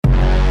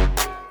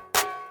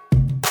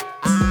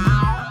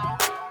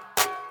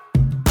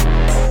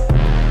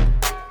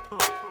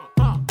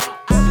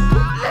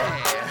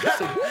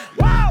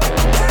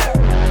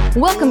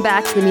Welcome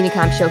back to the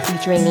Minicom Show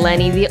featuring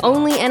Lenny, the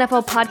only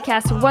NFL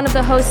podcast where one of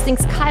the hosts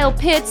thinks Kyle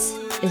Pitts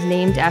is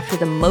named after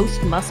the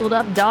most muscled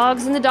up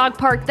dogs in the dog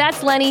park.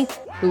 That's Lenny,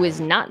 who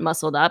is not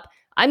muscled up.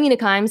 I'm Mina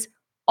Kimes,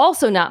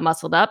 also not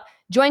muscled up,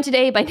 joined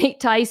today by Nate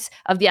Tice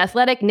of The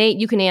Athletic. Nate,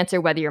 you can answer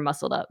whether you're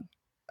muscled up.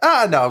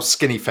 No,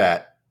 skinny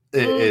fat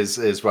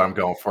is what I'm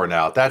going for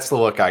now. That's the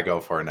look I go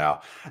for now.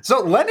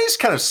 So Lenny's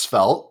kind of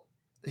svelte.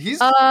 He's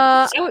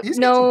got some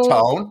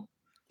tone.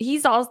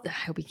 He's also, I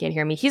hope he can't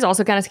hear me. He's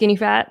also kind of skinny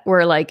fat,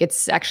 where like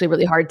it's actually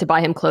really hard to buy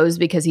him clothes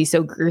because he's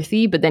so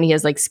girthy, but then he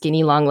has like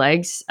skinny long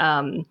legs.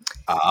 I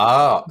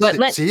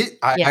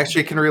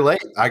actually can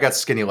relate. I got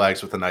skinny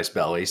legs with a nice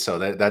belly, so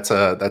that's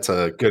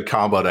a good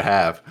combo to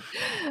have.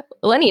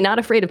 Lenny, not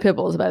afraid of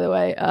pibbles, by the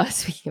way.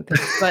 Speaking of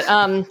pibbles, but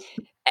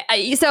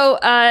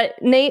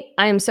Nate,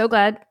 I am so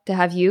glad to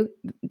have you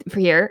for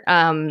here.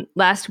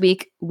 Last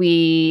week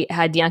we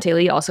had Deontay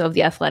Lee, also of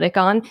The Athletic,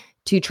 on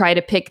to try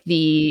to pick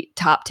the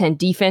top 10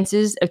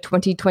 defenses of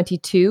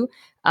 2022.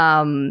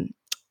 And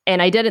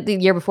I did it the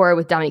year before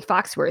with Dominique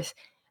Foxworth.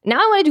 Now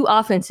I want to do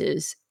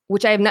offenses,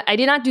 which I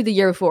did not do the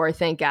year before,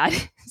 thank God.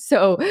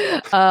 So,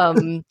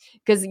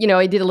 because,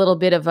 I did a little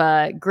bit of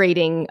a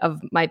grading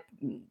of my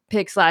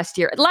picks last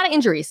year. A lot of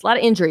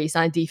injuries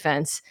on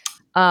defense.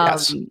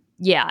 Yes.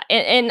 Yeah.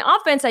 And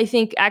offense, I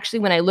think actually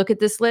when I look at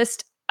this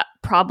list,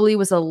 probably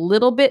was a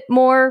little bit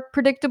more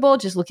predictable,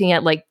 just looking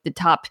at like the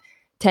top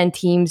 10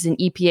 teams in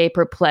EPA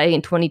per play in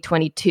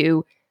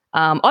 2022.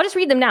 I'll just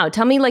read them now.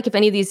 Tell me like if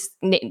any of these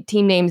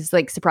team names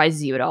like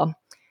surprises you at all.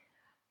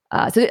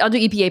 So I'll do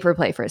EPA per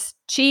play first.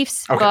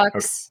 Chiefs,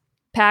 Bucks,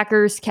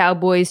 Packers,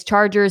 Cowboys,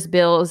 Chargers,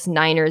 Bills,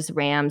 Niners,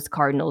 Rams,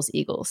 Cardinals,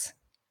 Eagles.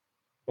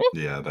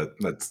 Yeah,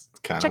 that's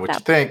kind of what you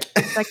think.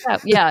 Check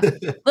out. Yeah.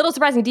 Little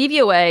surprising.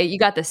 DVOA, you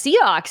got the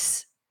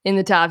Seahawks in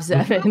the top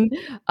 7.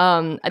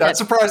 That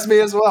surprised me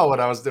as well when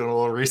I was doing a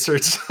little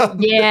research.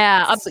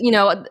 Yeah.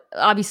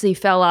 Obviously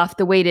fell off.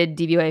 The weighted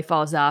DVOA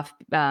falls off.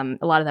 A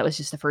lot of that was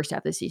just the first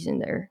half of the season.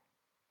 Their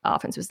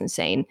offense was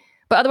insane.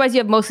 But otherwise, you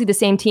have mostly the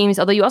same teams,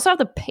 although you also have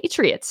the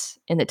Patriots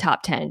in the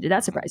top 10. Did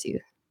that surprise you?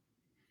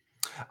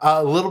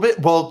 A little bit.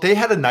 Well, they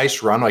had a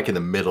nice run like in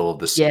the middle of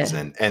the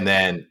season. And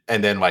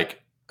then like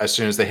as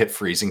soon as they hit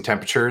freezing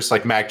temperatures,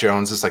 like Mac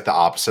Jones is like the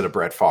opposite of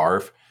Brett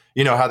Favre.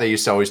 You know how they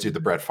used to always do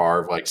the Brett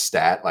Favre like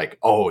stat, like,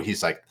 oh,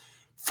 he's like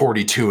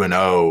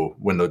 42-0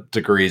 when the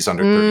degrees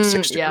under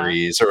 36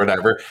 degrees or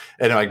whatever.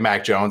 And like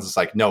Mac Jones is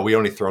like, no, we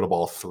only throw the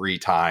ball 3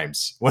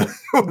 times when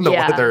the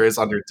weather is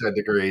under 10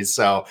 degrees.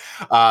 So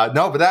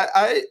no, but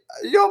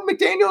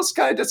McDaniels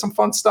kind of did some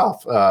fun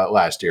stuff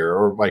last year,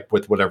 or like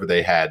with whatever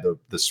they had,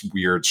 this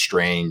weird,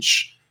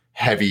 strange,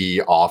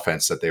 heavy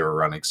offense that they were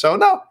running. So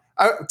no.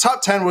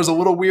 Top 10 was a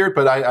little weird,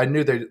 but I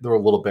knew they were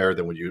a little better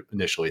than what you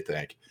initially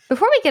think.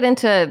 Before we get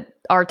into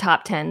our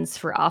top 10s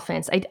for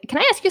offense, can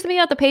I ask you something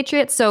about the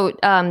Patriots? So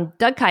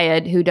Doug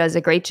Kyed, who does a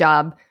great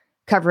job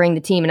covering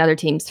the team and other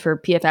teams for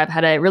PFF,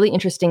 had a really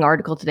interesting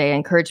article today. I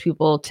encourage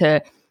people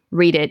to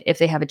read it if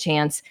they have a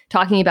chance,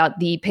 talking about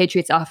the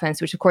Patriots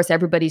offense, which of course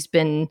everybody's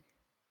been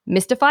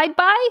mystified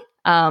by.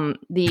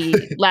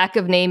 The lack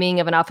of naming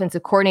of an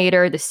offensive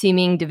coordinator, the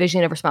seeming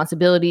division of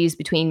responsibilities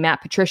between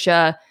Matt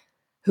Patricia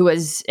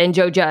and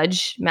Joe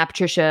Judge. Matt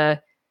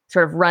Patricia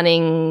sort of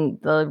running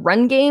the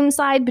run game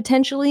side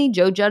potentially.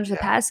 Joe Judge the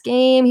pass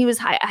game. He was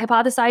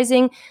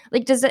hypothesizing.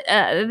 Like, does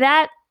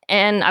that,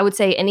 and I would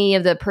say any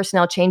of the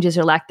personnel changes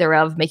or lack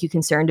thereof, make you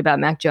concerned about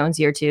Mac Jones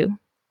year 2?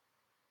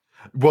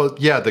 Well,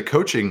 yeah, the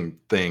coaching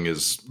thing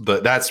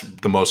that's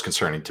the most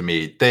concerning to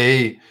me.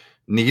 They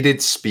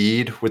needed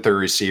speed with their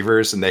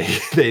receivers, and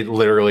they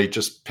literally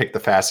just picked the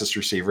fastest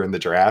receiver in the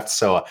draft.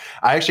 So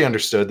I actually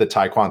understood the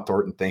Tyquan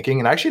Thornton thinking,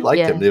 and I actually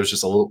liked him. It was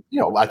just a little,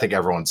 I think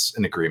everyone's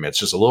in agreement. It's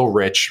just a little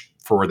rich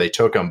for where they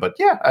took him, but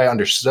yeah, I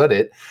understood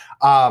it.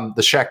 The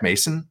Shaq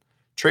Mason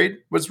trade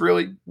was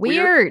really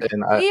weird.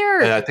 And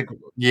I think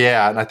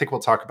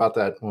we'll talk about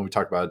that when we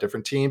talk about a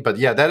different team. But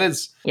yeah,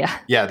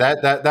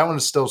 that one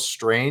is still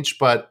strange,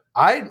 but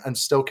I am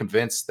still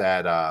convinced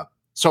that,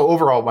 so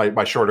overall,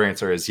 my shorter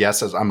answer is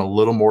yes, as I'm a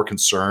little more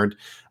concerned,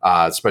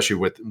 especially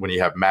when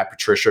you have Matt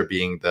Patricia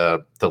being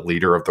the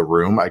leader of the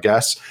room, I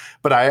guess.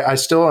 But I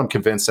still am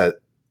convinced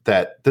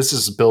that this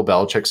is Bill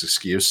Belichick's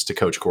excuse to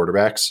coach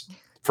quarterbacks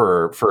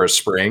for a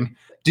spring.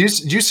 Do you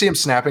see him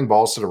snapping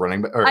balls to the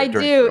running back? I do.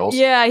 Drills?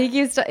 Yeah,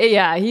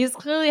 he's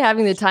clearly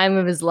having the time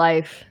of his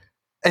life.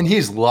 And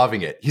he's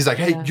loving it. He's like,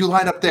 hey, you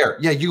line up there.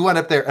 Yeah, you line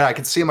up there. And I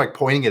can see him like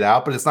pointing it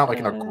out, but it's not like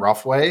in a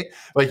gruff way.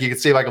 Like you can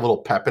see like a little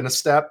pep in a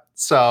step.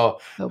 So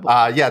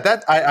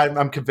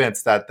I'm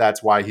convinced that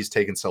that's why he's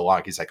taking so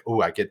long. He's like,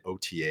 oh, I get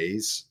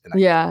OTAs and I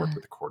can work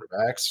with the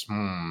quarterbacks.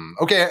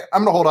 Okay,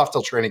 I'm going to hold off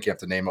till training camp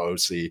to name an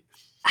OC.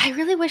 I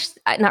really wish,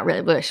 not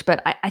really wish,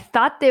 but I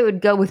thought they would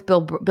go with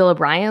Bill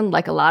O'Brien,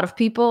 like a lot of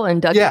people.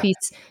 And Doug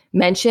Peets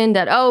mentioned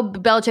that,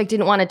 Belichick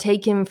didn't want to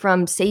take him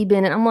from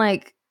Saban. And I'm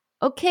like,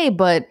 okay,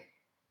 but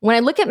when I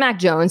look at Mac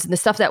Jones and the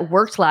stuff that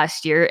worked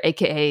last year,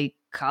 aka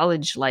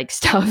college-like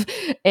stuff,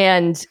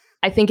 and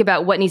I think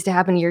about what needs to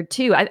happen year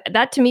 2,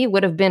 that to me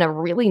would have been a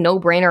really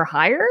no-brainer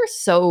hire.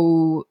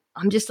 So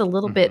I'm just a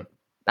little bit,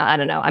 I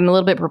don't know. I'm a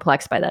little bit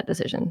perplexed by that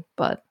decision,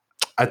 but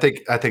I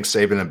think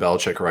Saban and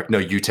Belichick are correct. No,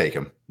 you take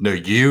him. No,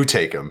 you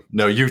take him.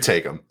 No, you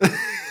take him.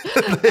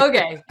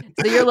 Okay.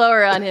 So you're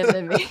lower on him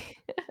than me.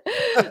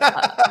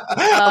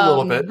 A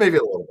little bit, maybe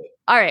a little bit.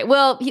 All right.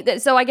 Well,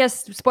 so I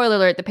guess, spoiler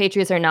alert, the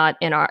Patriots are not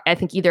in I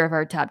think either of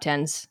our top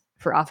 10s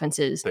for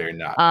offenses. They're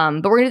not.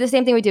 But we're going to do the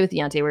same thing we did with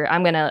Deontay, where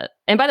I'm going to,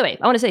 and by the way,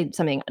 I want to say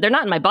something. They're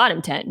not in my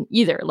bottom 10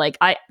 either. Like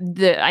I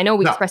know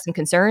we expressed some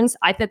concerns.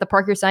 I thought the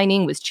Parker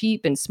signing was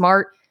cheap and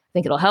smart. I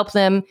think it'll help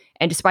them.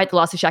 And despite the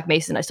loss of Shaq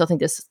Mason, I still think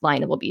this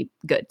line will be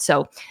good.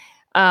 So,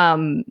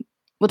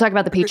 we'll talk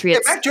about the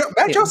Patriots. Yeah,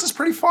 Mac Jones is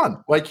pretty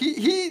fun. Like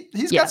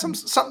he's got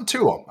something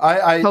to him.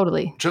 I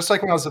totally, just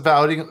like when I was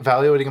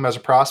evaluating him as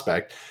a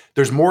prospect,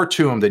 there's more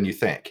to him than you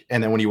think.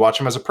 And then when you watch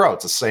him as a pro,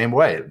 it's the same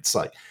way. It's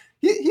like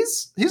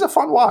he's a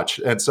fun watch.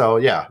 And so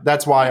yeah,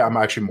 that's why I'm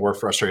actually more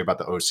frustrated about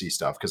the OC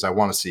stuff, because I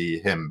want to see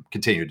him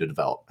continue to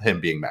develop,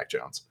 him being Mac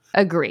Jones.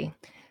 Agree.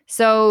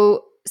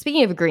 So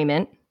speaking of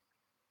agreement,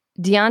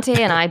 Deontay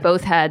and I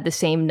both had the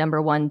same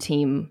number 1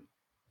 team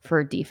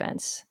for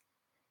defense.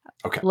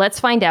 Okay. Let's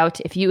find out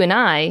if you and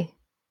I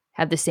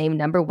have the same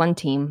number 1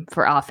 team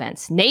for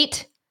offense.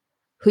 Nate,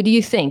 who do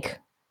you think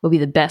will be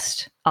the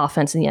best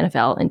offense in the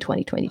NFL in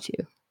 2022?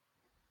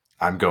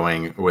 I'm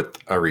going with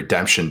a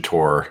redemption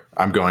tour.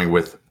 I'm going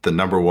with the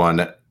number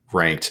 1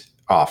 ranked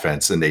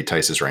offense in Nate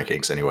Tice's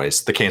rankings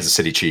anyways, the Kansas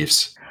City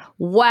Chiefs.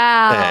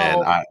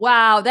 Wow.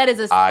 Wow, that is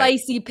a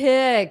spicy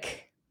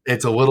pick.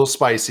 It's a little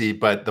spicy,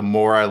 but the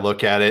more I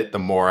look at it, the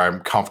more I'm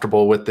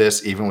comfortable with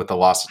this, even with the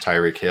loss of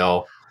Tyreek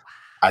Hill.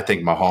 I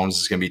think Mahomes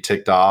is going to be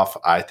ticked off.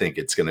 I think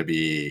it's going to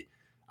be.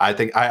 I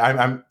think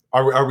I'm.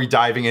 Are we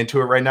diving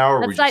into it right now?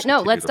 Or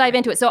let's dive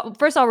into it. So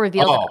first, I'll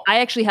reveal that I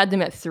actually had them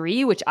at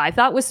 3, which I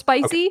thought was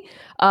spicy.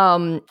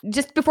 Okay.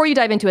 Just before you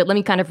dive into it, let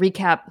me kind of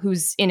recap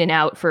who's in and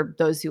out for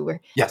those who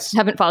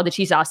haven't followed the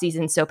Chiefs off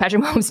season. So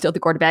Patrick Mahomes still the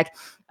quarterback.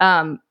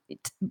 A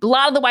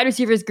lot of the wide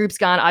receivers group's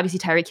gone. Obviously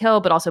Tyreek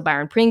Hill, but also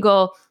Byron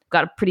Pringle.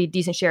 Got a pretty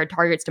decent share of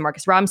targets to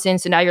Marcus Robinson.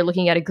 So now you're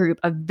looking at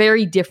a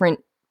very different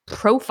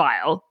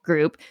profile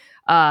group.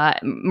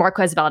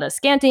 Marquez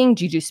Valdes-Scantling,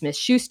 Juju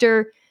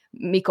Smith-Schuster,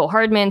 Mecole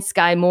Hardman,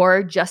 Sky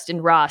Moore,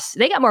 Justin Ross.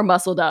 They got more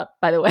muscled up,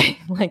 by the way,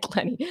 like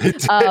Lenny.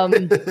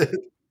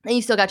 And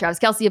you still got Travis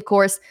Kelce, of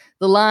course.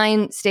 The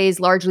line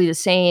stays largely the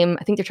same.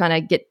 I think they're trying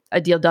to get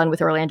a deal done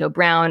with Orlando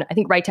Brown. I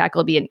think right tackle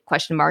will be a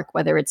question mark,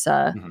 whether it's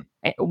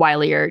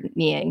Wiley or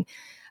Niang.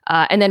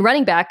 And then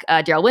running back,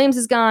 Darrell Williams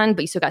is gone,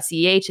 but you still got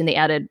CEH, and they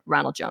added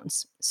Ronald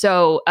Jones.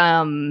 So,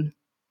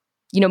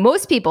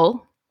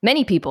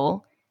 many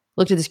people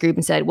looked at this group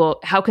and said, well,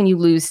 how can you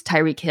lose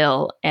Tyreek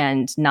Hill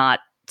and not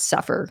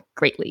suffer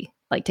greatly,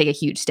 like take a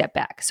huge step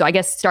back? So I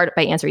guess start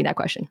by answering that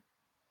question.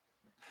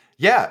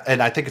 Yeah,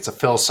 and I think it's a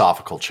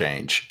philosophical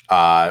change.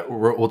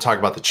 We'll talk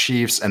about the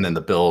Chiefs and then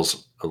the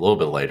Bills a little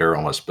bit later,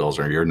 unless Bills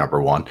are your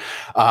number 1.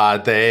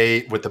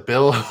 With the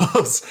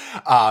Bills,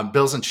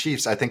 Bills and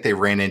Chiefs, I think they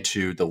ran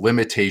into the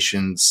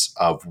limitations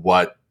of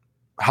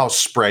how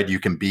spread you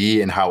can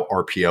be and how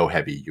RPO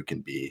heavy you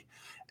can be.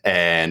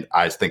 And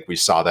I think we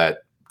saw that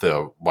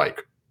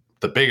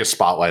the biggest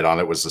spotlight on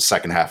it was the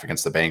second half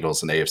against the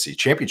Bengals in the AFC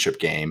Championship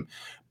game.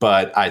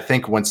 But I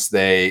think once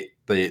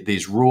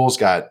these rules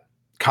got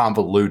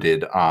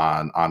convoluted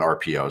on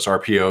RPOs.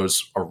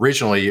 RPOs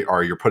originally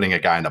are you're putting a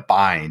guy in a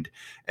bind,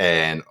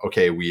 and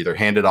okay, we either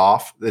hand it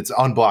off. It's an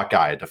unblocked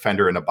guy, a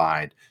defender in a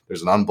bind.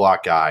 There's an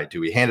unblocked guy.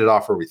 Do we hand it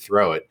off or we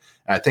throw it?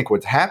 And I think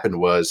what happened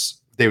was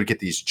they would get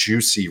these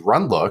juicy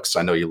run looks.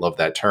 I know you love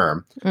that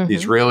term. Mm-hmm.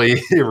 These really,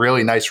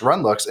 really nice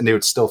run looks, and they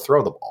would still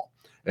throw the ball.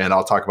 And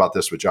I'll talk about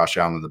this with Josh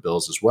Allen and the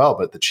Bills as well.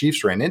 But the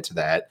Chiefs ran into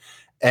that,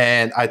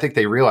 and I think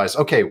they realized,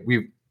 okay,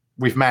 we've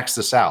maxed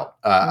this out.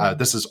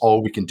 This is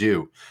all we can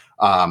do.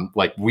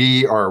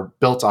 We are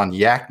built on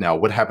yak now.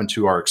 What happened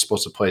to our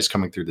explosive plays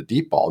coming through the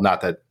deep ball?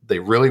 Not that they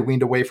really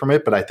weaned away from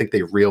it, but I think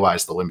they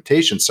realized the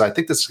limitations. So I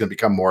think this is going to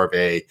become more of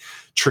a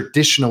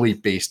traditionally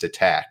based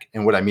attack.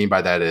 And what I mean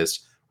by that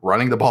is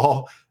running the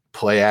ball,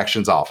 play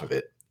actions off of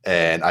it.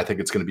 And I think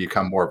it's going to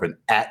become more of an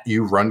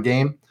at-you run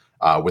game.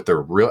 I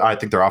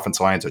think their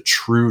offensive line is a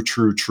true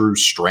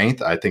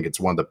strength. I think it's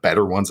one of the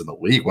better ones in the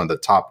league, one of the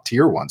top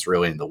tier ones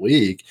really in the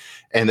league.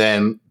 And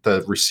then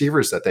the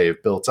receivers that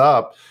they've built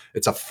up,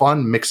 it's a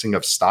fun mixing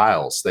of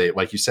styles. They,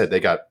 like you said, they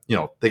got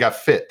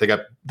fit,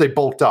 they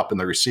bulked up in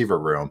the receiver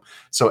room.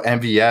 So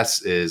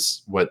MVS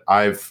is what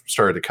I've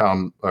started to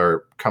come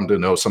to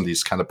know some of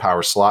these kind of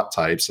power slot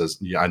types, as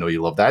I know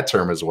you love that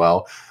term as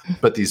well,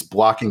 but these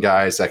blocking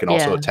guys that can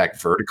also attack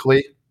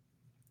vertically.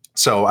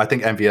 So I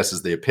think MVS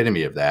is the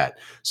epitome of that.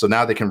 So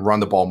now they can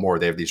run the ball more.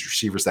 They have these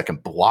receivers that can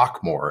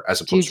block more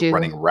as opposed to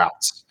running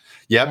routes.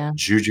 Yep. Yeah.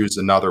 Juju's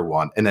another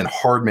one. And then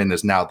Hardman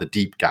is now the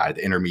deep guy,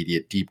 the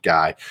intermediate deep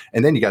guy.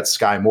 And then you got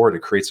Sky Moore to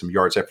create some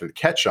yards after the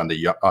catch on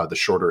the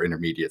shorter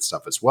intermediate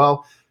stuff as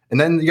well. And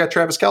then you got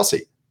Travis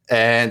Kelce.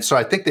 And so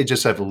I think they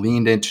just have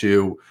leaned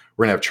into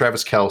we're going to have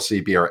Travis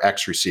Kelce be our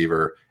X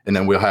receiver, and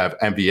then we'll have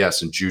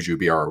MVS and Juju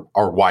be our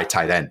Y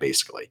tight end,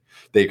 basically.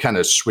 They kind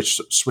of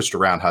switched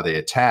around how they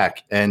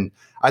attack. And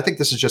I think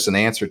this is just an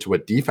answer to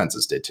what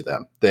defenses did to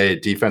them. The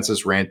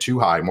defenses ran too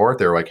high more.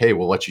 They're like, hey,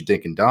 we'll let you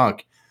dink and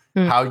dunk.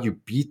 How you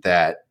beat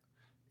that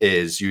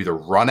is you either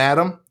run at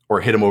them or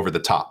hit them over the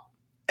top.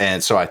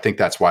 And so I think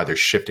that's why they're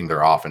shifting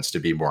their offense to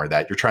be more of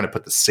that. You're trying to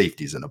put the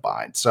safeties in a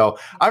bind. So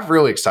I'm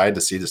really excited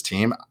to see this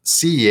team.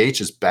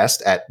 CEH is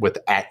best with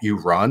at-you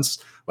runs,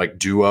 like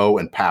duo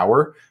and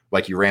power,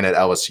 like you ran at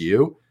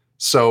LSU.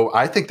 So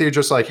I think they're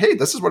just like, hey,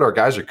 this is what our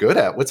guys are good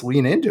at. Let's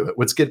lean into it.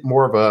 Let's get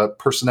more of a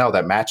personnel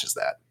that matches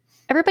that.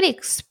 Everybody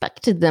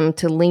expected them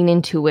to lean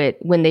into it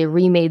when they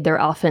remade their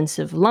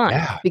offensive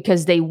line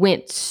because they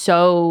went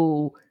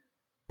so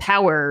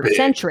power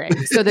centric.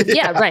 So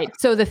right.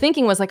 So the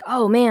thinking was like,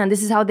 oh man,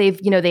 this is how they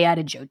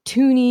added Joe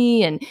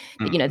Thuney and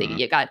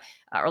you got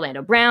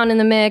Orlando Brown in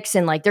the mix,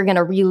 and like they're going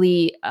to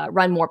really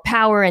run more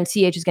power, and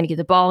CH is going to get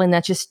the ball, and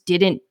that just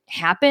didn't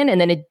happen. And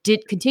then it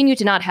did continue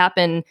to not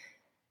happen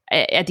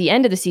at the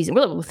end of the season,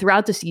 well,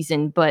 throughout the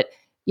season. But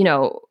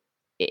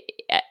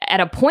at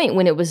a point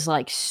when it was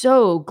like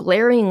so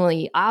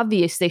glaringly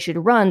obvious they should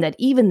run that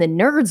even the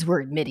nerds were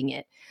admitting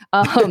it.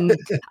 I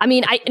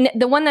mean,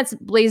 the one that's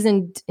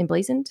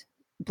embroidered,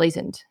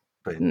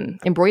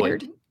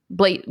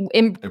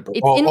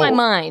 it's in my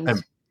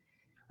mind,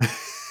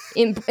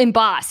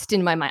 embossed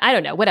in my mind. I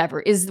don't know,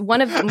 whatever is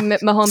one of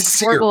Mahomes'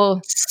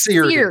 horrible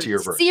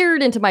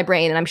seared into my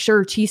brain. And I'm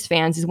sure Chiefs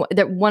fans is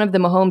one of the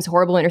Mahomes'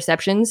 horrible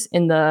interceptions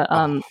in the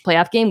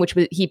playoff game, which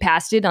he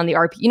passed it on the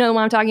RP. You know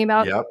what I'm talking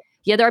about? Yep.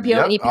 He had the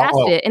RPO and he passed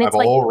it. And it's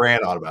like, I have a whole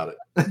rant on about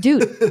it.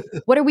 Dude,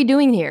 what are we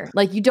doing here?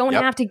 Like, you don't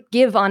have to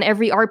give on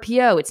every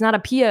RPO. It's not a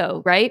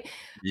PO, right?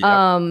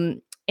 Yep.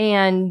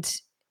 And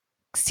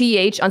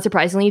CH,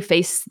 unsurprisingly,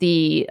 faced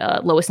the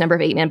lowest number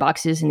of 8-man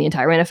boxes in the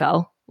entire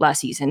NFL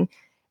last season.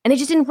 And they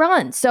just didn't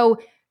run. So,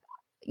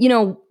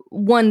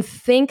 one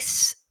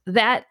thinks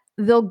that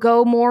they'll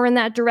go more in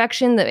that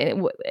direction,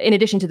 in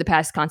addition to the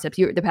pass concept,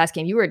 the pass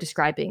game you were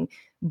describing.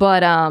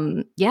 But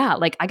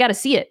like I got to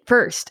see it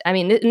first. I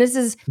mean, and this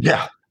is,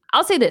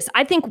 I'll say this.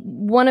 I think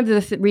one of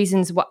the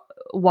reasons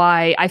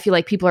why I feel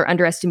like people are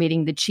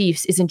underestimating the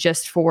Chiefs isn't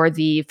just for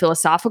the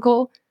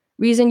philosophical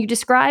reason you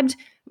described,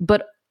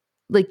 but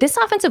like this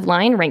offensive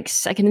line ranks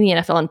second in the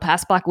NFL in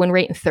pass block win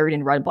rate and third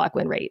in run block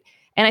win rate.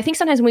 And I think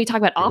sometimes when we talk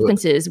about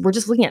offenses, we're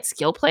just looking at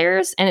skill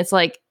players. And it's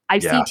like, I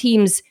see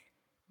teams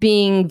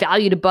being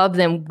valued above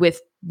them with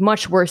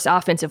much worse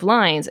offensive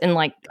lines, and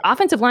like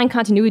offensive line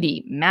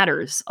continuity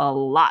matters a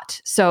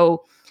lot.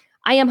 So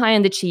I am high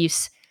on the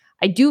Chiefs.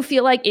 I do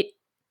feel like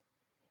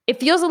it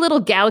feels a little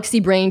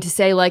galaxy brain to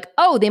say like,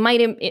 oh, they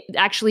might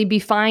actually be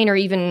fine or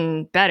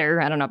even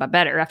better. I don't know about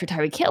better after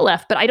Tyreek Hill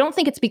left, but I don't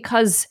think it's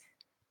because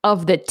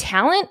of the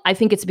talent. I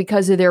think it's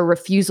because of their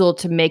refusal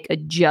to make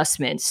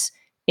adjustments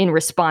in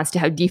response to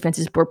how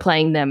defenses were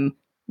playing them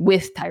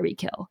with Tyreek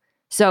Hill.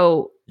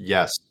 So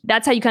yes,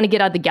 that's how you kind of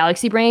get out the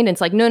galaxy brain. And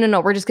it's like,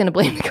 no, we're just going to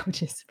blame the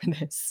coaches for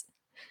this.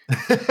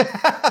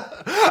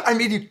 I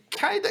mean, you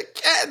kind of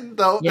can,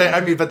 though. Yeah.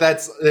 I mean, but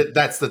that's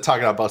the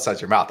talking on both sides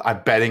of your mouth.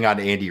 I'm betting on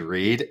Andy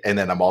Reid, and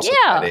then I'm also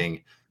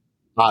betting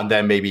on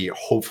them maybe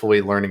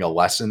hopefully learning a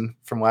lesson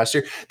from last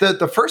year.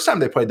 The first time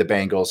they played the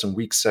Bengals in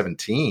Week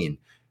 17,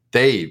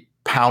 they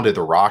pounded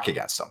the rock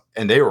against them,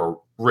 and they were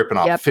ripping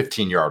off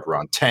 15-yard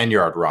run,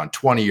 10-yard run,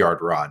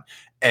 20-yard run.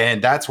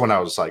 And that's when I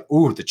was like,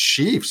 ooh, the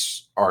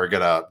Chiefs are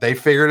they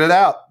figured it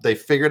out. They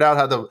figured out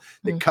how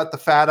they cut the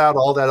fat out,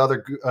 all that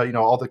other,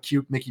 all the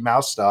cute Mickey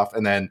Mouse stuff.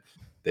 And then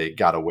they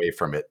got away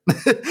from it.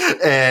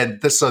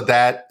 So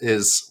that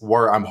is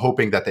where I'm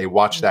hoping that they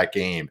watch that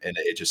game and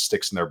it just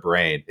sticks in their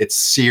brain. It's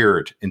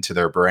seared into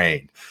their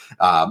brain,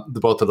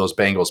 both of those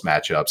Bengals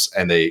matchups.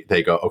 And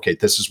they go, okay,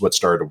 this is what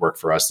started to work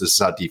for us. This is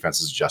how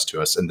defenses adjust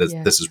to us. And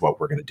this is what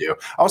we're going to do.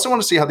 I also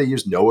want to see how they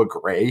use Noah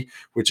Gray,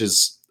 which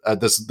is,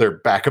 this is their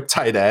backup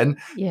tight end,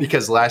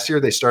 because last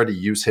year they started to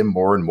use him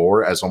more and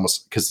more as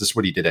almost, because this is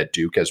what he did at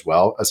Duke as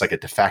well, as like a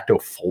de facto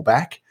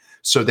fullback.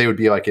 So they would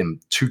be like in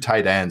two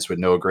tight ends with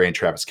Noah Gray and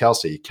Travis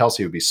Kelce.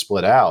 Kelce would be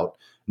split out.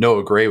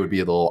 Noah Gray would be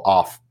a little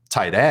off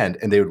tight end,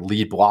 and they would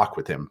lead block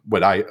with him,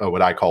 what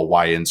I call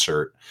Y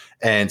insert.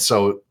 And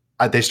so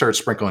they started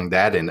sprinkling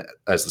that in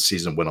as the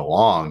season went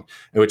along,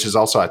 which is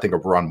also, I think, a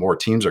run more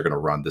teams are going to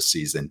run this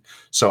season.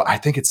 So I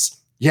think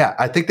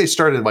I think they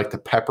started like to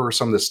pepper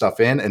some of this stuff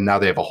in, and now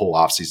they have a whole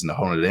offseason to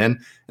hone it in.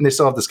 And they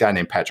still have this guy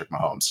named Patrick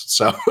Mahomes,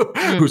 so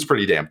who's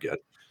pretty damn good.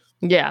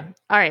 Yeah.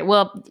 All right.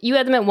 Well, you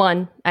had them at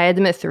 1. I had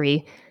them at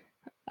 3.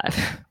 I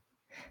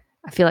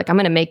feel like I'm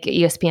going to make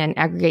ESPN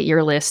aggregate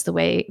your list the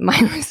way my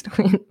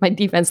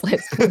defense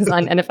list is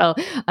on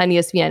NFL on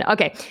ESPN.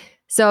 Okay.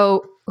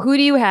 So who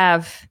do you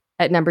have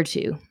at number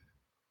 2?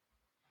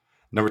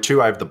 Number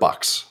 2, I have the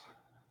Bucs.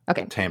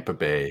 Okay. Tampa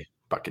Bay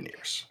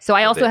Buccaneers. So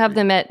I also have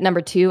them at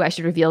number 2. I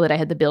should reveal that I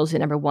had the Bills at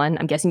number 1.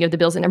 I'm guessing you have the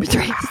Bills at number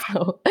 3.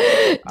 So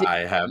I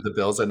have the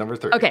Bills at number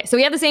 3. Okay, so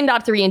we have the same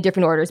top 3 in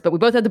different orders, but we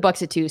both have the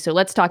Bucs at 2. So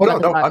let's talk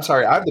about. No, I'm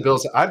sorry. I have the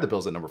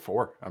Bills at number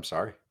 4. I'm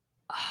sorry.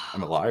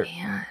 I'm a liar.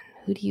 Man.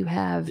 Who do you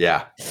have?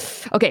 Yeah.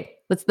 Okay,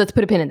 let's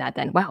put a pin in that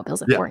then. Wow,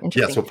 Bills at 4.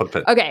 Interesting. Yes, we'll put a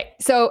pin. Okay,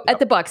 so at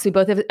the Bucks, we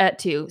both have at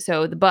 2.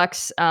 So the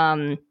Bucks,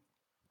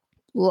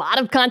 lot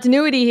of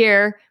continuity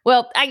here.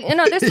 Well,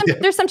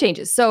 there's some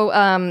changes. So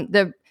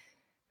the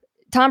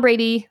Tom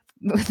Brady,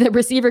 the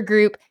receiver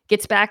group,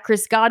 gets back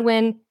Chris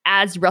Godwin,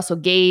 adds Russell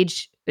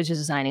Gage, which is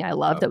a signing I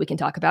love that we can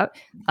talk about.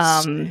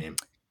 I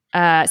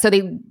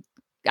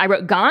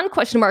wrote gone,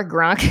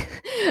 Gronk.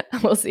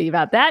 We'll see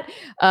about that.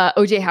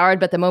 OJ Howard,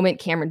 but at the moment,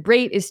 Cameron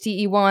Brate is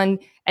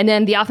TE1. And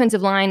then the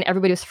offensive line,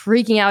 everybody was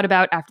freaking out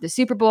about after the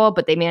Super Bowl,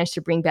 but they managed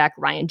to bring back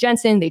Ryan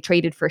Jensen. They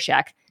traded for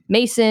Shaq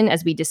Mason,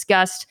 as we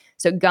discussed.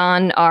 So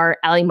gone are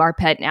Ali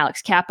Marpet and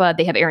Alex Kappa.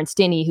 They have Aaron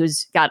Stinney,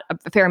 who's got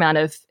a fair amount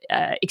of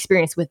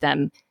experience with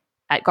them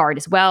at guard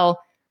as well.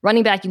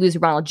 Running back, you lose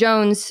Ronald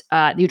Jones.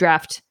 You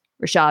draft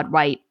Rashad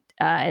White,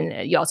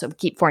 and you also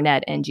keep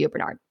Fournette and Gio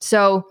Bernard.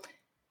 So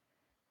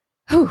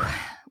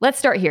let's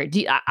start here.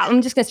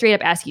 I'm just going to straight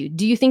up ask you,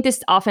 do you think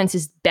this offense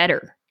is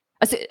better?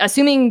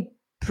 Assuming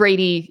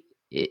Brady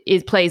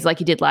plays like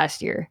he did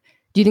last year,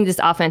 do you think this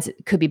offense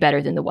could be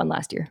better than the one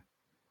last year?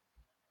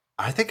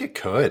 I think it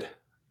could.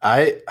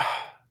 I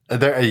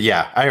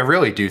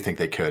really do think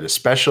they could,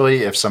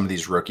 especially if some of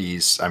these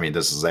rookies, I mean,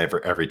 this is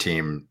every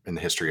team in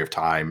the history of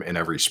time in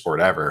every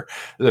sport ever,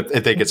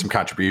 if they get some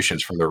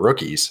contributions from their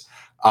rookies.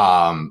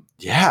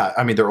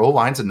 I mean, their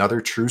O-line's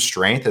another true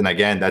strength. And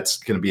again, that's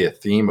going to be a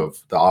theme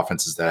of the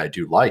offenses that I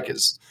do like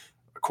is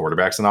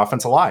quarterbacks and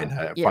offensive line.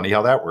 Funny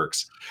how that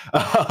works.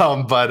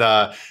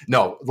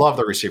 No, love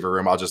the receiver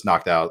room. I'll just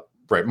knock that out.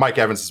 Right. Mike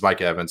Evans is Mike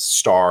Evans,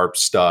 star,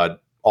 stud,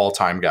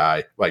 all-time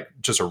guy, like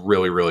just a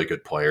really, really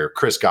good player.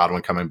 Chris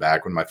Godwin coming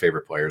back, one of my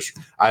favorite players.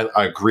 I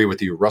agree with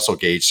you. Russell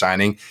Gage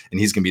signing, and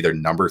he's going to be their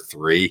number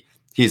 3.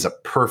 He's a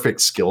perfect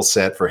skill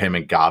set for him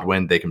and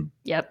Godwin. They can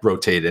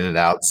rotate in and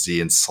out,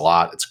 Z and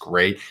slot. It's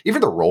great.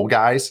 Even the role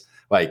guys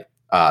like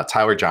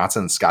Tyler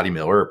Johnson and Scotty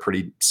Miller are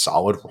pretty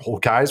solid role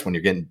guys when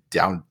you're getting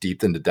down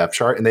deep in the depth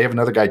chart. And they have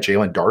another guy,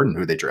 Jalen Darden,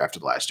 who they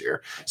drafted last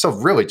year. So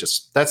really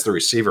that's the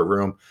receiver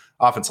room.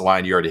 Offensive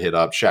line, you already hit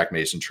up. Shaq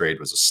Mason trade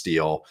was a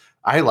steal.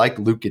 I like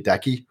Luke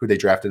Gadecki, who they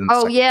drafted in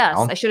the second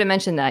round. I should have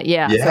mentioned that.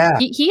 Yeah. So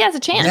he has a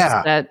chance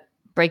at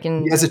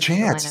breaking. He has a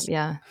chance.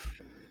 Yeah.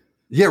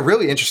 Yeah,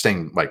 really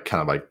interesting.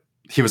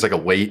 He was like a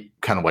late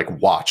kind of like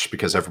watch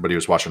because everybody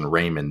was watching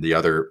Raymond, the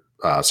other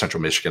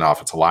Central Michigan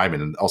offensive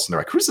lineman, and all of a sudden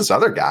they're like, "Who's this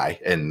other guy?"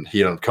 And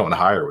he ended up going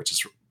higher, which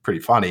is pretty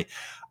funny.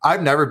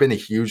 I've never been a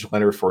huge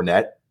Leonard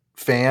Fournette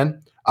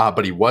fan,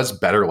 but he was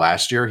better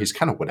last year. He's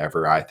kind of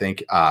whatever, I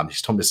think. He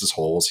still misses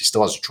holes. He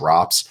still has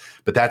drops,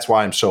 but that's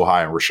why I'm so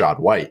high on Rashad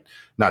White.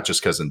 Not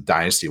just because in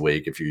Dynasty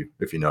League, if you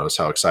notice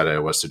how excited I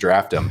was to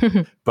draft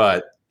him,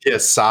 but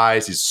his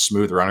size, he's a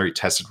smooth runner. He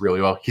tested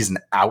really well. He's an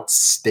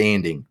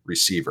outstanding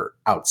receiver.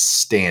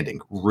 Outstanding.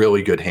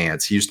 Really good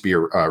hands. He used to be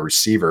a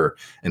receiver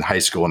in high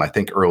school and I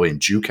think early in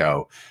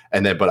JUCO.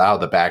 But out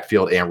of the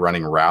backfield and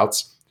running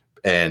routes.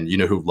 And you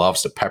know who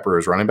loves to pepper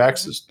his running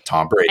backs is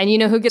Tom Brady. And you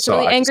know who gets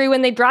really angry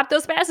when they drop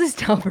those passes?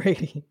 Tom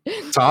Brady.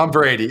 Tom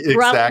Brady,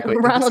 exactly.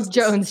 Ronald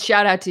Jones,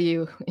 shout out to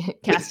you.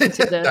 Cast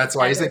into the That's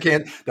why he's in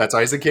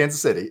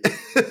Kansas City.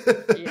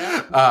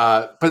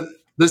 But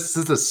this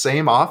is the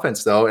same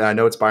offense, though, and I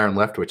know it's Byron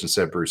Leftwich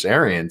instead of Bruce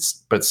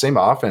Arians, but same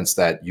offense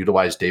that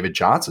utilized David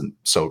Johnson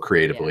so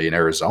creatively in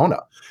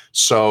Arizona.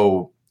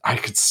 So I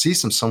could see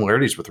some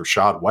similarities with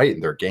Rashad White in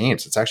their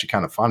games. It's actually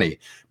kind of funny.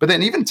 But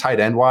then even tight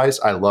end wise,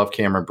 I love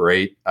Cameron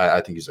Brate.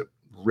 I think he's a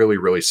really,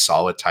 really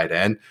solid tight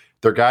end.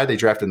 Their guy they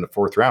drafted in the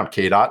 4th round,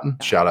 Cade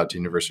Otton, shout out to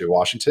University of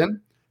Washington,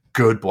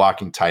 good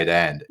blocking tight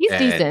end. He's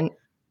decent.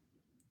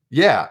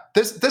 Yeah,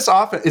 this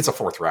offense, it's a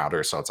 4th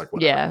rounder, so it's like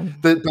whatever. Yeah.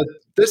 But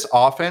this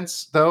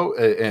offense, though,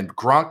 and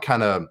Gronk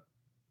kind of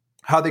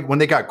when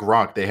they got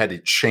Gronk, they had to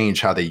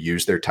change how they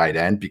use their tight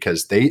end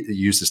because they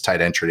use this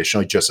tight end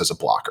traditionally just as a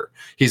blocker.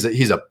 He's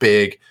a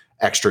big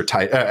extra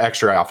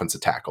offensive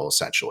tackle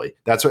essentially.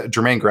 That's what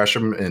Jermaine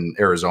Gresham in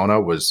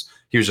Arizona was.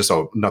 He was just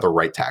another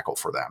right tackle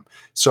for them.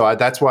 So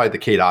that's why the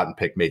Cade Otton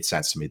pick made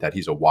sense to me that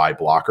he's a wide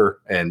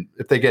blocker, and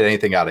if they get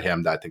anything out of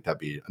him, I think that'd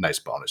be a nice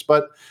bonus.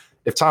 But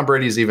if Tom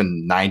Brady is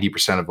even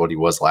 90% of what he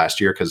was last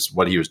year, because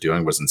what he was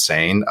doing was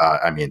insane,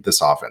 I mean, this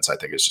offense, I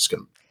think, is just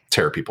going to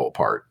tear people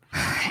apart.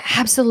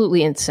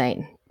 Absolutely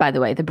insane, by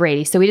the way, the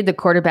Brady. So we did the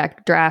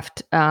quarterback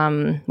draft.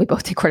 We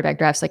both did quarterback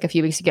drafts like a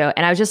few weeks ago.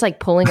 And I was just like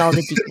pulling all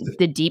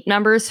the deep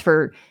numbers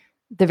for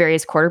the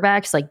various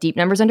quarterbacks, like deep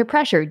numbers under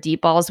pressure,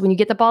 deep balls when you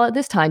get the ball at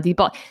this time, deep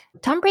ball.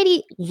 Tom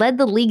Brady led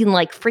the league in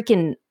like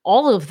freaking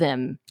all of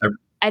them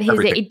at his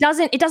age. It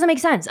doesn't make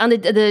sense. On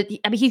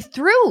he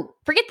threw,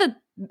 forget the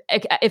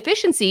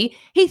efficiency,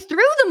 he threw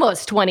the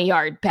most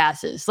 20-yard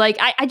passes. Like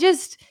I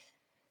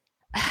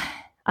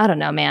don't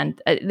know, man.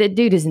 The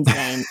dude is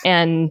insane.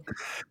 And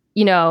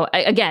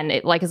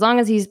again, like as long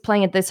as he's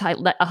playing at this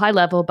a high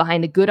level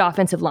behind a good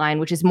offensive line,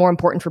 which is more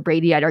important for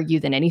Brady, I'd argue,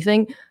 than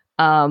anything.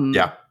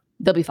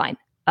 They'll be fine.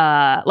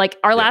 Like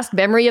our last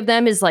memory of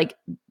them is like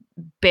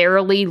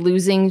barely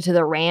losing to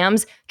the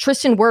Rams.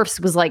 Tristan Wirfs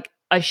was like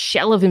a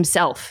shell of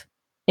himself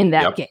in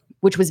that game.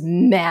 which was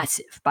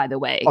massive, by the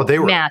way. Oh,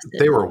 massive.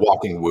 they were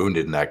walking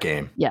wounded in that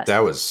game. Yes.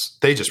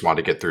 They just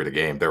wanted to get through the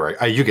game. They were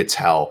like, you could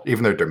tell,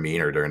 even their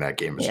demeanor during that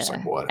game was just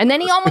like, what? And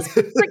then he almost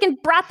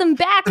freaking brought them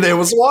back. There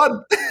was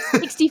one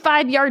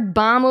 65-yard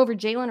bomb over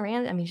Jalen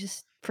Ramsey. I mean,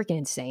 just freaking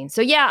insane.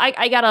 So yeah,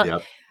 I got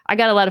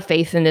a lot of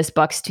faith in this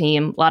Bucs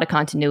team, a lot of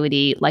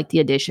continuity, like the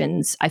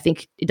additions. I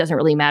think it doesn't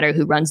really matter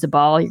who runs the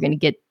ball. You're going to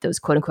get those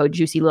quote unquote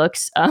juicy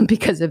looks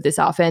because of this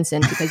offense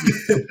and because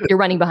you're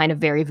running behind a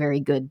very, very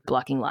good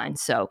blocking line.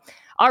 So,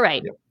 all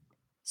right. Yep.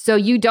 So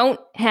you don't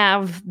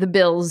have the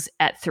Bills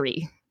at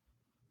 3.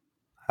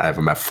 I have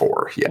them at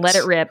 4. Yes. Let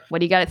it rip. What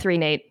do you got at 3,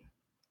 Nate?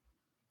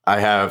 I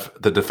have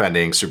the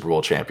defending Super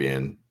Bowl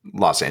champion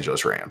Los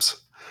Angeles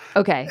Rams.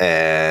 Okay.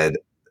 And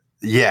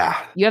yeah.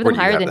 You have them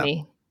higher than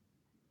me.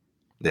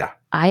 Yeah.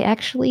 I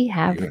actually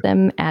have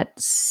them at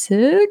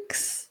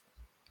 6.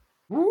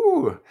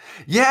 Ooh.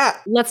 Yeah.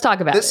 Let's talk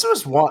about this. This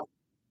was one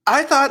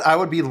I thought I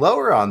would be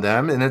lower on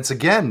them. And it's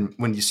again,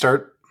 when you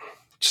start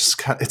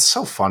it's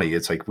so funny.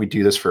 It's like we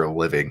do this for a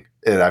living.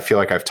 And I feel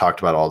like I've talked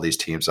about all these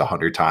teams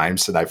 100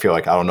 times. And I feel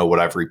like I don't know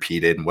what I've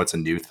repeated and what's a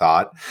new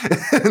thought.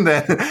 and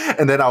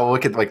then I'll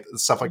look at like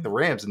stuff like the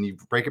Rams and you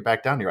break it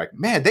back down. And you're like,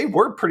 man, they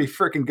were pretty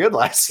freaking good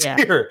last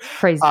year.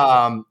 Crazy.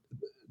 I'll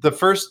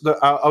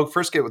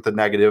first get with the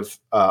negative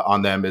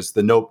on them is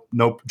the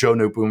Joe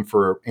Newbomb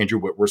for Andrew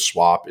Whitworth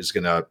swap is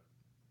going to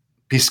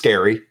be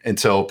scary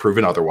until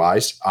proven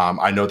otherwise.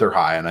 I know they're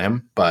high on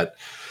him, but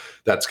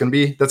that's gonna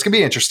be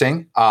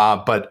interesting.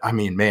 But I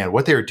mean, man,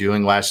 what they were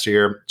doing last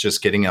year,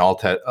 just getting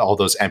all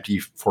those empty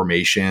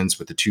formations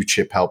with the 2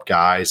 chip help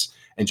guys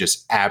and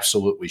just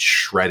absolutely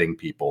shredding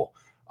people.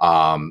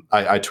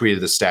 I tweeted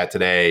the stat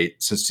today.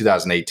 Since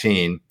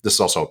 2018, this is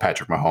also a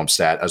Patrick Mahomes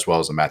stat as well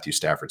as a Matthew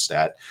Stafford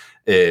stat,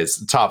 is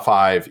the top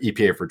 5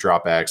 EPA for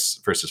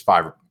dropbacks versus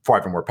 5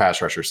 or more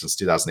pass rushers since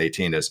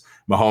 2018 is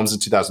Mahomes in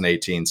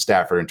 2018,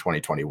 Stafford in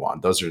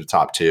 2021. Those are the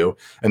top 2.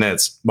 And then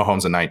it's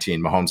Mahomes in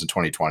 19, Mahomes in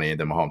 2020, and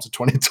then Mahomes in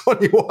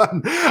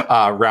 2021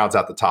 rounds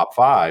out the top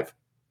 5.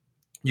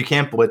 You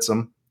can't blitz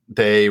them.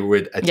 They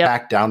would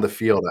attack down the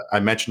field. I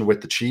mentioned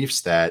with the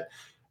Chiefs that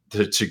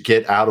to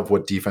get out of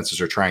what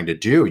defenses are trying to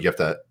do, you have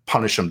to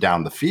punish them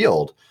down the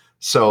field.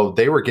 So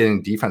they were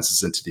getting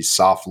defenses into these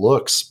soft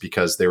looks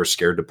because they were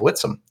scared to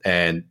blitz them.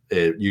 And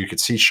you could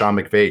see Sean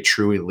McVay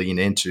truly lean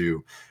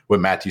into what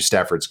Matthew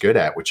Stafford's good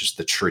at, which is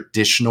the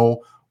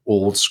traditional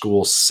old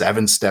school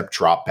 7-step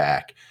drop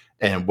back.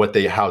 And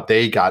how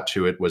they got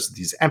to it was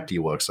these empty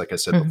looks, like I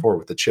said before,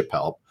 with the chip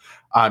help.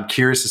 I'm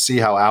curious to see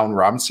how Allen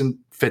Robinson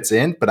fits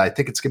in, but I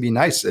think it's going to be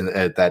nice in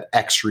that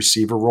X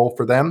receiver role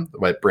for them,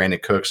 like Brandon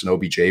Cooks and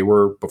OBJ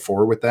were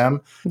before with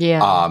them.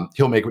 Yeah.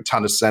 He'll make a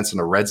ton of sense in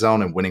the red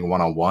zone and winning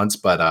one-on-ones,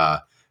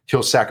 but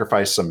he'll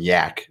sacrifice some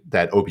yak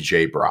that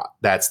OBJ brought.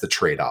 That's the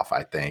trade-off,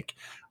 I think.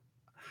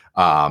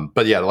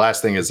 But yeah, the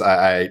last thing is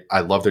I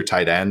love their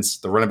tight ends.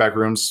 The running back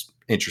room's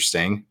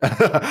interesting,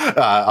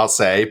 I'll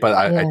say, but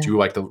I do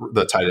like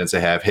the tight ends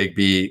they have.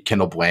 Higbee,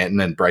 Kendall Blanton,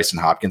 and Bryson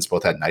Hopkins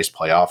both had nice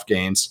playoff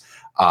games.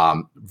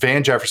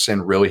 Van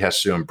Jefferson really has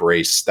to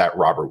embrace that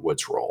Robert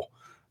Woods role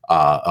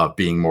of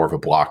being more of a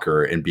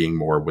blocker and being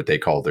more what they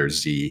call their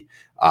Z,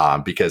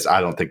 because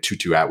I don't think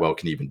Tutu Atwell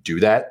can even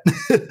do that.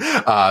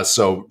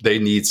 So they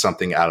need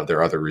something out of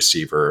their other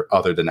receiver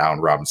other than Allen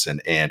Robinson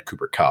and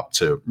Cooper Kupp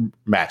to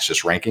match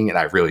this ranking. And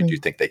I really do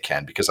think they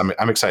can, because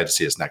I'm excited to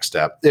see his next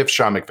step if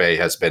Sean McVay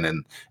has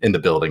been in the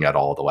building at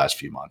all the last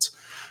few months.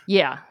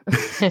 Yeah.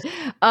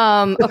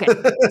 Okay.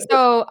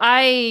 So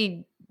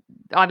I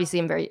obviously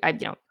am I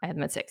have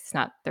them at 6. It's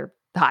not they're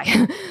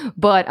high,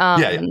 but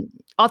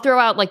I'll throw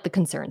out like the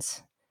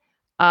concerns.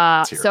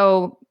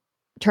 So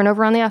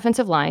turnover on the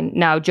offensive line.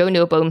 Now, Joe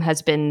Newbomb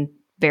has been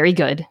very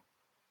good,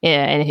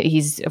 and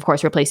he's of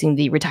course replacing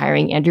the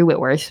retiring Andrew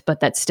Whitworth, but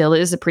that still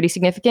is a pretty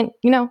significant,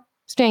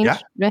 change.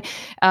 Yeah.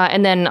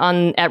 And then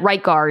at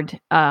right guard,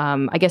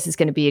 I guess it's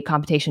going to be a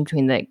competition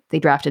between they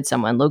drafted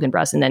someone, Logan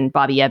Bruss, and then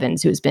Bobby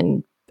Evans, who's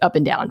been up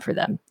and down for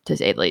them, to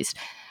say the least,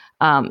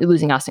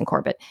 losing Austin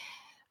Corbett.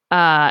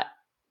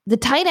 The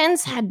tight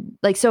ends had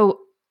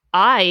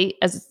I,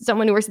 as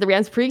someone who works at the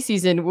Rams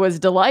preseason, was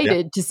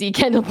delighted to see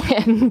Kendall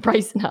Blanton,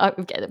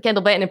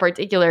 Kendall Blanton in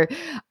particular,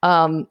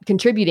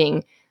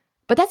 contributing.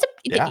 But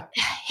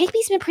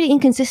Higbee's been pretty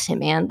inconsistent,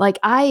 man.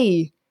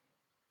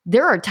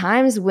 There are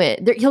times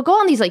when he'll go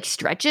on these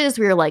stretches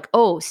where you're like,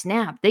 oh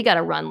snap, they got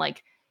to run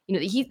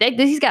he's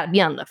got to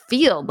be on the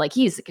field,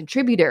 he's a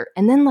contributor,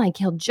 and then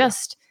he'll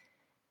just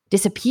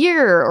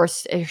disappear or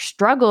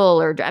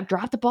struggle or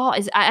drop the ball.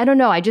 I don't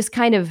know. I just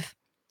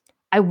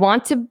I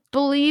want to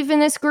believe in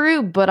this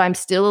group, but I'm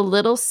still a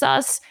little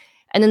sus.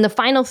 And then the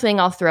final thing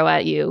I'll throw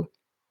at you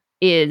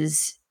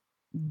is,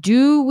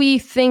 do we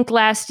think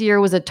last year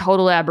was a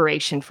total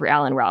aberration for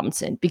Allen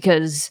Robinson?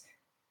 Because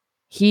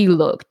he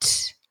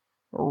looked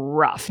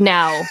rough.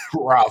 Now,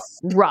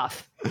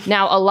 rough.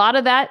 Now, a lot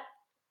of that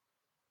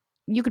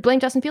you could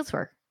blame Justin Fields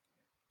for.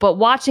 But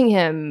watching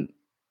him,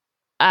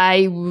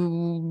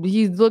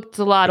 he looked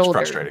a lot older.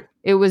 Frustrating.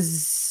 It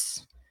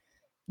was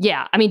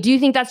Yeah. I mean, do you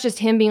think that's just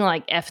him being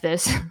like, F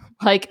this?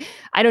 Like,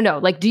 I don't know.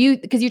 Like,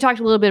 because you talked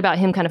a little bit about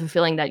him kind of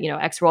fulfilling that,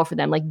 X role for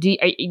them. Like, do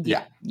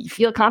you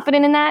feel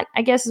confident in that?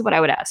 I guess is what I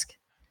would ask.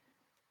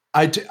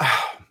 I do.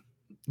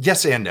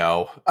 Yes and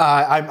no.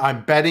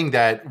 I'm betting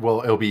that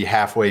it'll be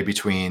halfway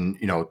between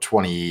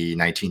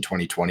 2019,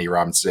 2020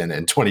 Robinson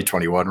and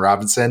 2021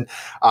 Robinson.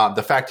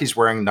 The fact he's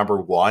wearing number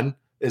 1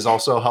 is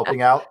also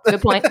helping out.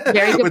 Good point.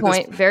 Very good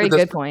point. Very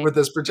good point. With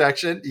this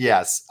projection.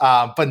 Yes.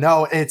 But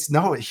no,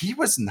 he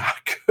was not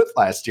good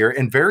last year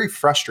and very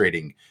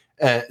frustrating.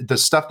 The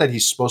stuff that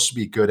he's supposed to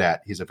be good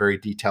at. He's a very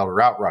detailed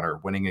route runner,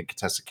 winning in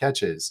contested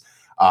catches,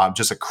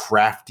 just a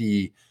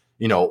crafty,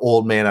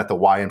 old man at the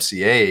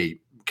YMCA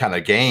kind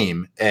of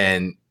game.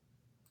 And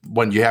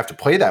when you have to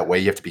play that way,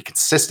 you have to be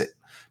consistent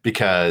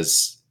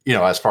because,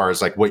 as far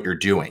as like what you're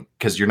doing,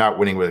 because you're not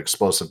winning with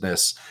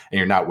explosiveness and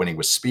you're not winning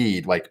with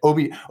speed. Like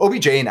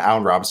OBJ and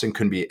Allen Robinson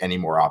couldn't be any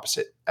more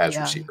opposite as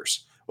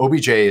receivers.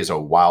 OBJ is a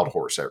wild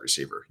horse at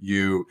receiver.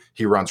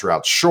 He runs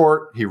routes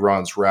short, he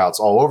runs routes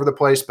all over the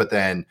place, but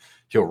then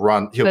he'll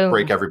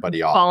break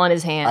everybody off. Ball in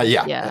his hands.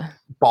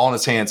 Ball in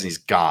his hands and he's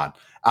gone.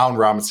 Allen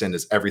Robinson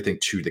is everything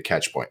to the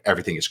catch point.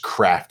 Everything is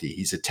crafty.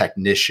 He's a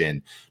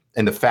technician.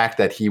 And the fact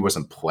that he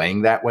wasn't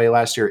playing that way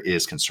last year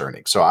is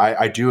concerning. So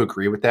I do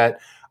agree with that.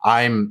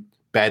 I'm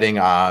betting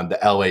on the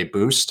LA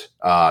boost,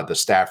 the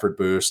Stafford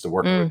boost, the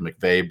working with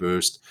McVay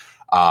boost.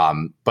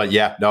 But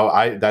yeah,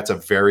 no, that's a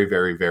very,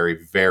 very, very,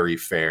 very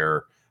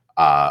fair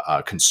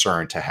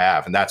concern to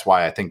have. And that's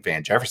why I think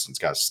Van Jefferson's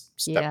got to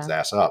step his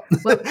ass up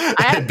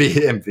and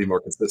be more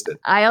consistent.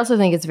 I also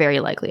think it's very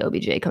likely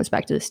OBJ comes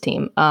back to this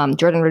team.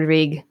 Jordan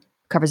Rodriguez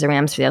covers the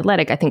Rams for The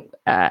Athletic. I think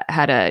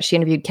she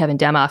interviewed Kevin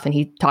Demoff and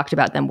he talked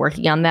about them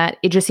working on that.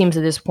 It just seems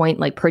at this point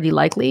like pretty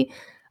likely.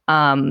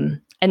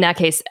 In that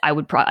case, I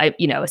would probably,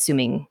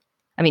 assuming,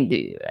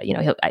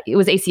 it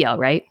was ACL,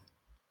 right?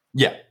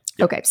 Yeah.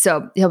 Okay,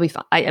 so he'll be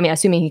fine.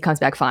 Assuming he comes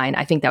back fine,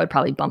 I think that would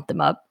probably bump them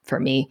up for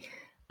me.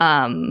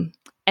 And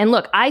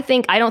look, I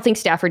don't think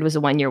Stafford was a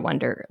 1-year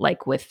wonder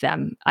like with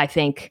them. I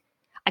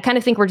kind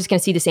of think we're just going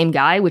to see the same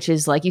guy, which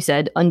is, like you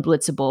said,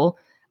 unblitzable.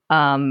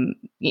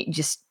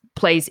 Just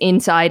plays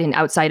inside and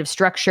outside of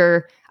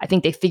structure. I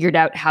think they figured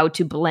out how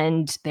to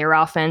blend their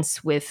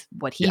offense with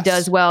what he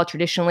does well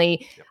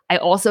traditionally. Yep. I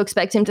also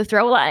expect him to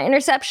throw a lot of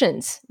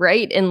interceptions,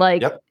 right? And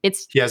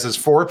he has his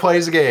 4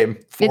 plays a game,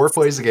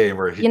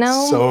 where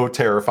he's so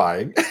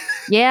terrifying.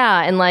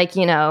 Yeah. And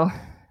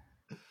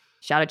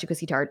shout out to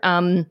Chrissy Tart.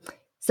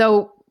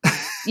 So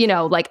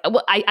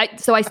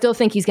I still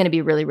think he's going to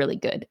be really, really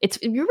good. It's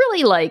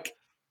really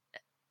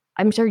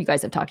I'm sure you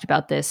guys have talked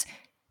about this.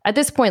 At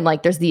this point,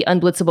 there's the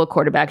unblitzable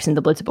quarterbacks and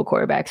the blitzable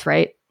quarterbacks,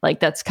 right?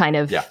 That's kind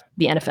of the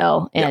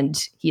NFL.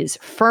 And he is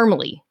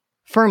firmly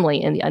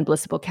in the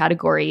unblitzable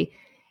category,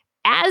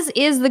 as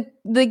is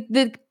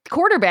the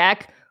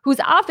quarterback whose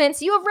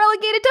offense you have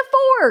relegated to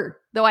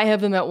 4, though I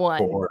have him at 1.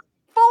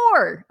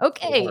 4.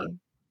 Okay. 4.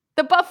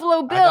 The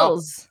Buffalo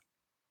Bills.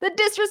 The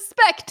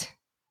disrespect.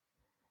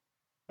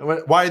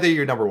 Why are they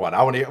your number 1?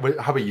 How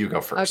about you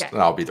go first? Okay.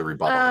 And I'll be the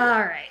rebuttal.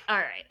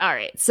 All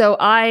right. So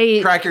I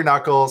crack your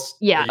knuckles.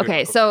 Yeah.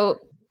 Okay. So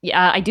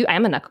I do. I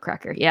am a knuckle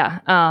cracker. Yeah.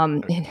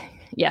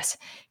 Yes.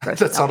 Gross.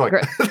 That sounds like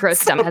gross.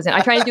 Stomach hasn't.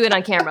 I try to do it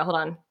on camera. Hold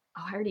on.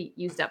 Oh, I already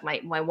used up my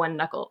 1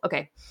 knuckle.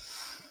 Okay.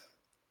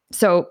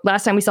 So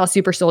last time we saw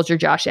Super Soldier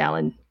Josh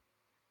Allen,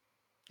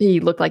 he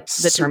looked like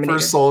the Terminator.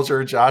 Super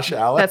Soldier Josh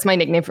Allen. That's my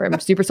nickname for him.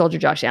 Super Soldier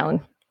Josh Allen.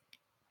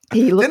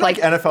 He looked like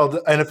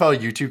NFL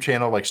YouTube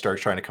channel starts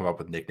trying to come up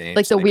with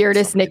nicknames, the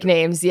weirdest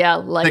nicknames.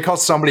 Yeah, they called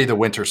somebody the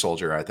Winter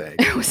Soldier. I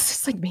think it was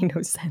just made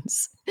no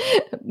sense.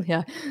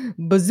 Yeah,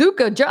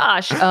 Bazooka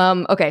Josh.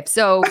 Okay,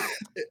 so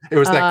it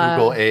was that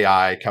Google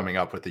AI coming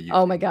up with the YouTube.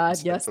 Oh my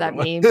God, yes, that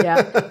meme.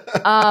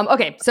 Yeah.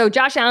 Okay, so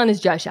Josh Allen is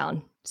Josh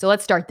Allen. So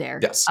let's start there.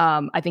 Yes.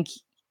 I think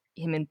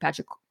him and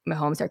Patrick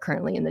Mahomes are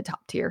currently in the top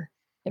tier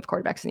of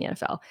quarterbacks in the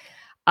NFL.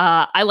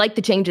 I like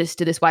the changes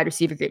to this wide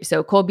receiver group.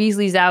 So Cole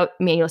Beasley's out,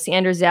 Emmanuel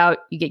Sanders out.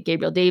 You get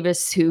Gabriel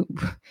Davis, who,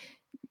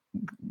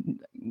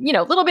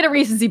 a little bit of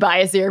recency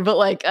bias here, but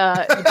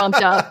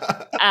bumped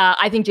up.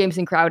 I think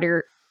Jameson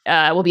Crowder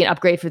will be an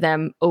upgrade for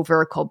them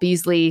over Cole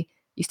Beasley.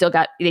 You still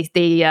got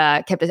they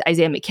kept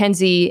Isaiah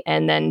McKenzie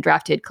and then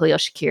drafted Khalil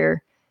Shakir.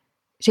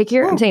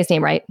 Shakir, I'm saying his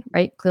name right?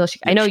 Khalil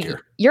Shakir. I know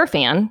you're a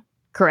fan,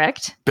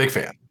 correct? Big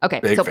fan.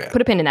 Okay, so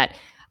put a pin in that.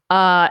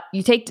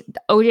 You take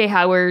OJ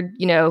Howard,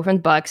 from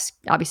the Bucks,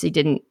 obviously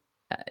didn't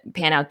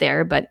pan out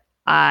there, but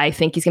I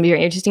think he's going to be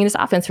very interesting in this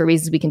offense for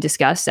reasons we can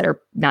discuss that are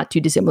not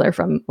too dissimilar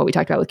from what we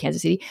talked about with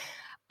Kansas City.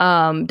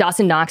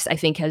 Dawson Knox, I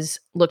think,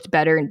 has looked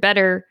better and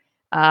better.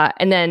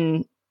 And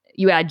then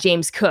you add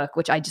James Cook,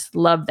 which I just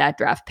love that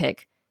draft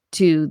pick,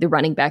 to the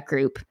running back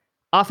group.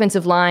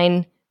 Offensive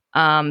line,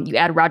 you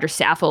add Roger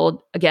Saffold,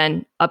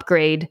 again,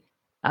 upgrade.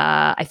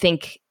 I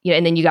think,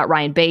 and then you got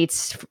Ryan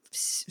Bates,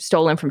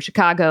 stolen from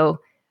Chicago.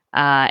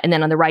 And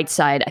then on the right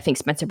side, I think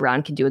Spencer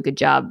Brown can do a good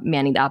job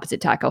manning the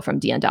opposite tackle from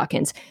Deion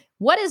Dawkins.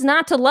 What is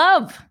not to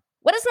love?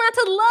 What is not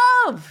to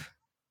love?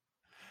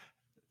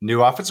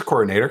 New offensive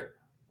coordinator,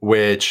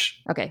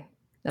 which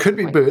Could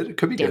be good.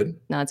 Could be Damn. good.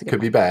 No, it's a good Could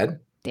point. be bad.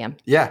 Damn.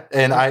 Yeah.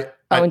 And I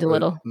owned a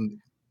little.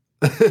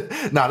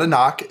 Not a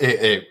knock.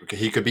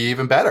 He could be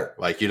even better.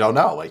 Like, you don't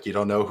know. Like, you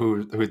don't know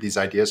who these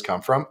ideas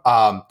come from.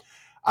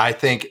 I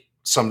think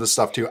some of the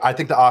stuff too. I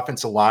think the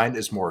offensive line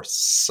is more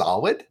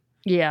solid.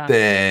 Yeah.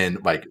 Than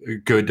like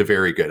good to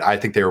very good. I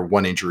think they were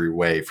one injury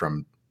away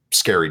from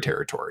scary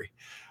territory.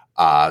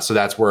 So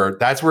that's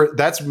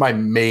my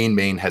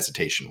main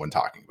hesitation when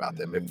talking about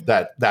them. If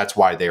that's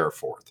why they are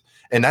fourth.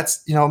 And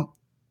that's,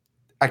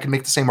 I can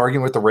make the same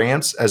argument with the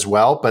Rams as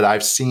well, but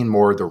I've seen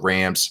more of the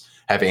Rams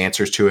have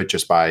answers to it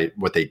just by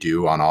what they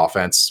do on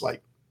offense,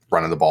 like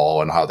running the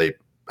ball and how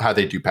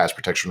they do pass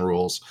protection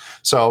rules.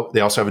 So they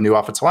also have a new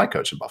offensive line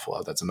coach in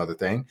Buffalo. That's another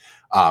thing.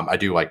 I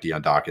do like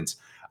Deion Dawkins.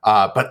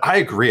 But I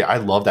agree. I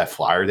love that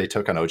flyer they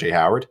took on OJ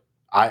Howard.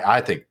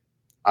 I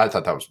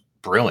thought that was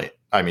brilliant.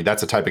 I mean,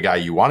 that's the type of guy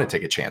you want to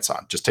take a chance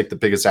on. Just take the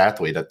biggest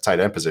athlete at the tight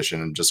end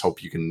position and just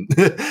hope you can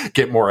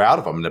get more out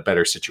of him in a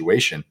better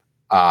situation.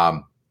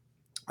 I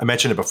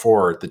mentioned it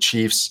before. The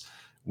Chiefs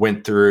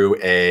went through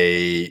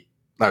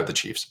not the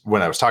Chiefs.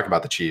 When I was talking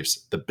about the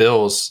Chiefs, the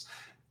Bills,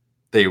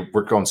 they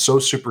were going so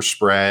super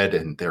spread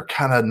and they're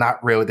kind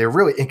of they're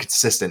really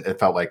inconsistent. It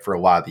felt like for a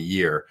lot of the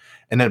year.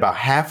 And then about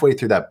halfway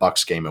through that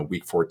Bucs game in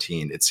week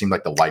 14, it seemed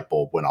like the light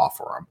bulb went off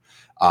for them.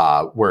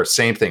 Where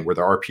same thing with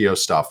the RPO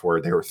stuff,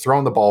 where they were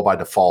throwing the ball by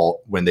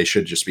default when they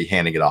should just be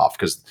handing it off.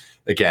 Because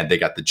again, they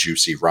got the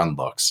juicy run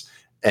looks.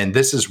 And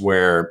this is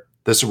where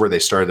they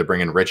started to bring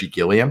in Reggie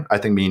Gilliam. I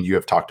think me and you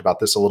have talked about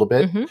this a little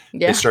bit. Mm-hmm.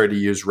 Yeah. They started to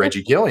use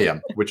Reggie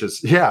Gilliam, which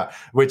is,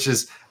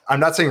 I'm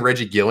not saying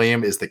Reggie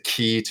Gilliam is the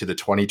key to the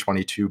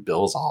 2022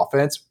 Bills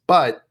offense,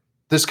 but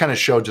this kind of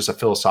showed just a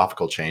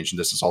philosophical change. And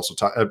this is also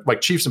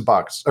like Chiefs and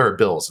Bucks or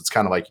Bills.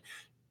 They're like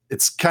in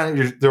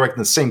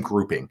the same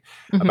grouping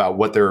about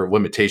what their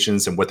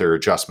limitations and what their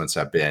adjustments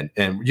have been.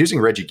 And using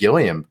Reggie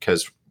Gilliam,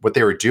 because what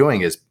they were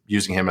doing is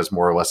using him as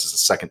more or less as a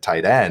second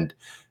tight end.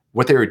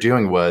 What they were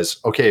doing was,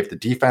 okay, if the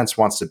defense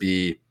wants to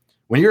be,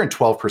 when you're in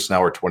 12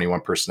 personnel or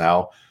 21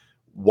 personnel,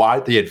 why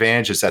the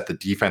advantage is that the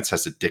defense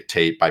has to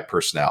dictate by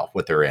personnel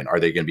what they're in. Are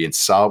they going to be in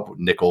sub,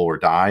 nickel, or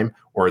dime,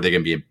 or are they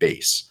going to be in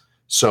base?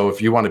 So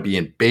if you want to be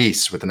in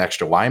base with an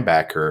extra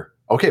linebacker,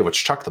 okay, let's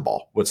chuck the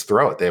ball. Let's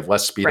throw it. They have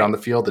less speed on the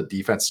field. The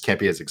defense can't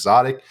be as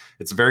exotic.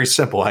 It's very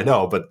simple, I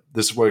know, but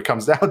this is what it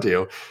comes down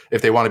to.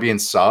 If they want to be in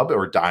sub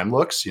or dime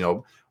looks,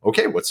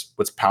 okay, let's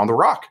pound the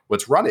rock.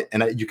 Let's run it.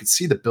 And you could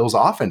see the Bills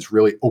offense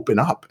really open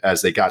up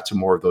as they got to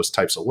more of those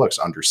types of looks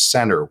under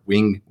center,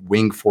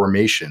 wing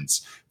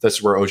formations.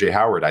 That's where OJ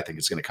Howard, I think,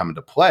 is going to come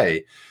into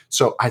play.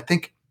 So I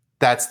think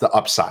that's the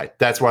upside.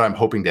 That's what I'm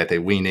hoping that they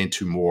lean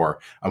into more.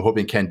 I'm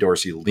hoping Ken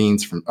Dorsey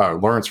learns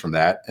from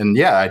that. And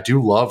yeah, I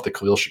do love the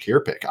Khalil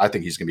Shakir pick. I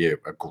think he's going to be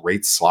a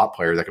great slot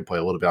player that can play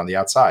a little bit on the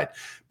outside.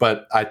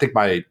 But I think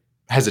my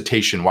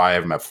hesitation why I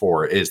have him at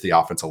 4 is the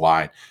offensive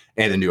line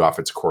and the new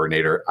offensive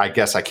coordinator. I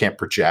guess I can't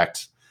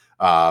project.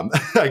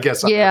 I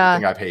guess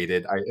everything I've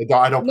hated.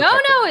 I don't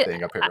project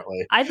anything,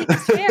 apparently. I think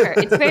it's fair.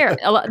 It's fair.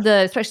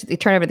 Especially the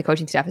turnover of the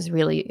coaching staff is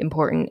really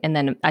important. And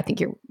then I think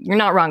you're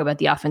not wrong about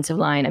the offensive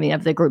line. I mean,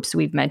 of the groups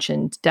we've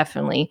mentioned,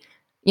 definitely.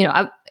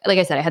 Like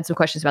I said, I had some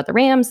questions about the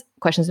Rams,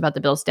 questions about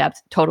the Bills'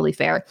 depth. Totally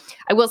fair.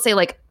 I will say,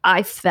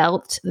 I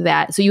felt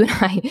that. So you and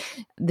I,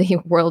 the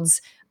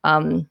world's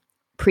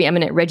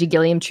preeminent Reggie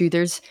Gilliam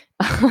truthers,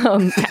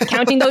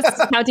 counting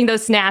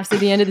those snaps at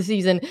the end of the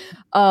season.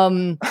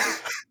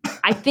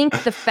 I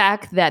think the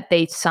fact that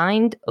they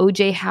signed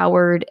OJ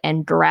Howard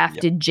and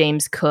drafted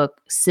James Cook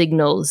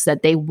signals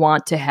that they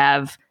want to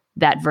have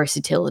that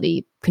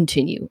versatility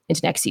continue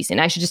into next season.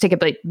 I should just take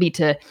a beat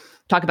to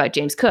talk about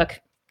James Cook.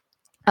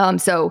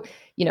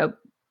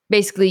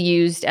 Basically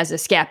used as a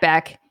scat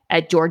back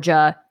at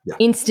Georgia,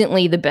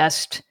 instantly the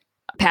best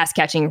pass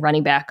catching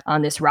running back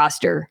on this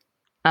roster.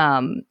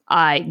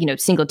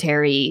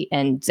 Singletary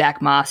and Zach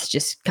Moss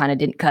just kind of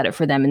didn't cut it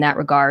for them in that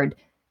regard.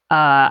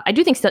 I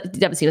do think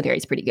Devin Singletary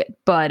is pretty good,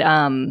 but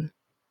I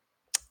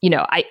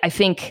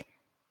think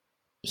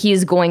he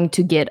is going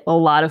to get a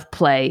lot of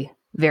play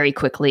very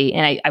quickly,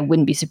 and I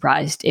wouldn't be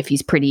surprised if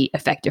he's pretty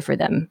effective for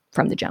them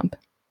from the jump.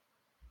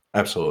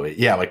 Absolutely.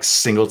 Yeah, like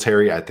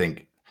Singletary, I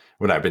think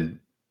now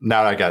that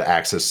I got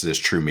access to this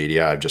True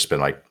Media, I've just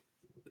been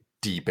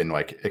deep in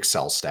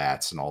Excel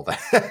stats and all that.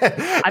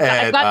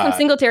 I've got some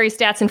Singletary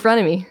stats in front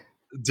of me.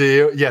 Do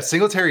you? Yeah,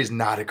 Singletary is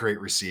not a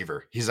great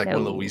receiver. He's one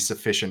of the least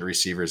efficient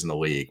receivers in the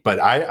league. But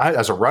I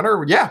as a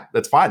runner, yeah,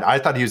 that's fine. I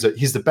thought he's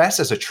the best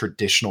as a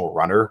traditional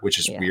runner, which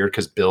is weird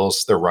because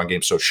Bills, their run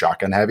game's so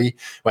shotgun heavy.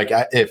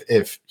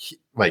 If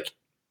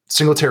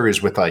Singletary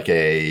is with I'm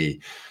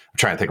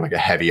trying to think a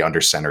heavy under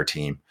center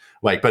team,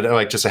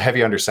 just a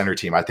heavy under center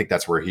team, I think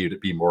that's where he'd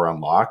be more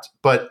unlocked.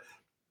 But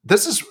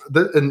this is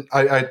and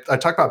I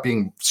talk about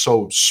being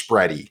so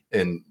spready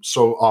and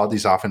so all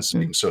these offenses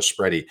being so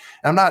spready.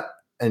 And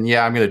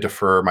I'm going to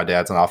defer. My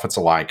dad's an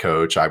offensive line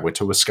coach. I went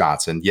to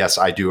Wisconsin. Yes,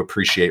 I do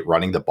appreciate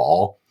running the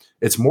ball.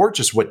 It's more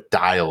just what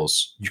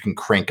dials you can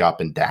crank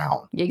up and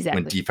down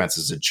when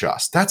defenses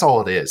adjust. That's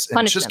all it is. And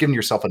it's just giving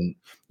yourself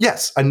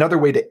another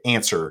way to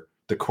answer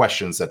the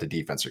questions that the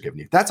defense are giving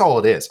you. That's all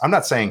it is. I'm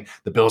not saying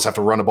the Bills have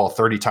to run the ball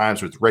 30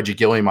 times with Reggie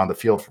Gilliam on the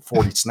field for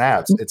 40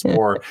 snaps. It's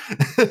more,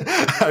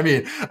 I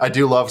mean, I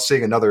do love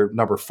seeing another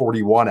number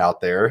 41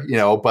 out there,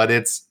 but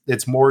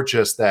it's more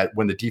just that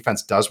when the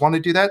defense does want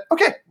to do that,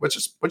 okay, let's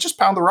just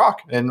pound the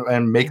rock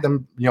and make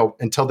them,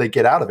 until they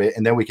get out of it.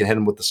 And then we can hit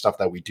them with the stuff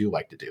that we do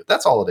like to do.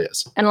 That's all it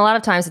is. And a lot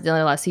of times at the end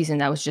of last season,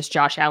 that was just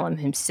Josh Allen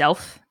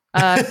himself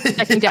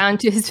checking down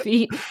to his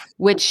feet,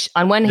 which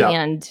on one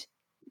hand,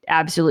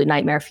 absolute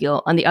nightmare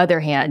feel. On the other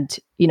hand,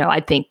 I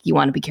think you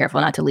want to be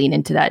careful not to lean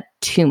into that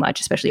too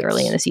much, especially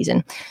early in the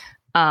season.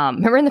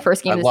 Remember in the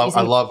first game of the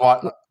season?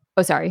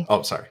 Oh, sorry.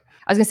 Oh, sorry.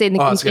 I was going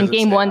to say in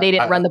game one, they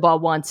didn't run the ball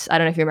once. I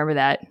don't know if you remember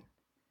that.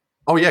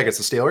 Oh, yeah, against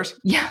the Steelers?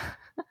 Yeah.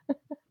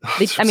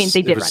 They did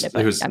run it,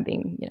 but I'm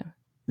being,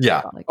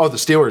 Yeah. The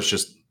Steelers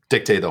just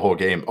dictate the whole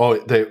game. Oh,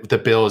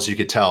 the Bills, you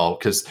could tell,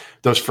 because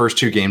those first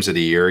 2 games of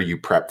the year you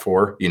prep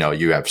for,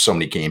 you have so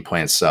many game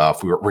plan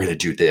stuff. We're going to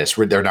do this.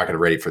 They're not going to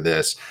ready for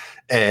this.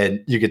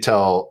 And you could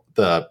tell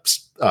the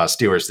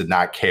Steelers did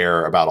not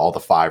care about all the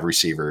 5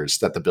 receivers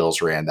that the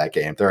Bills ran that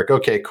game. They're like,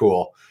 okay,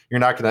 cool.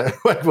 You're not going to,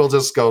 we'll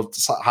just go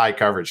high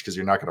coverage because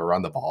you're not going to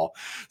run the ball.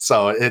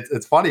 So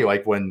it's funny,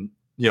 like when,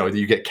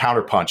 you get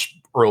counterpunched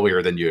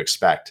earlier than you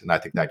expect. And I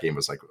think that game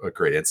was like a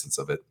great instance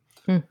of it.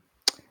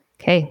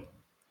 Okay.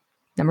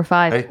 Number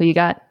 5, Who you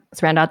got?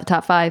 Let's round out the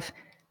top 5.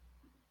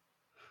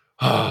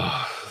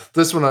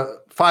 This one,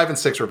 5 and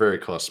 6 were very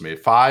close to me.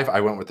 5, I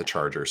went with the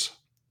Chargers.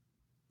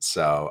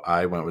 So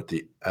I went with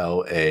the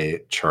LA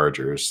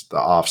Chargers, the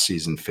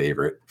off-season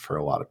favorite for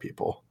a lot of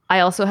people. I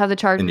also have the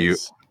Chargers.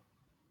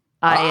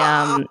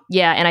 And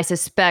you? And I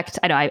suspect,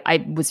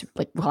 I was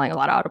like calling a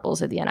lot of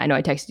audibles at the end. I know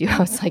I texted you. I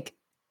was like,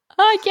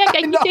 I keep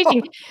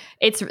taking.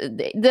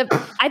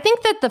 I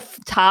think that the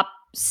top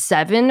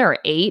 7 or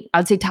 8, I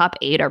would say top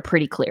 8 are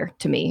pretty clear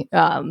to me.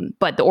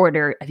 But the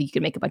order, I think you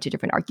could make a bunch of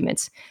different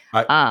arguments.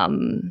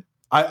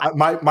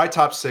 My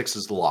top 6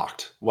 is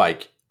locked.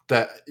 Like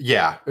that.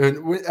 Yeah.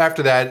 And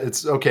after that,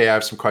 it's okay. I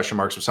have some question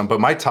marks with some, but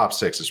my top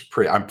 6 is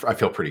pretty, I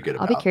feel pretty good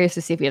about. I'll be curious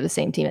to see if we have the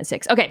same team at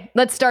 6. Okay.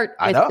 Let's start.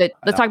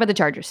 Let's talk about the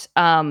Chargers.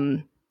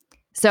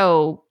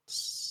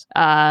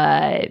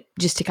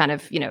 Just to kind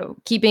of,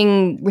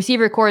 keeping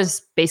receiver core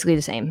is basically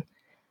the same.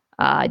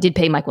 Did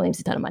pay Mike Williams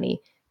a ton of money.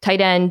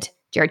 Tight end,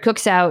 Jared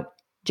Cook's out.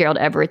 Gerald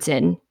Everett's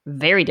in.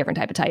 Very different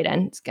type of tight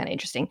end. It's kind of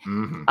interesting.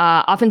 Mm-hmm.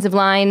 Offensive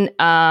line.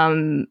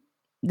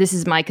 This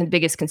is my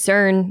biggest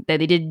concern, that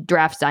they did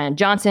draft Zion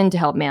Johnson to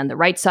help man the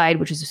right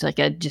side, which is just like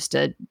a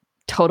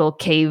total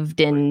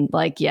caved in,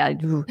 like, yeah.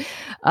 You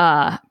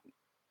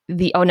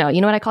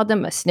know what I called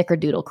them? A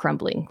snickerdoodle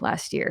crumbling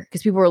last year,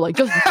 because people were like,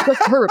 Justin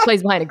Herbert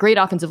plays behind a great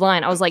offensive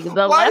line. I was like,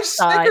 the Why left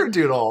side.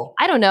 Snickerdoodle?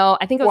 I don't know.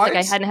 I think it was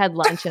I hadn't had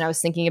lunch and I was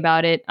thinking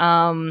about it.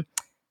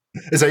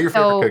 Is that your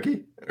favorite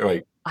cookie?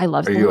 I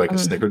love. Are you like a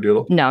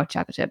snickerdoodle? No,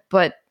 chocolate chip.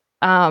 But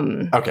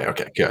okay,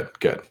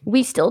 good.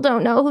 We still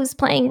don't know who's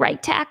playing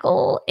right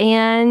tackle,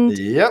 and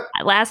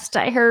last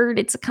I heard,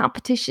 it's a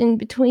competition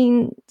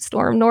between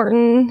Storm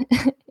Norton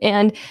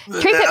and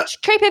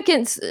Trey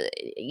Pipkins.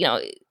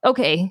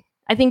 Okay.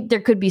 I think there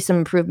could be some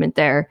improvement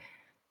there,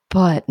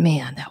 but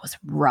man, that was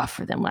rough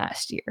for them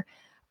last year.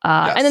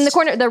 Yes. And then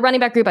the running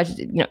back group,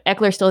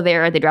 Eckler's still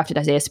there. They drafted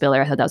Isaiah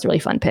Spiller. I thought that was a really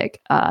fun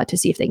pick to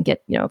see if they can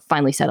get,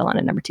 finally settle on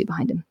a number 2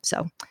 behind him.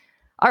 So,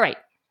 all right,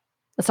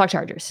 let's talk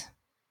Chargers.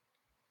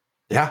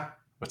 Yeah,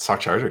 let's talk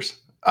Chargers.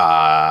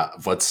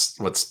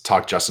 Let's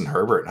talk Justin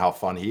Herbert and how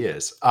fun he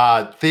is.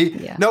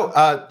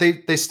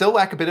 They still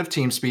lack a bit of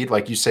team speed,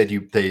 like you said.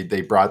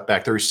 They brought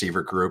back the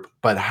receiver group,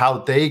 but how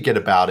they get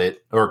about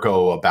it or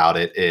go about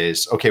it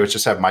is, okay, let's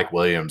just have Mike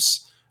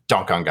Williams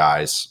dunk on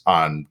guys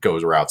on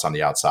goes routes on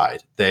the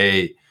outside.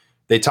 They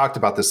talked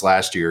about this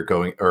last year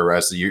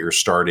as the year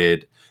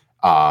started.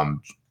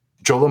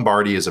 Joe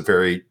Lombardi is a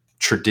very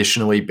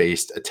traditionally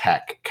based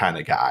attack kind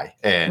of guy,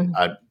 and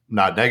I'm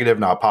not negative,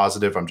 not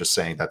positive. I'm just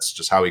saying that's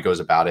just how he goes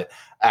about it.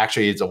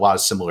 Actually, it's a lot of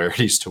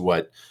similarities to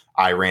what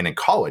I ran in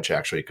college,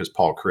 actually, because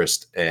Paul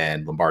Chryst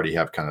and Lombardi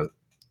have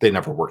they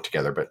never worked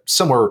together, but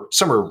similar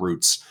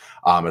roots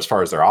as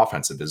far as their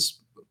offensive is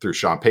through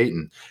Sean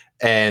Payton.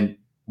 And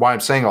why I'm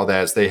saying all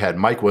that is they had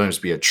Mike Williams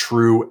be a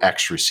true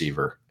X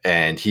receiver,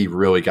 and he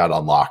really got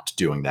unlocked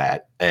doing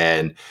that.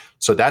 And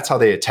so that's how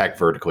they attack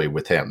vertically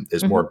with him,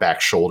 is more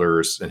back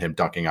shoulders and him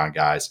dunking on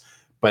guys.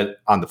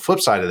 But on the flip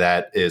side of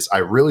that is I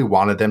really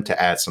wanted them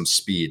to add some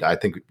speed. I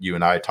think you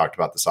and I talked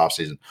about this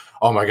offseason.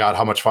 Oh my God,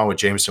 how much fun would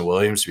Jameson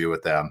Williams be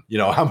with them?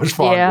 How much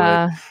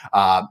fun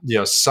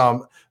would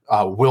some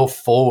Will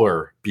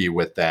Fuller be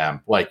with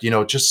them? Like,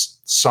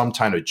 just some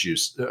kind of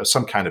juice.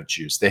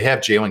 They have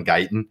Jalen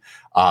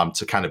Guyton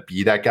to kind of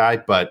be that guy.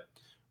 But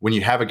when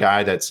you have a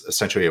guy that's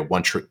essentially a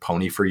one-trick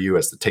pony for you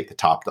as to take the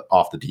top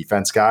off the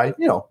defense guy,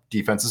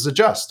 defenses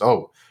adjust.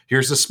 Oh,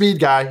 here's the speed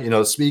guy.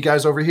 The speed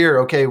guy's over here.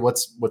 Okay,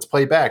 let's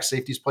play back.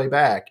 Safeties play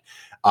back.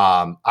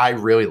 I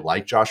really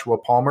like Joshua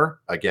Palmer.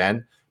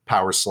 Again,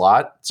 power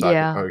slot. So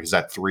is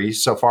that 3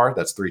 so far?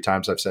 That's 3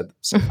 times I've said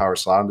power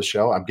slot on the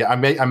show.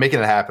 I'm making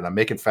it happen. I'm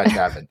making fetch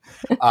happen.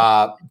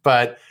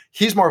 But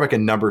he's more of like a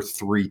number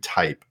 3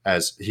 type,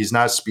 as he's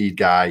not a speed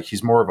guy.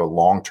 He's more of a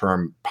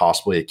long-term,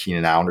 possibly a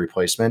Keenan Allen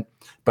replacement,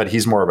 but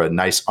he's more of a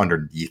nice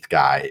underneath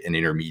guy, an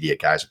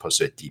intermediate guy, as opposed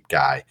to a deep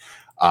guy.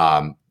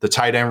 The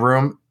tight end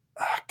room,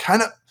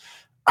 kind of,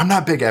 I'm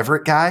not a big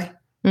Everett guy.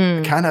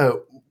 Kind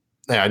of,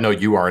 I know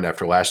you aren't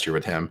after last year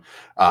with him.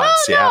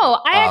 No,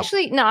 I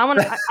said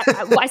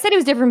he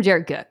was different from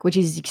Jared Cook, which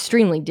is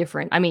extremely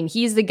different. I mean,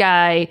 he's the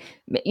guy,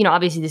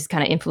 obviously this is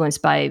kind of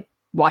influenced by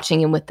watching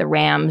him with the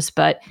Rams,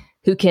 but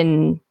who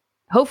can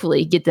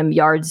hopefully get them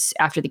yards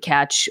after the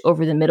catch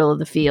over the middle of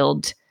the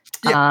field.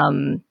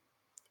 Yeah.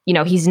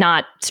 He's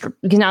not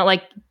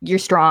like your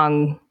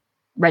strong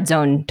red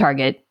zone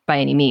target by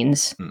any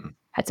means.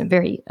 Had some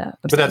very,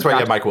 but that's why you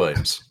have Mike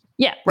Williams.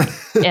 Yeah. Right.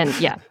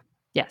 And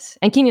yes.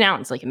 And Keenan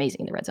Allen's like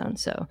amazing in the red zone.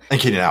 So, and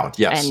Keenan Allen.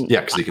 Yes. And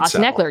because he can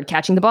Austin Eckler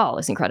catching the ball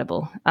is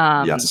incredible.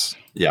 Yes.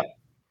 Yeah.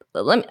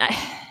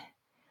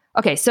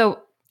 Okay.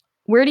 So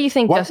where do you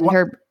think Justin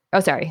Herbert?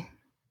 Oh, sorry.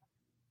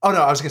 Oh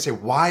no, I was going to say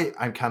why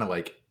I'm kind of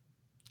like,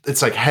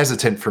 it's like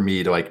hesitant for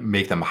me to like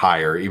make them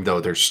higher, even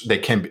though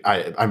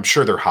I'm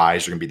sure their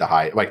highs are going to be the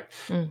high. Like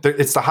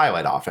it's the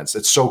highlight offense.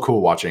 It's so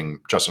cool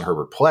watching Justin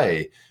Herbert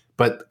play,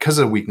 but because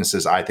of the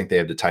weaknesses, I think they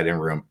have the tight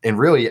end room and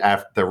really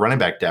after the running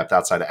back depth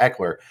outside of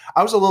Eckler.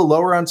 I was a little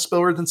lower on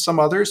Spiller than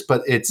some others,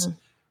 but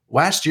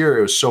last year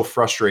it was so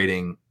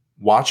frustrating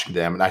watching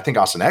them. And I think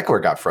Austin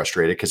Eckler got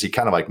frustrated because he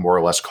kind of like more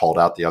or less called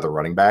out the other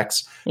running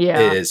backs.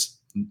 Is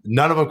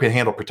none of them can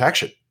handle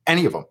protection.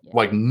 Any of them,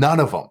 like none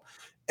of them.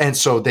 And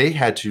so they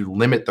had to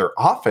limit their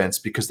offense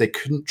because they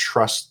couldn't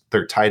trust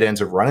their tight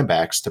ends of running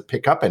backs to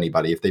pick up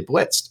anybody if they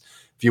blitzed.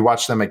 If you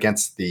watch them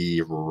against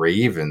the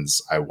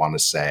Ravens, I want to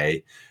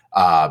say,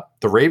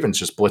 the Ravens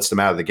just blitzed them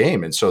out of the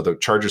game. And so the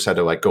Chargers had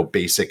to like go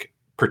basic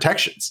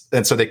protections.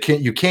 And so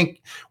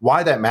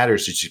why that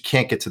matters is you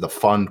can't get to the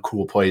fun,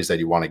 cool plays that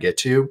you want to get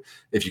to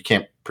if you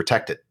can't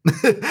protect it.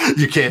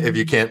 If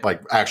you can't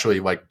like actually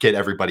like get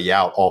everybody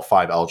out, all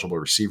 5 eligible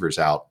receivers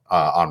out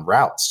on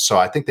routes. So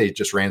I think they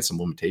just ran some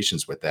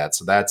limitations with that.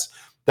 So that's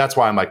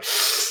why I'm like,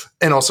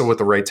 and also with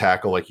the right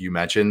tackle, like you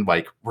mentioned,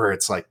 like where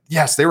it's like,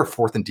 yes, they were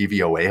 4th in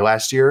DVOA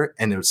last year,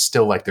 and it was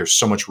still like there's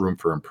so much room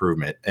for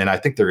improvement. And I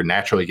think they're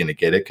naturally going to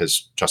get it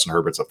because Justin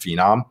Herbert's a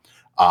phenom.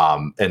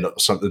 And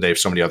they have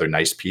so many other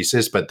nice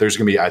pieces, but there's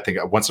going to be, I think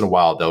once in a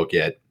while they'll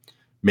get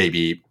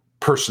maybe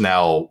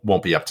personnel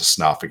won't be up to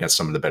snuff against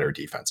some of the better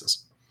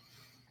defenses.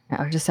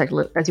 I was just like,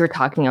 as you were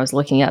talking, I was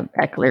looking up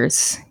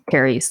Eckler's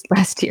carries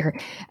last year.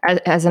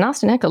 As an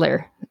Austin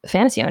Eckler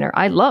fantasy owner,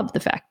 I loved the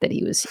fact that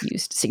he was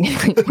used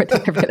significantly more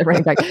than every other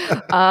running back.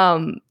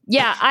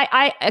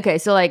 Okay.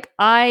 So like,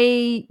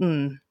 I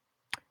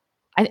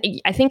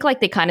think like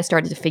they kind of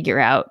started to figure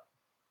out,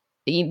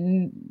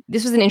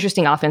 this was an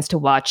interesting offense to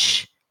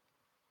watch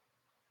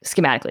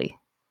schematically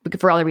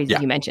for all the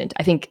reasons you mentioned.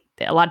 I think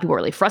a lot of people were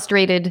really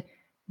frustrated at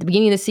the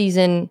beginning of the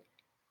season.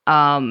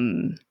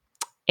 And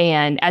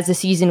as the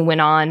season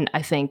went on,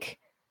 I think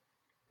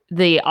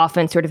the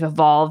offense sort of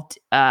evolved.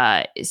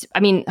 The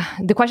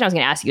question I was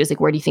going to ask you is like,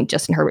 where do you think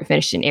Justin Herbert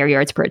finished in air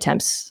yards per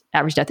attempts,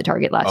 average depth of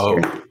target last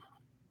year?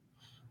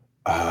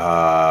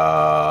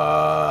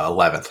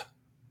 11th.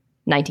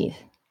 19th.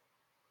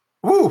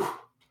 Woo.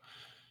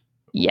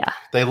 Yeah.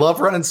 They love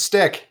running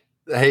stick.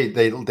 Hey,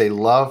 they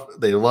love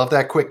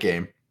that quick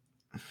game.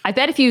 I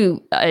bet if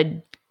you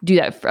do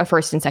that a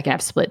first and second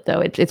half split, though,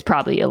 it's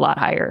probably a lot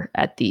higher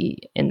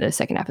in the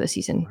second half of the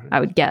season,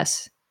 I would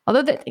guess.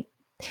 Although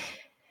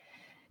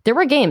there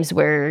were games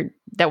where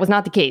that was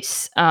not the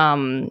case.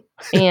 I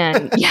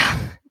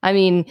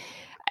think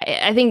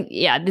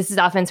this is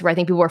offense where I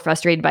think people were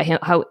frustrated by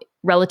how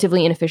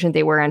relatively inefficient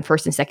they were on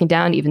first and second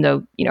down, even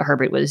though,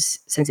 Herbert was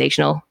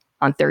sensational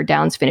on third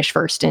downs, finished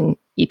first in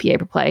EPA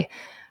per play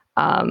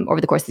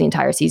over the course of the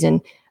entire season.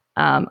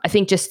 I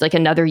think just like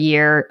another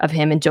year of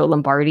him and Joe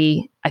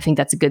Lombardi, I think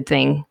that's a good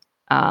thing.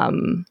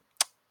 We're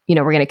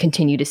going to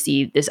continue to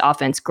see this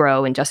offense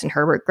grow and Justin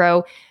Herbert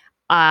grow.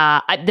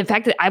 The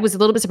fact that I was a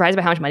little bit surprised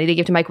by how much money they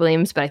give to Mike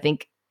Williams, but I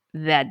think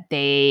that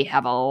they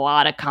have a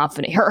lot of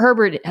confidence.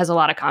 Herbert has a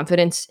lot of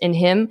confidence in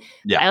him.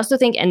 Yeah. I also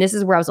think, and this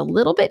is where I was a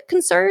little bit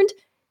concerned,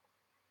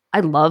 I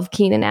love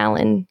Keenan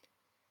Allen.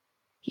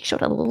 He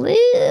showed a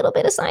little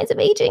bit of signs of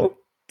aging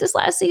this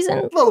last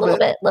season. A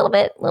little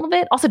bit.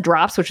 Also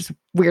drops, which is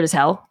weird as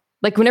hell.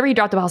 Like whenever he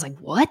dropped the ball, I was like,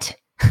 what?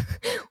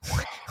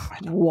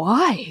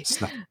 Why?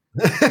 So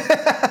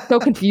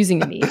confusing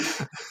to me.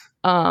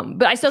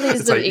 But I still think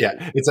this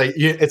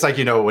it's like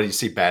when you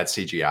see bad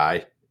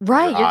CGI.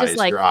 Right. Just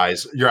like your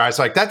eyes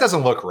like that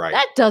doesn't look right.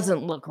 That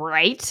doesn't look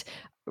right.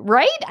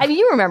 Right? I mean,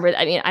 you remember.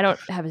 I mean, I don't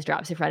have his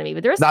drops in front of me,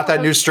 but there's not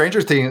that new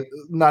Stranger Things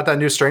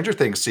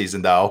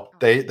season though.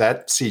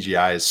 That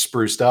CGI is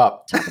spruced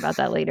up. Talk about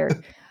that later.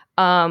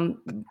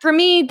 For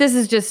me, this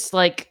is just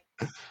like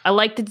I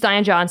like the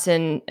Zion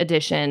Johnson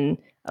edition.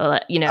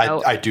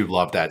 I do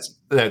love that.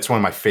 That's one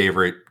of my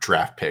favorite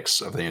draft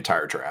picks of the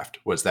entire draft.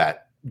 Was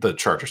that the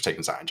Chargers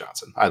taking Zion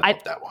Johnson? I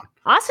love that one.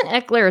 Austin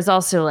Eckler is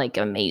also like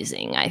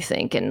amazing. I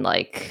think, and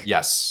like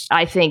yes,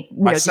 I think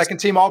my second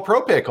team All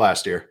Pro pick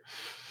last year.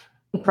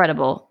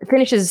 Incredible. It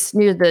finishes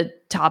near the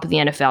top of the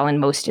NFL in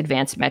most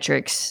advanced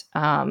metrics.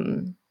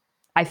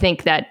 I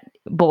think that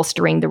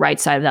bolstering the right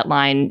side of that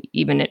line,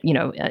 even,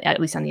 at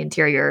least on the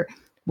interior,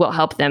 will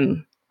help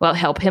him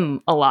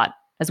a lot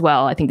as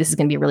well. I think this is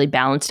going to be a really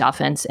balanced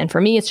offense. And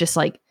for me, it's just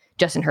like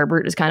Justin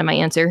Herbert is kind of my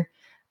answer.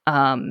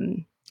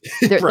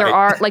 There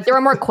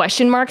are more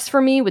question marks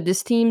for me with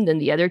this team than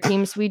the other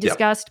teams we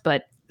discussed,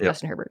 but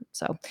Justin Herbert.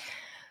 So,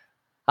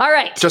 all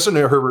right. Justin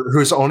Herbert,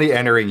 who's only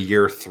entering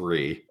year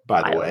 3,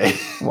 by the way.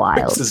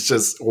 Wild. This is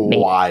just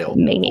wild.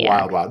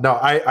 Maniac. Wild. No,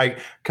 I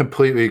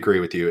completely agree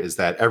with you, is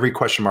that every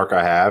question mark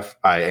I have,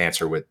 I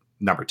answer with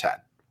number 10.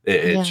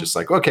 It's just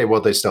like, okay,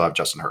 well, they still have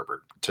Justin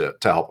Herbert to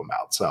help them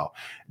out. So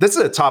this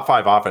is a top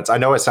 5 offense. I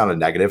know it sounded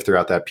negative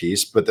throughout that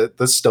piece, but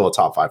this is still a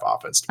top 5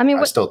 offense. I mean,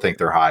 I still think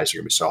their highs are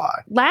going to be so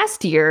high.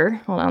 Last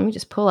year, hold on, let me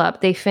just pull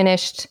up. They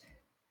finished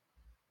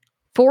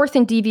 4th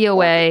in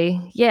DVOA,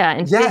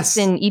 and 5th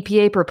in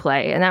EPA per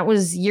play. And that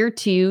was year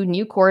 2,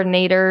 new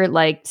coordinator,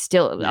 like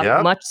still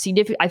a much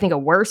significant, I think a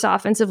worse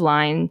offensive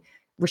line.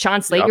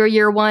 Rashawn Slater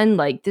year 1,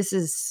 like this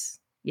is,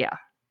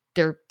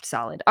 they're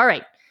solid. All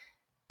right.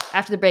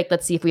 After the break,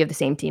 let's see if we have the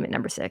same team at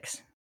number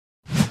 6.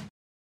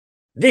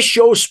 This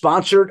show is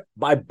sponsored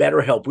by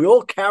BetterHelp. We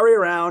all carry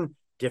around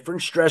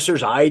different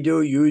stressors. I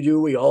do, you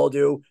do, we all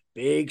do,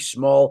 big,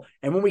 small.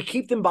 And when we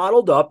keep them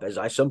bottled up, as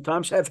I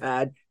sometimes have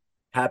had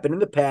happen in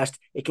the past,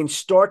 it can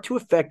start to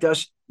affect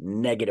us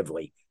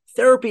negatively.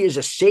 Therapy is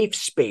a safe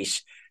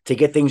space to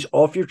get things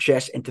off your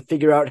chest and to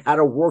figure out how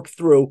to work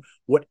through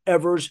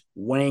whatever's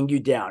weighing you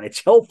down.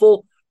 It's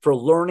helpful for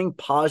learning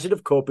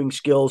positive coping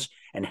skills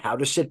and how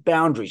to set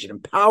boundaries. It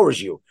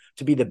empowers you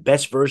to be the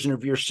best version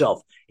of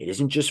yourself. It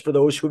isn't just for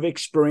those who have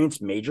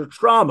experienced major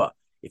trauma.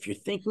 If you're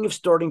thinking of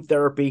starting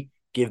therapy,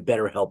 give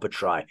BetterHelp a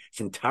try.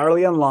 It's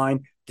entirely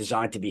online,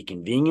 designed to be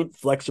convenient,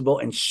 flexible,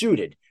 and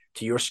suited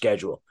to your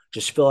schedule.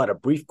 Just fill out a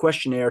brief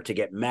questionnaire to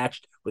get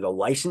matched with a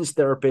licensed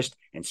therapist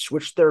and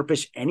switch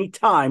therapists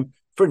anytime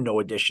for no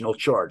additional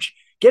charge.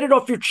 Get it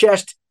off your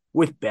chest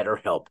with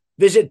BetterHelp.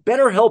 Visit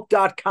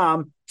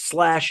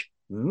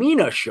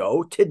BetterHelp.com/Mina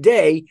Show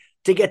today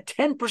to get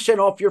 10%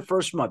 off your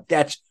first month.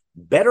 That's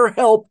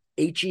BetterHelp,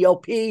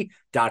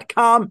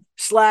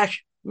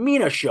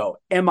 HELP.com/Mina Show,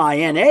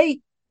 MINASHOW.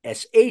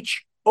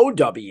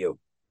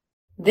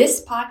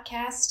 This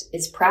podcast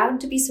is proud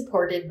to be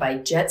supported by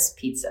Jets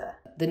Pizza,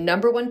 the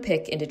 #1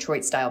 pick in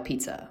Detroit-style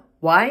pizza.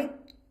 Why?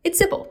 It's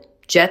simple.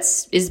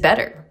 Jets is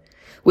better.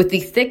 With the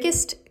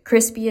thickest,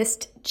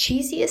 crispiest,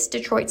 cheesiest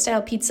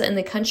Detroit-style pizza in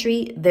the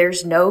country,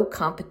 there's no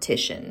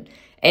competition.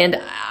 And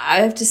I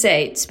have to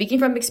say, speaking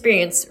from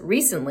experience,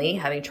 recently,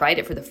 having tried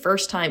it for the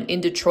first time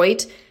in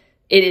Detroit,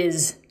 it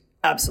is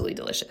absolutely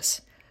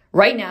delicious.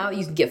 Right now,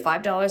 you can get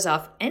 $5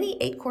 off any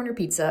 8-corner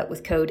pizza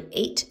with code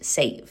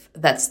 8SAVE.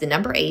 That's the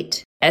number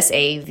 8,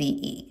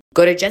 SAVE.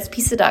 Go to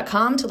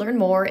jetspizza.com to learn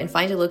more and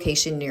find a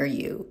location near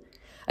you.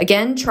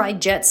 Again, try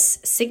Jet's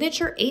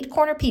signature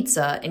 8-corner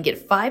pizza and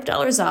get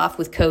 $5 off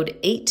with code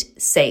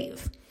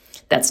 8SAVE.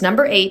 That's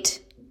number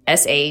 8,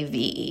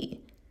 SAVE.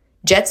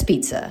 Jet's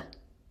Pizza.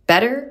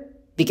 Better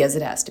because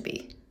it has to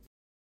be.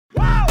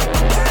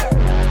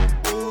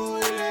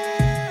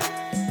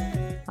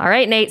 All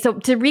right, Nate. So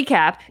to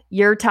recap,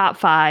 your top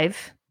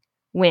 5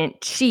 went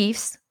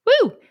Chiefs,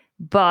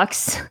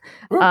 Bucks,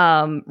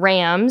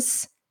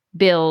 Rams,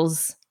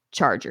 Bills,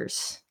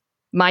 Chargers.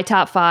 My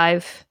top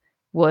 5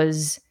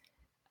 was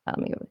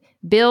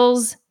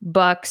Bills,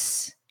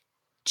 Bucks,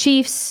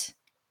 Chiefs.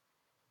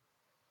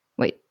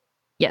 Who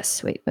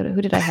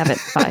did I have at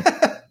 5?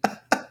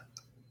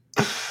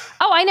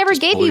 I never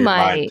gave you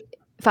my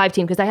 5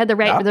 team because I had the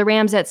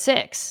Rams at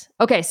 6.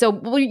 Okay,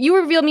 so you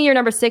reveal me your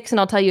number 6, and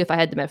I'll tell you if I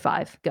had them at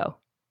 5. Go.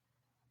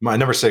 My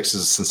number 6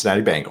 is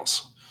Cincinnati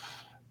Bengals.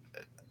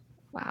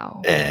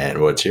 Wow.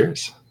 And what's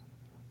yours?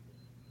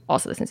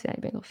 Also the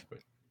Cincinnati Bengals.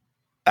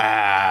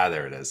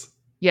 There it is.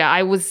 Yeah,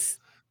 I was.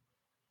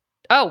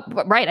 Oh,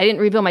 right. I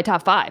didn't reveal my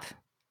top 5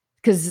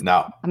 because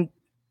I'm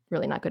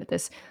really not good at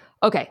this.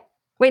 Okay.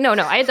 Wait, no.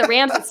 I had the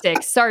Rams at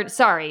 6.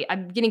 Sorry.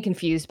 I'm getting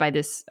confused by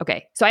this.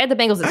 Okay. So I had the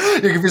Bengals at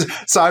 6. You're confused.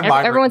 So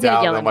everyone's going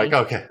to yell at me.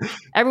 Okay.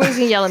 Everyone's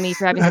going to yell at me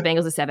for having the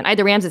Bengals at 7. I had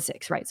the Rams at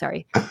 6. Right.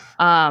 Sorry. Okay.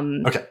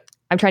 I'm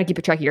trying to keep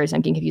a track of yours.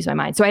 I'm getting confused in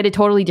my mind. So I had a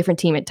totally different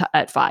team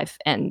at 5.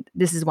 And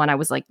this is one I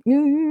was like,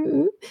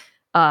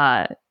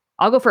 I'll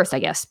go first, I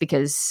guess,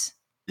 because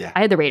I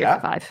had the Raiders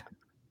at 5.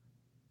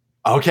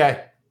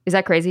 Okay. Is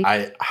that crazy?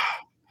 Leap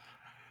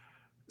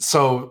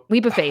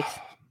of faith.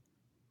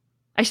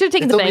 I should have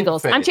taken the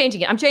Bengals. I'm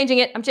changing it.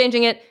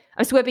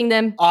 I'm swapping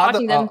them.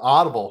 Watching them.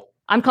 Audible.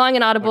 I'm calling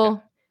an audible.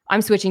 Okay.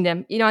 I'm switching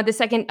them. At the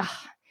second, so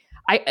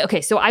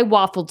I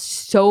waffled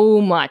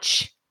so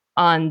much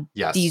on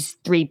these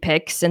 3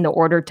 picks and the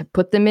order to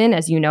put them in,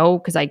 as you know,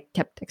 because I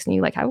kept texting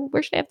you like,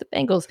 where should I have the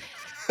Bengals?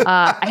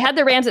 I had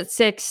the Rams at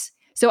 6.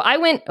 So I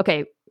went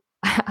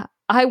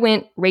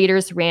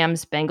Raiders,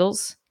 Rams,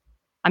 Bengals.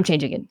 I'm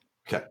changing it.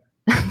 Okay.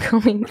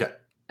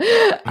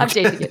 I'm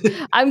changing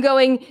it. I'm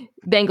going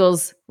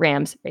Bengals,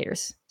 Rams,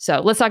 Raiders. So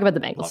let's talk about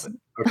the Bengals.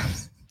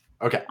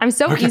 Okay. I'm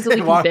so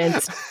easily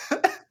convinced.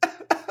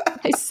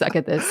 I suck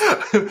at this.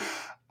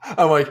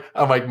 I'm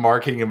like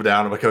marking him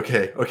down. I'm like,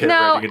 okay.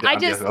 No, writing it down. I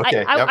just,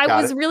 okay,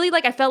 I was really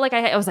like, I felt like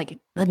I was like,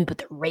 let me put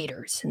the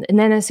Raiders. And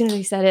then as soon as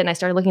he said it and I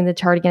started looking at the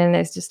chart again and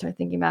I just started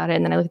thinking about it.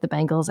 And then I looked at the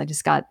Bengals. I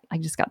just got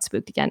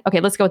spooked again. Okay,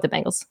 let's go with the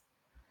Bengals.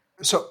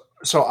 So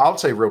I'll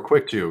say real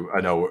quick too.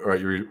 I know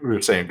you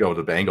were saying go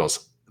with the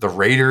Bengals. The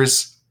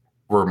Raiders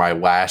were my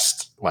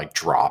last like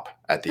drop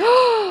at the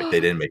end. Like, they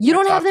didn't make. You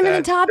don't have them in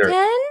the top 10?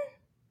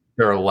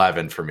 They're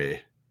 11 for me,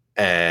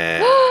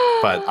 and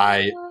but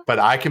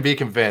I can be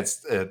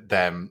convinced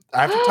them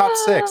after top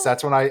 6.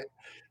 That's when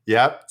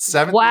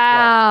 7.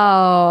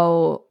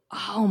 Wow.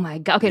 Oh my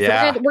God. Okay,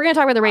 yeah. so we're gonna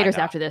talk about the Raiders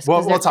after this.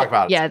 We'll talk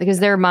about it. Yeah, because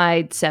they're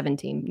my 7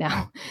 team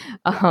now.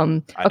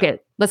 Okay,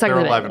 let's talk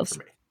about the 11 Bengals. for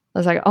me.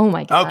 Let's talk. Oh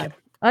my God. Okay.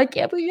 I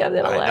can't believe you have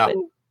them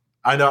 11.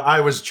 I know. I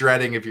was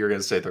dreading if you were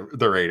going to say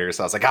the Raiders.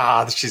 I was like,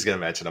 she's going to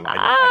mention them.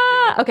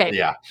 Okay.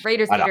 Yeah.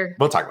 Raiders later.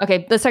 We'll talk about it.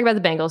 Okay, let's talk about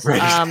the Bengals.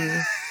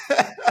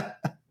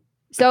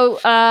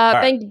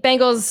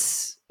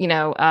 Bengals,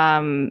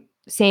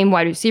 same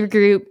wide receiver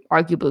group,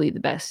 arguably the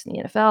best in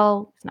the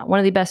NFL, if not one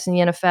of the best in the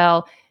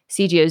NFL.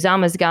 CJ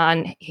Uzomah's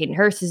gone. Hayden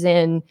Hurst is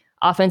in.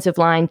 Offensive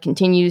line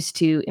continues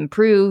to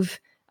improve.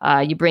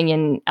 You bring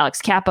in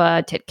Alex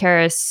Kappa, Ted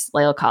Karras,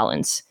 La'el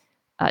Collins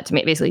to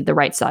make basically the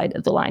right side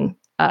of the line.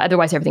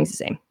 Otherwise, everything's the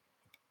same.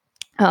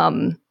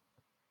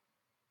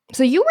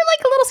 So you were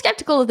like a little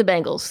skeptical of the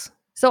Bengals.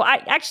 So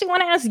I actually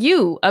want to ask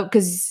you,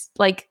 because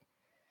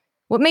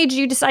what made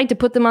you decide to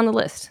put them on the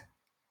list?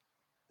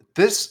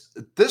 This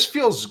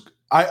feels.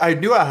 I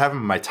knew I have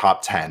them in my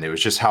top 10. It was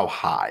just how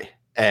high,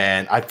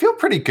 and I feel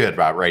pretty good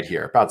about right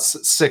here, about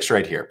 6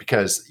 right here,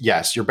 because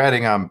yes, you're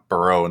betting on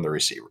Burrow and the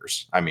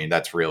receivers. I mean,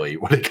 that's really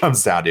what it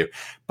comes down to.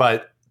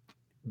 But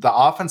the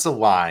offensive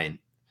line,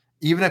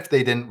 even if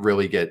they didn't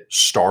really get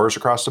stars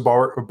across the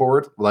board,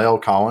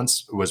 La'el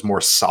Collins was more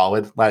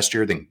solid last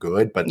year than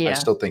good, but I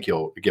still think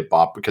he'll get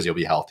bumped because he'll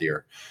be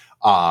healthier.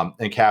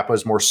 And Kappa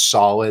is more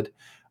solid.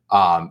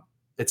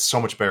 It's so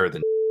much better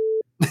than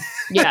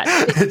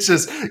it's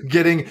just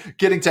getting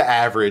to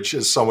average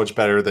is so much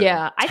better than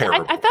I felt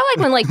like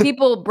when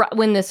people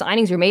when the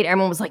signings were made,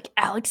 everyone was like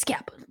Alex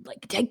Kappa,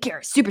 like Ted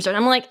Karras, superstar.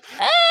 I'm like,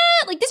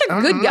 these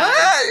are good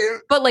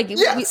guys, but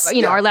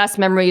our last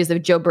memory is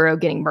of Joe Burrow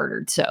getting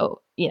murdered.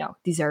 So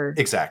these are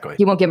exactly.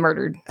 He won't get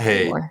murdered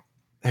anymore.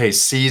 Hey,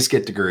 C's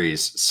get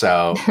degrees,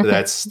 so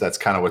that's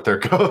kind of what they're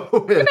going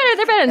with. They're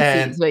better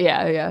than C's, but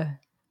yeah.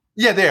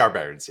 Yeah, they are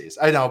better than C's.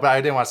 I know, but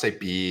I didn't want to say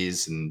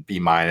B's and B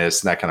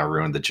minus, and that kind of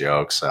ruined the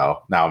joke.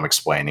 So now I'm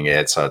explaining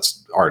it, so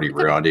it's already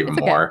ruined even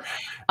more.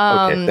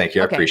 Okay, thank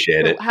you. I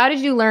appreciate it. How did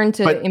you learn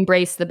to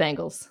embrace the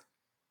Bengals?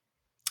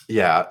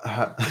 Yeah.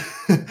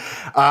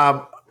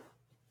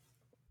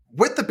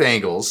 With the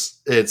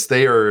Bengals,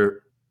 they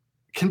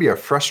can be a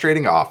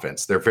frustrating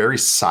offense. They're very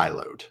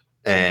siloed.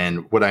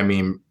 And what I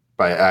mean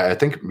by, I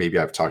think maybe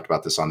I've talked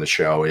about this on the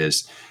show,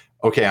 is,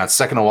 okay, on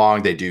second and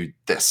long, they do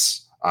this.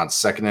 On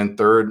second and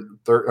third,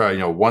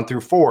 1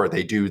 through 4,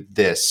 they do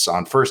this.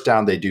 On first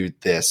down, they do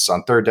this.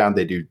 On third down,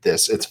 they do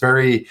this. It's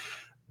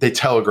they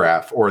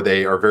telegraph, or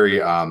they are very,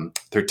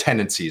 their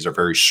tendencies are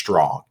very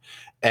strong.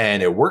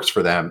 And it works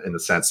for them in the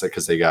sense that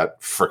because they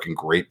got freaking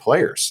great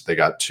players. They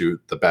got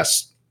the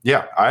best,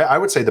 I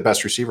would say the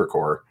best receiver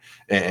core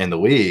in the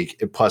league.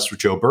 And plus with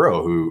Joe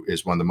Burrow, who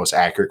is one of the most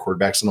accurate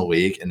quarterbacks in the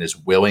league and is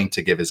willing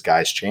to give his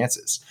guys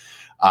chances.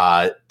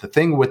 The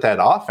thing with that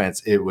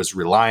offense, it was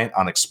reliant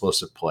on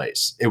explosive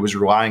plays. It was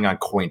relying on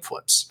coin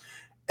flips.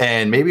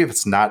 And maybe if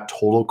it's not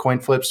total coin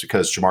flips,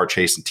 because Jamar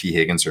Chase and T.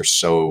 Higgins are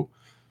so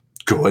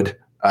good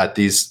at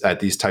these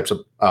types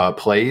of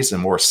plays and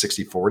more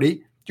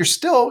 60-40, you're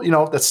still,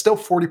 that's still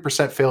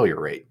 40% failure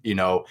rate,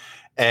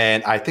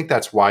 And I think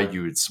that's why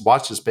you would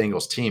watch this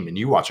Bengals team and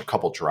you watch a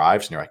couple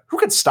drives and you're like, who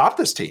can stop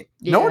this team?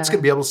 Yeah. No one's going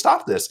to be able to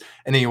stop this.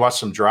 And then you watch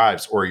some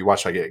drives, or you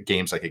watch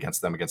games like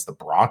against the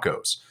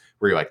Broncos,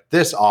 where you're like,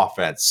 this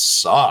offense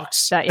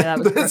sucks. That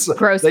was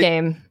gross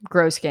game.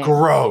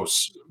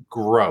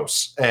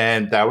 Gross.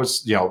 And that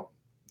was,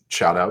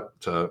 shout out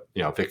to,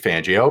 Vic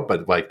Fangio,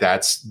 but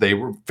they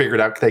were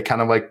figured out, they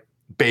kind of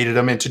baited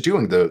them into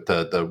doing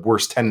the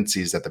worst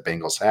tendencies that the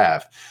Bengals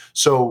have.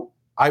 So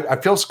I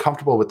feel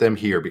comfortable with them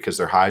here because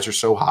their highs are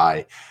so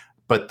high,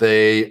 but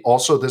this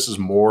is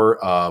more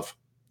of,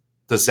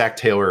 does Zach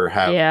Taylor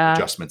have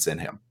adjustments in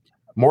him?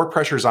 More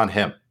pressure's on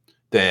him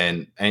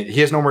and he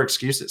has no more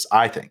excuses,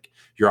 I think.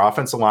 Your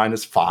offensive line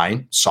is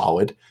fine,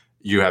 solid.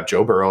 You have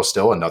Joe Burrow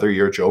still, another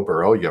year of Joe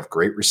Burrow. You have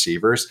great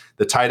receivers.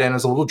 The tight end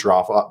is a little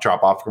drop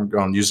off from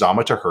going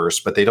Uzomah to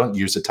Hurst, but they don't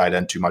use the tight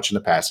end too much in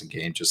the passing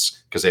game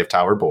just because they have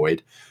Tyler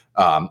Boyd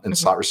and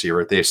slot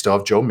receiver. They still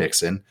have Joe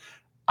Mixon.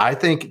 I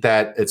think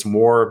that it's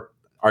more,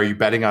 are you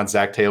betting on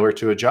Zach Taylor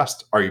to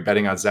adjust? Are you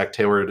betting on Zach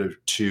Taylor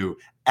to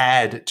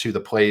add to the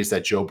plays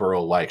that Joe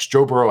Burrow likes?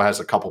 Joe Burrow has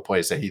a couple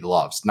plays that he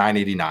loves.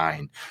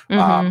 989,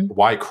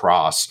 Y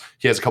cross.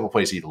 He has a couple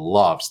plays he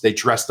loves. They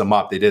dressed them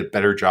up. They did a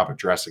better job of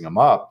dressing them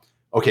up.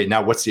 Okay,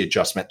 now what's the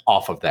adjustment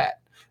off of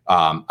that?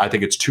 I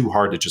think it's too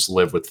hard to just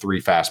live with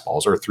 3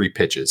 fastballs or 3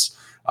 pitches,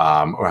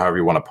 or however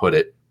you want to put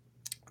it.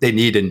 they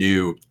need a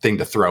new thing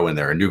to throw in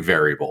there, a new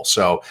variable.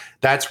 So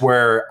that's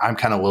where I'm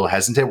kind of a little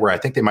hesitant, where I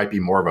think they might be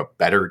more of a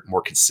better,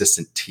 more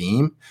consistent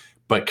team,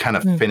 but kind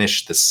of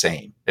finish the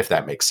same, if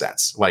that makes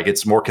sense. Like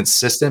it's more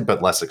consistent,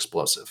 but less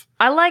explosive.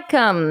 I like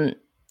the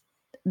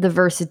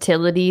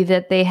versatility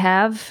that they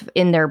have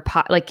in their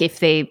like if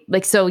they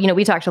like, so, you know,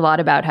 we talked a lot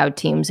about how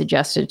teams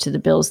adjusted to the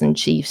Bills and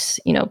Chiefs,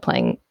 you know,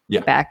 playing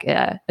back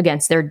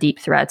against their deep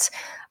threats.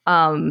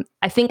 I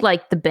think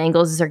like the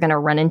Bengals are going to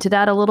run into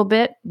that a little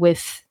bit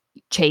with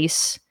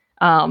Chase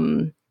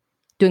doing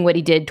what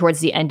he did towards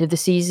the end of the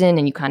season,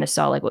 and you kind of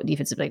saw like what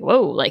defensive, like,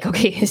 whoa, like,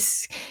 okay,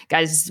 this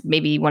guy's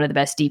maybe one of the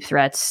best deep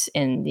threats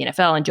in the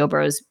NFL, and Joe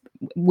Burrow's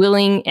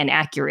willing and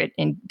accurate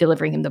in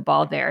delivering him the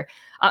ball there.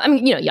 I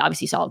mean, you know, you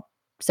obviously saw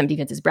some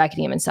defenses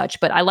bracketing him and such,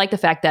 but I like the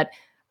fact that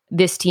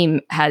this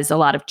team has a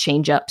lot of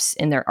change ups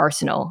in their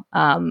arsenal.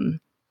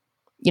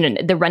 You know,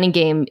 the running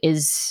game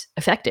is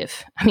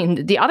effective. I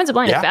mean, the offensive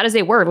line, as bad as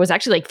they were, was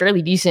actually like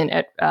fairly decent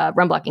at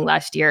run blocking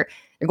last year.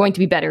 They're going to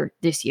be better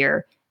this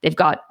year. They've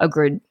got a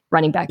good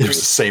running back. It was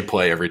the same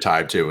play every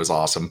time too. It was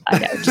awesome. I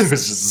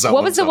know,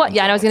 what was the what?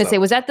 Yeah, and I was going to say,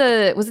 was it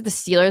the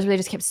Steelers where they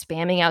just kept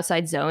spamming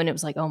outside zone? It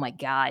was like, oh my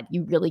God,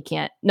 you really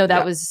can't. No, it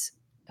wasn't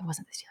the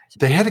Steelers.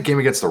 They had a game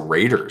against the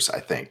Raiders, I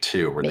think,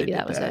 too, where maybe they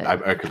did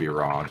that. I could be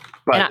wrong,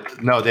 but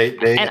but no,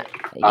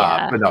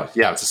 it's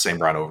the same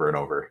run over and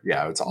over.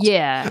 Yeah, it's awesome.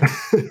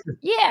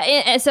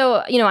 Yeah, and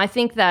so, you know, I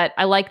think that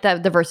I like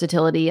that the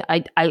versatility.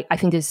 I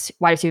think this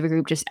wide receiver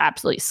group just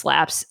absolutely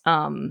slaps.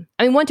 I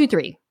mean, 1, 2,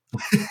 3,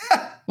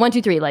 1, 2,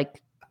 3.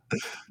 Like,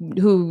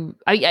 who?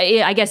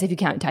 I guess if you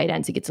count tight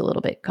ends, it gets a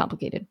little bit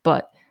complicated.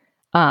 But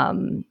I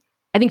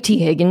think T.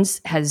 Higgins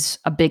has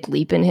a big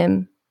leap in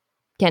him.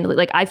 Candidly,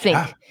 like I think.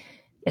 Yeah.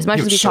 As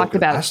much as we talked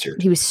about,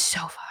 he was so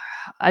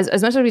far.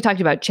 As much as we talked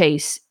about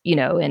Chase, you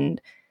know,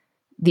 and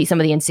some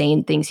of the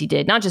insane things he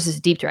did, not just as a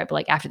deep threat, but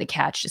like after the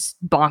catch,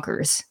 just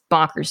bonkers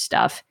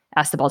stuff.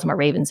 Ask the Baltimore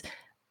Ravens.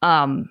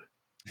 I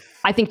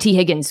think T.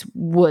 Higgins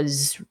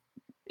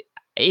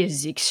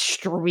is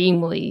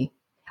extremely.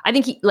 I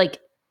think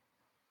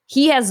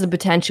he has the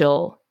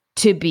potential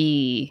to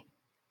be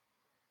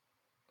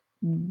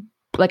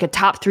like a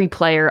top 3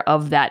 player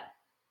of that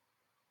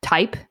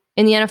type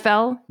in the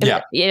NFL.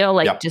 You know,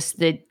 like just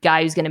the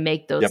guy who's going to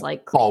make those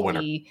like ball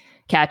winner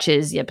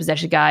catches,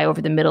 possession guy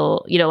over the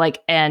middle, you know, like,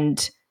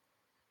 and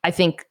I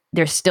think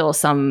there's still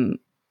something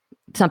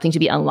to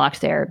be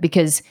unlocked there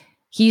because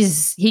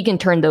he can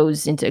turn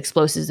those into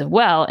explosives as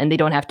well, and they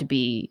don't have to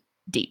be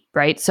deep,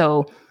 right?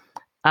 So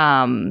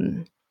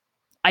I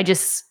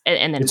just,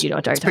 and then, you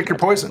know, pick your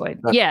poison.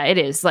 Yeah, it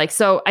is like,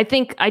 so I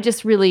think I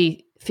just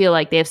really feel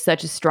like they have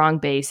such a strong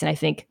base, and I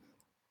think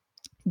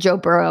Joe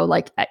Burrow,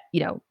 like,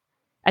 you know,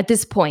 at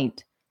this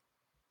point,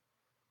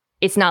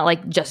 it's not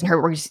like Justin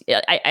Herbert.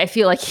 I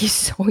feel like he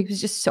was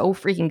just so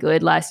freaking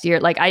good last year.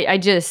 Like I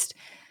just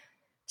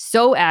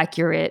so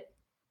accurate,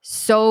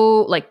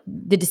 so like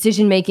the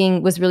decision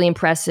making was really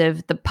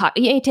impressive.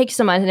 He takes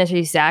some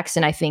unnecessary sacks,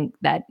 and I think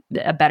that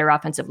a better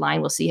offensive line,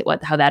 we'll see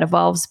how that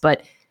evolves.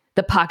 But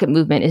the pocket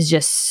movement is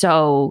just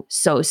so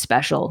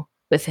special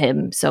with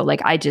him. So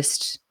like I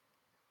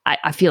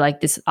feel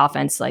like this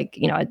offense, like,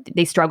 you know,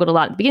 they struggled a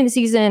lot at the beginning of the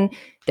season.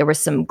 There were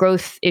some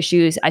growth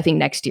issues. I think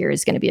next year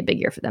is going to be a big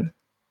year for them.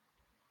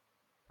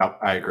 Oh,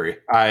 I agree.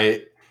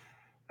 And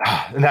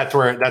that's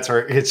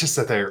where it's just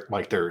that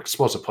their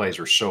explosive plays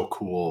are so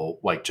cool.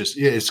 Like just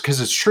it's because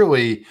it's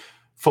truly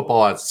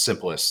football at its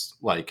simplest.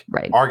 Like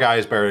our guy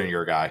is better than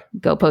your guy.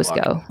 Go post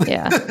go.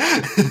 Yeah.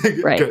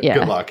 Right.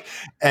 Good luck.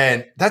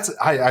 And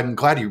I'm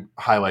glad you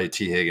highlighted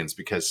T. Higgins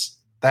because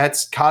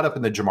that's caught up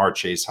in the Ja'Marr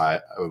Chase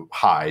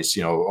highs,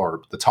 you know,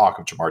 or the talk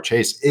of Ja'Marr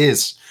Chase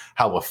is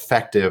how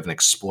effective and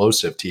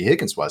explosive T.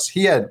 Higgins was.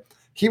 He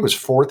was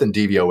 4th in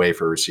DVOA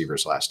for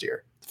receivers last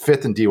year,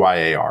 5th in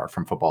DYAR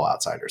from Football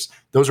Outsiders.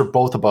 Those are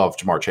both above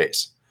Ja'Marr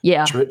Chase.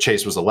 Yeah.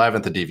 Chase was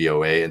 11th in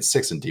DVOA and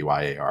 6th in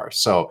DYAR.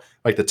 So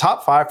like the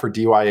top 5 for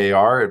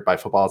DYAR by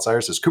Football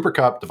Outsiders is Cooper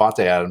Kupp,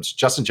 Devontae Adams,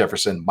 Justin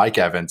Jefferson, Mike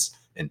Evans,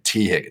 and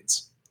T.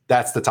 Higgins.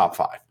 That's the top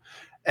 5.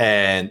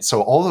 And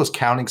so all those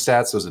counting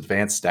stats, those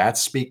advanced stats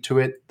speak to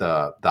it.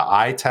 The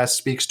eye test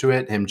speaks to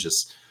it. Him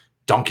just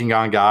dunking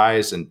on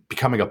guys and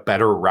becoming a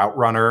better route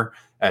runner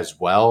as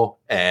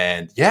well.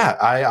 And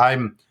yeah,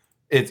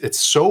 it's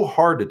so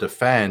hard to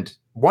defend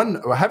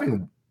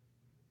having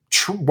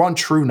one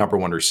true number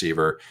 1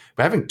 receiver,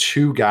 but having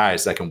 2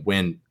 guys that can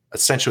win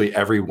essentially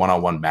every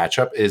one-on-one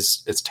matchup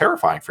it's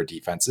terrifying for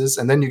defenses.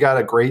 And then you got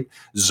a great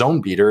zone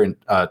beater in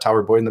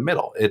Tyler Boyd in the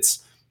middle.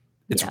 It's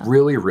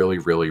really, really,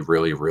 really,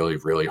 really, really,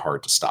 really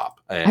hard to stop.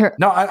 And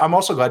I'm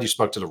also glad you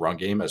spoke to the run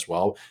game as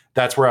well.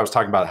 That's where I was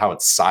talking about how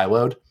it's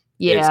siloed.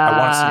 Yeah, I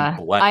want to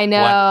see blend. I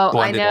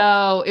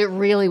know. It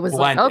really was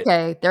like,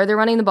 okay, they're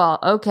running the ball.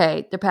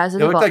 Okay, they're passing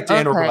the ball. It looked like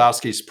Dan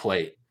Orlovsky's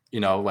plate.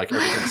 You know, like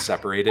everything's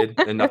separated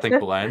and nothing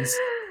blends.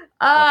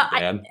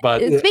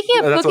 But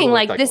speaking of cooking,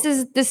 like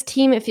this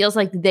team, it feels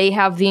like they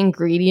have the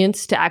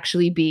ingredients to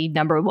actually be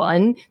number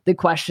 1. The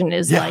question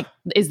is like,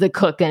 is the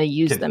cook going to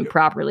use them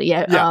properly?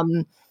 Yeah.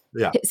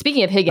 Yeah.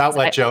 Speaking of Higgins,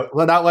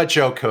 not let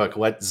Joe cook.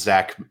 Let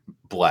Zach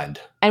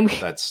blend. And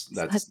that's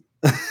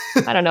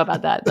I don't know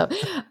about that though.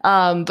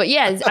 But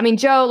yeah, I mean,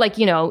 Joe, like,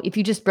 if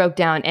you just broke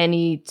down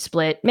any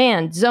split,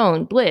 man,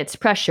 zone, blitz,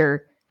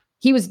 pressure,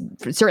 he was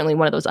certainly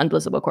one of those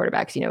unblitzable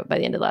quarterbacks, by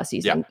the end of last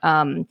season.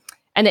 Yeah.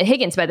 And then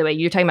Higgins, by the way,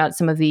 you're talking about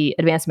some of the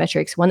advanced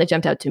metrics. One that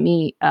jumped out to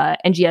me,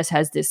 NGS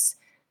has this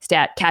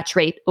stat, catch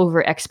rate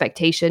over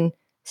expectation,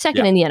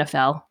 second in the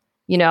NFL.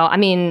 I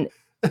mean,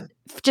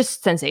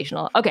 just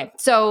sensational. Okay,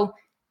 so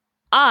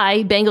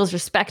Bengals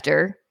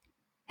respecter,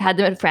 had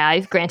them at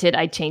 5. Granted,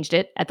 I changed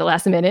it at the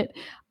last minute.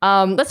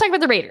 Let's talk about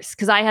the Raiders,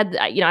 because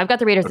I've got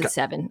the Raiders at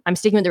 7. I'm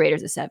sticking with the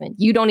Raiders at 7.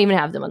 You don't even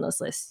have them on this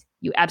list.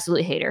 You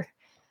absolute hater.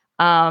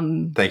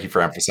 Thank you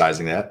for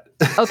emphasizing that.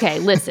 Okay,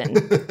 listen.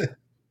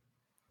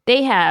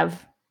 They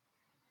have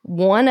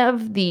one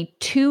of the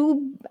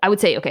 2, I would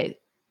say, okay,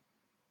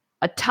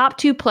 a top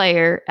 2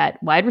 player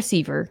at wide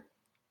receiver,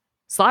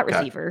 slot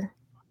receiver.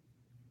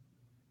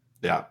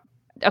 Yeah.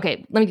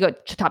 Okay, let me go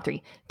to top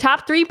 3.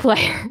 Top 3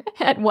 player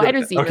at wide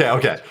receiver.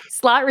 Okay.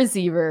 Slot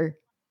receiver,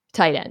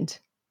 tight end.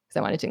 Because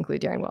I wanted to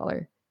include Darren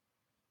Waller.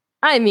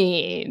 I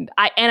mean,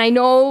 I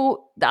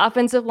know the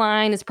offensive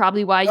line is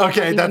probably why you.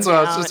 Okay, that's what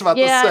I was just about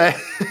to say.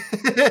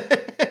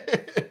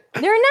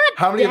 They're not.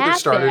 How many of their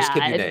starters bad.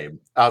 can you name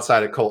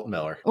outside of Colton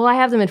Miller? Well, I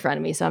have them in front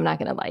of me, so I'm not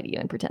going to lie to you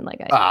and pretend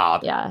like I.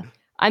 Yeah.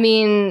 I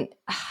mean,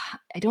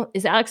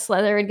 is Alex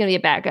Leather going to be a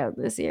backup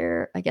this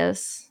year? I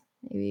guess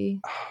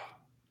maybe.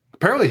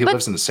 Apparently, he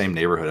lives in the same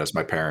neighborhood as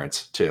my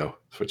parents too,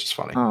 which is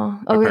funny.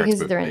 Because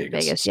they're in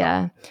Vegas. So.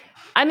 Yeah.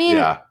 I mean,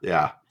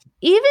 yeah.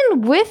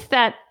 Even with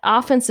that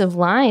offensive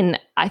line,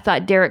 I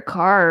thought Derek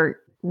Carr,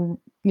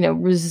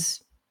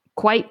 was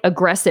quite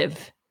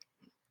aggressive.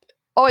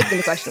 Always been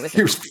the question with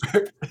him.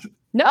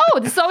 No,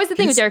 this is always the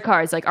thing with Derek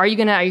Carr. It's like, are you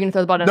gonna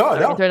throw the ball down? No.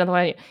 Throw it down the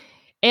line?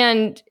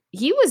 And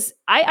he was.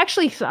 I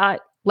actually thought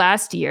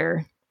last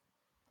year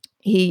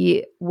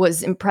he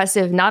was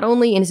impressive, not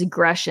only in his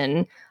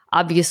aggression.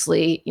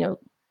 Obviously,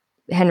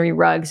 Henry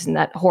Ruggs and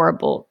that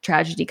horrible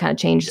tragedy kind of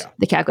changed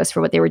the calculus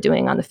for what they were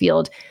doing on the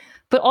field,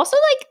 but also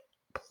like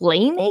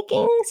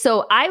playmaking.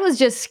 So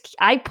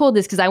I pulled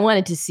this because I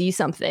wanted to see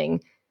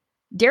something.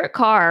 Derek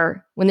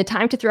Carr, when the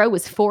time to throw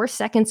was 4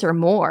 seconds or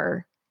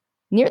more,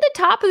 near the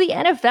top of the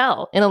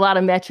NFL in a lot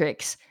of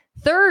metrics.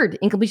 3rd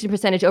in completion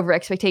percentage over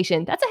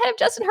expectation. That's ahead of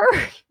Justin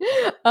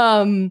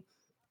Herbert.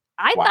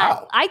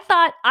 I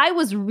thought I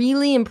was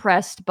really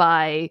impressed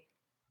by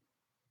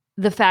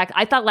the fact.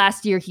 I thought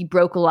last year he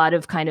broke a lot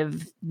of kind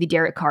of the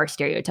Derek Carr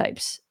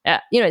stereotypes.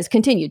 It's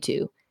continued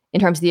to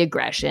in terms of the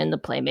aggression, the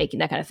playmaking,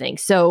 that kind of thing.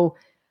 So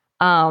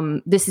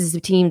this is a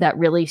team that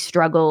really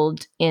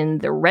struggled in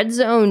the red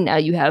zone. Now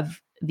you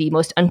have the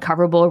most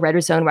uncoverable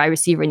red zone wide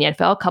receiver in the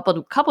NFL,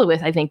 coupled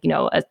with, I think,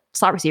 a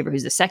slot receiver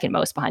who's the second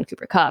most behind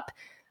Cooper Kupp.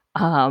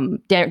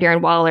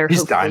 Darren Waller.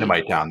 He's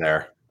dynamite down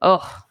there.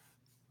 Oh.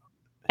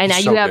 And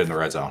he's now so you have good in the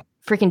red zone.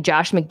 Freaking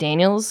Josh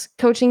McDaniels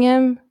coaching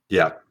him.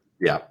 Yeah.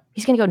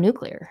 He's going to go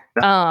nuclear.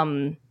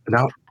 No.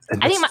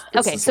 I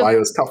think so why it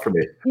was tough for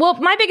me. Well,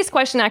 my biggest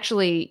question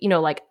actually,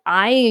 so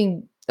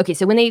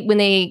when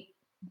they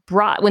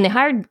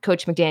hired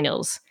Coach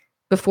McDaniels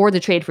before the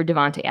trade for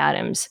Devontae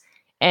Adams,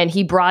 and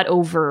he brought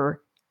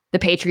over the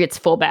Patriots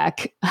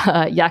fullback,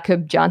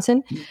 Jakob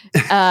Johnson.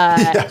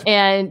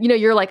 And,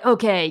 you're like,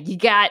 okay, you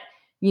got,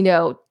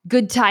 two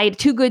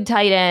good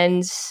tight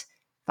ends,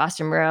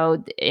 Foster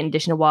Moreau, in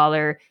addition to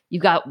Waller.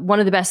 You've got one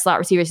of the best slot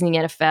receivers in the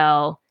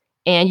NFL,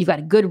 and you've got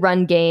a good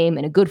run game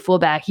and a good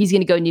fullback. He's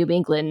going to go New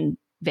England,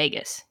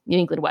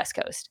 West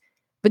Coast.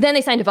 But then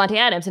they signed Devontae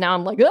Adams, and now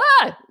I'm like,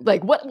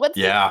 what's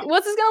this going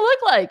to look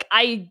like?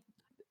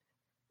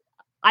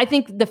 I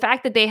think the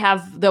fact that they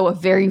have, though, a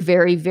very,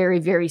 very, very,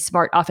 very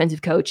smart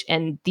offensive coach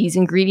and these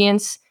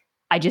ingredients,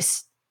 I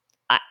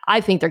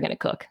think they're going to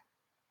cook.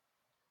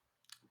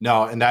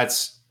 No, and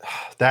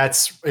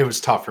it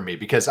was tough for me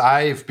because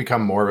I've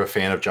become more of a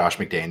fan of Josh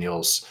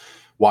McDaniels,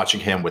 watching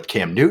him with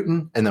Cam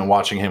Newton and then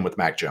watching him with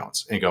Mac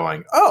Jones and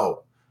going,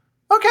 oh,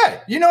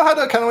 okay, you know how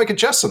to kind of like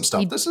adjust some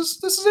stuff. This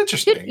is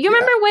interesting. You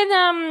remember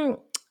when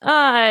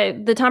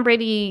the Tom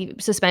Brady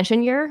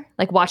suspension year,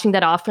 like watching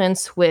that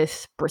offense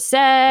with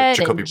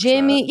Brissett and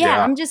Jimmy?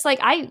 Yeah, I'm just like,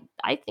 I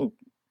think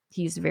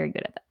he's very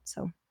good at that.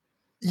 So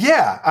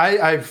yeah,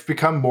 I've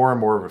become more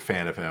and more of a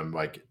fan of him,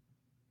 like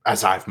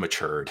as I've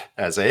matured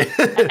as a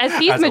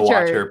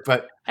watcher,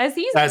 but as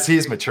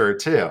he's matured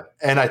too.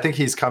 And I think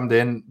he's came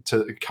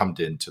to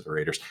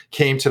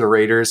the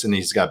Raiders, and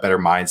he's got a better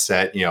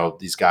mindset.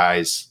 These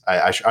guys,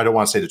 I don't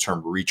want to say the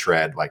term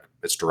retread like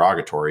it's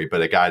derogatory,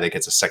 but a guy that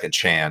gets a second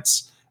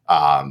chance,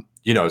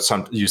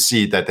 you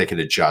see that they can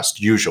adjust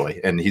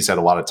usually. And he's had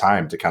a lot of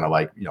time to kind of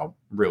like,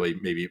 really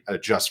maybe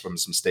adjust from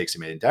some mistakes he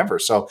made in Denver.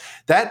 So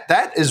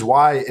that is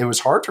why it was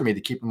hard for me to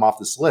keep him off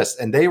this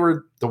list. And they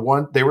were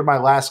my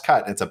last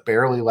cut. And it's a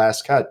barely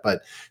last cut.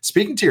 But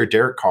speaking to your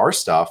Derek Carr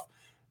stuff,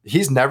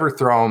 he's never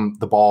thrown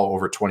the ball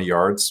over 20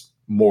 yards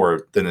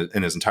more than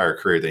in his entire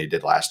career than he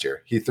did last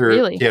year. He had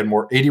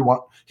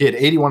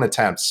 81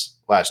 attempts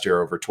last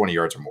year over 20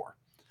 yards or more.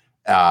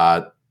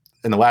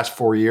 In the last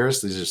 4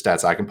 years, these are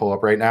stats I can pull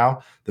up right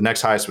now. The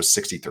next highest was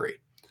 63.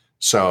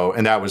 So,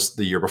 and that was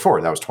the year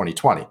before. That was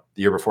 2020.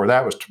 The year before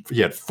that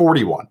he had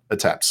 41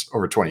 attempts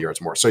over 20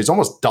 yards more. So he's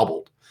almost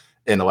doubled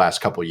in the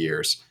last couple of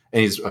years,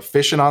 and he's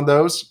efficient on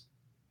those.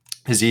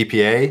 His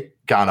EPA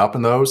gone up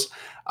in those.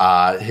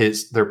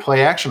 Their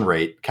play action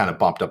rate kind of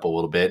bumped up a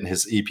little bit, and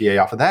his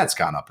EPA off of that's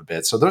gone up a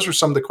bit. So those are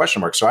some of the question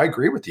marks. So I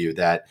agree with you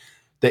that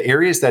the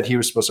areas that he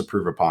was supposed to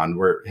improve upon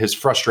were his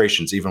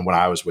frustrations, even when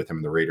I was with him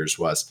in the Raiders,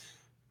 was,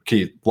 can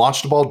you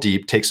launch the ball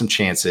deep, take some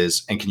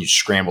chances, and can you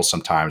scramble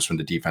sometimes when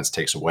the defense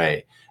takes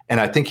away? And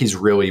I think he's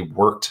really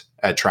worked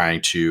at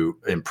trying to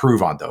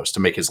improve on those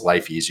to make his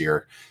life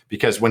easier,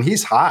 because when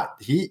he's hot,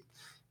 he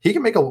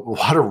can make a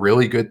lot of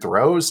really good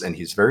throws, and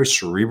he's very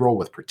cerebral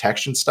with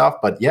protection stuff.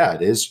 But yeah,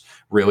 it is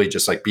really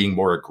just like being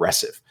more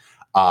aggressive.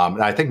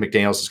 And I think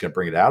McDaniels is going to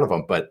bring it out of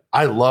him. But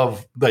I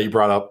love that you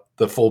brought up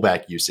the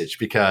fullback usage,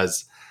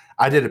 because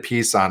I did a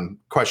piece on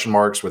question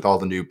marks with all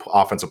the new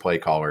offensive play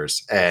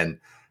callers, and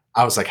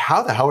I was like,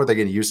 how the hell are they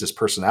going to use this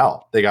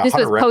personnel? They got this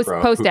Hunter was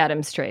Renfrow, post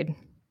Adams trade.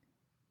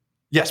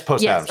 Yes,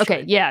 post Adams. Okay.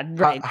 Trade. Yeah.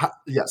 Right.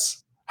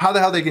 Yes. How the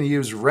hell are they going to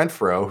use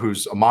Renfrow,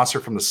 who's a monster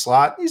from the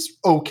slot? He's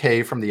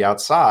okay from the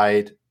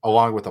outside,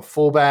 along with a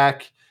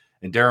fullback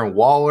and Darren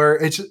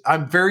Waller.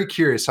 I'm very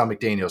curious how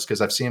McDaniels,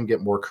 because I've seen him get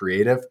more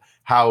creative.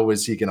 How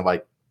is he going to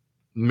like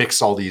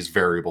mix all these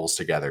variables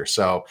together?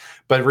 So,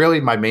 but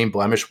really my main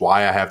blemish,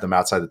 why I have them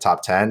outside the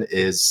top 10,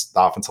 is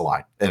the offensive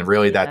line. And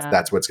really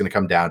that's what's going to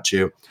come down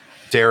to.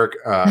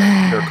 Derek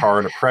Carr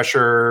under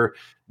pressure,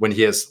 when he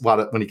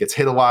gets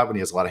hit a lot, when he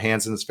has a lot of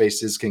hands in his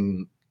faces,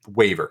 can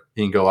waver.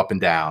 He can go up and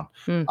down.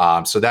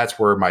 So that's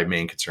where my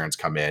main concerns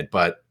come in.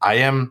 But I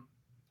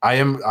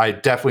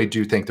definitely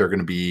do think they're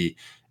going to be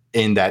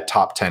in that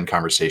top 10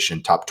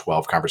 conversation, top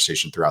 12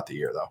 conversation throughout the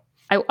year, though.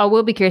 I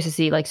will be curious to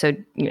see, like, so,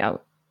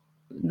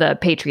 the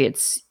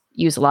Patriots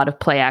use a lot of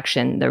play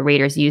action. The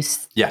Raiders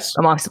use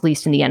amongst at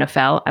least in the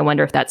NFL. I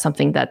wonder if that's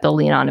something that they'll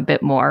lean on a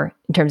bit more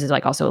in terms of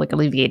like also like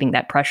alleviating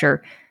that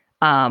pressure.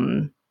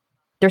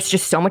 There's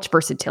just so much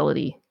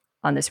versatility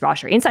on this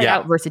roster, inside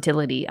out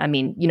versatility. I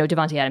mean,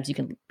 Davante Adams, you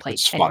can play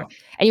anywhere.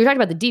 And you were talking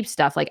about the deep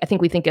stuff. Like, I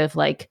think we think of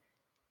like,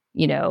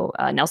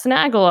 Nelson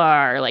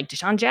Aguilar, like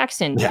Deshaun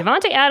Jackson. Yeah.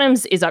 Davante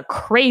Adams is a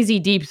crazy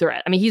deep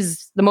threat. I mean,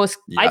 he's the most,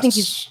 I think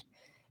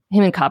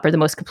him and Cobb are the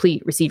most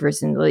complete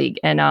receivers in the league.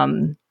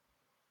 And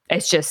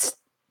it's just,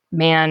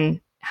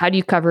 man, how do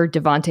you cover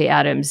Davante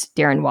Adams,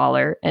 Darren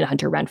Waller, and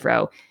Hunter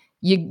Renfrow?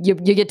 You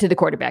get to the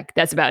quarterback.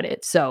 That's about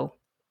it. So,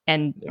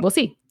 and we'll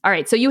see. All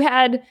right. So you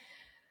had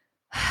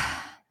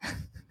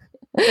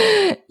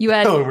no,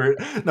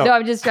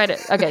 I'm just trying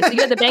to, okay. So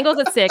you had the Bengals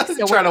at 6.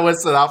 So trying to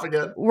list it off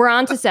again. We're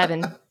on to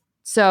 7.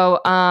 So,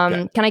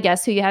 Can I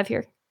guess who you have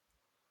here?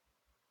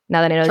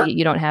 Now that I know that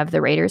you don't have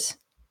the Raiders.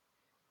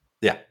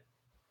 Yeah.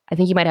 I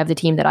think you might have the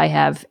team that I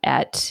have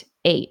at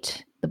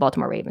 8, the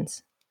Baltimore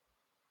Ravens.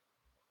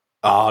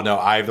 Oh, no,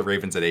 I have the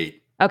Ravens at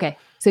 8. Okay.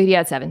 So you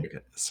had 7. Okay,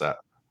 so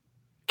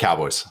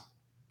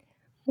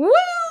Woo!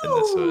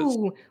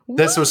 And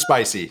this was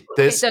spicy.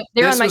 This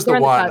was the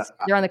one.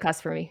 They're on the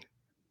cusp for me.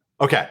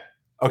 Okay.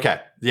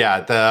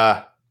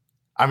 Yeah.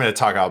 I'm going to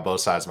talk out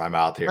both sides of my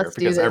mouth here,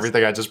 because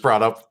everything I just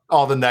brought up,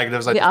 all the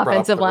negatives I just brought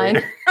up. The offensive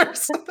line.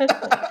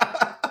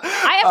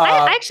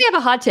 I actually have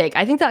a hot take.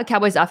 I think the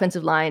Cowboys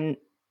offensive line,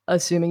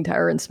 assuming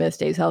Tyron Smith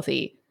stays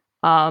healthy,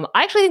 I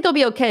actually think they'll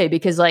be okay,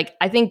 because like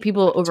I think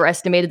people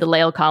overestimated the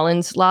La'el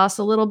Collins loss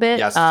a little bit.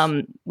 Yes.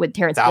 When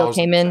Terrence Steele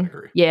came in.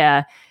 Agree.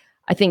 Yeah.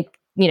 I think,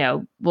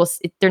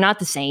 they're not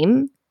the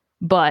same,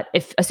 but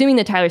assuming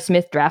the Tyler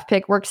Smith draft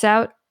pick works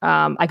out,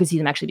 I could see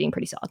them actually being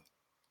pretty solid.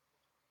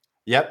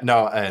 Yep.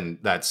 No, and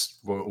that's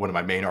one of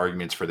my main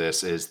arguments for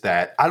this, is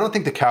that I don't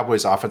think the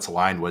Cowboys offensive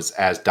line was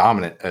as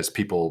dominant as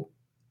people.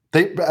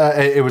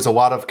 It was a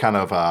lot of kind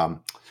of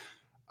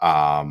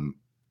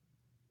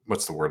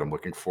what's the word I'm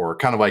looking for?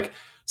 Kind of like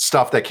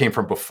stuff that came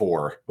from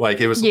before. Like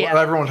it was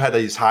everyone had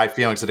these high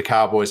feelings of the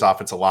Cowboys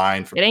offensive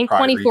line from it ain't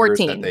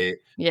 2014.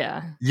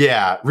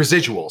 Yeah,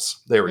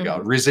 residuals. There we go.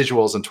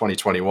 Residuals in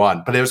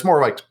 2021. But it was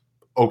more like,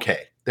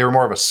 okay, they were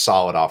more of a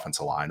solid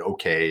offensive line.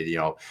 Okay,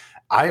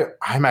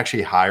 I'm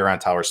actually higher on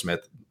Tyler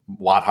Smith,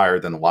 a lot higher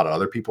than a lot of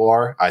other people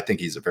are. I think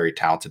he's a very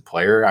talented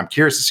player. I'm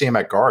curious to see him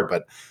at guard,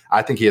 but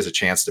I think he has a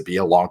chance to be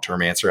a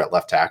long-term answer at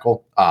left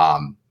tackle.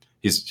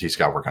 He's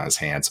got to work on his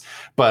hands.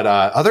 But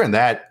other than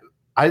that,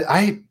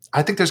 I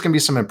think there's going to be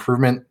some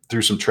improvement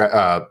through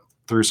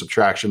through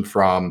subtraction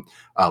from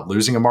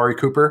losing Amari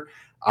Cooper.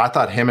 I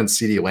thought him and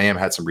CeeDee Lamb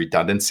had some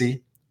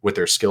redundancy with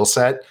their skill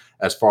set,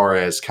 as far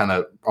as kind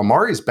of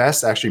Amari's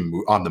best actually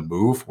on the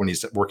move when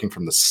he's working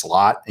from the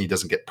slot and he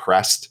doesn't get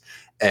pressed.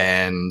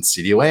 And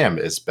CeeDee Lamb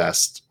is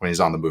best when he's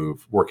on the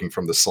move working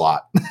from the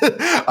slot.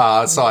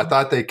 So I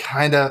thought they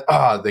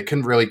they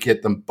couldn't really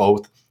get them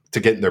both to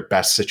get in their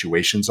best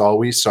situations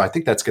always. So I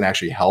think that's going to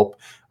actually help,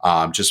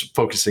 just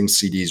focusing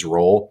CD's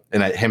role.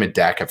 And him and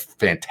Dak have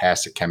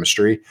fantastic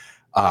chemistry.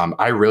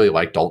 I really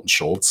like Dalton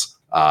Schultz,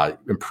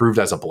 improved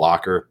as a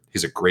blocker.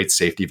 He's a great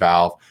safety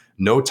valve.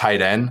 No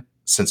tight end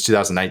since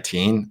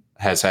 2019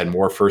 has had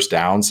more first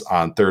downs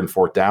on 3rd and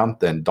 4th down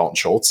than Dalton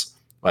Schultz.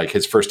 Like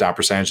his first down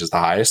percentage is the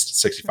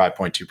highest,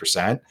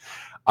 65.2%.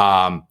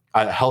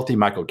 A healthy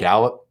Michael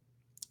Gallup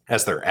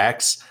as their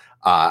X.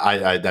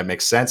 That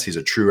makes sense. He's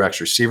a true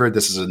X receiver.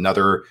 This is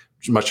another,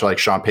 much like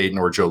Sean Payton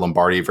or Joe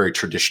Lombardi, very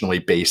traditionally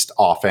based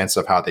offense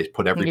of how they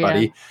put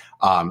everybody.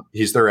 Yeah.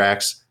 He's their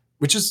X,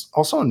 which is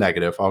also a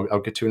negative. I'll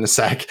get to in a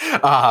sec.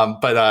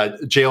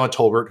 But Jalen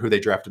Tolbert, who they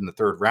drafted in the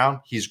 3rd round,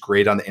 he's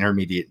great on the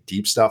intermediate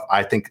deep stuff.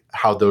 I think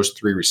how those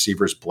 3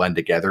 receivers blend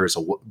together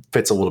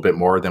fits a little bit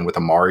more than with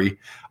Amari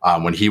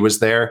when he was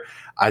there.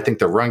 I think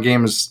their run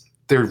game was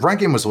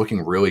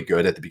looking really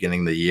good at the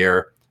beginning of the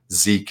year.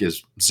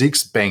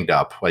 Zeke's banged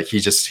up. Like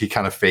he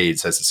kind of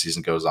fades as the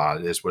season goes on.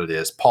 It is what it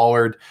is.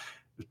 Pollard,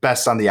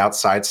 best on the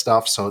outside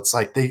stuff. So it's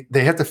like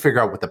they have to figure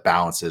out what the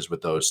balance is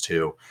with those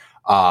two.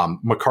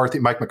 Mike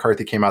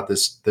McCarthy came out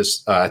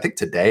this I think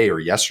today or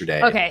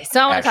yesterday. Okay,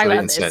 so I want to talk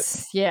about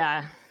this.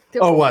 Yeah.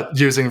 Oh, what?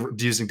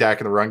 Using Dak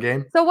in the run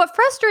game? So what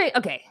frustrated?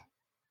 Okay.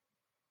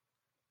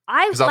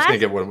 Because I was going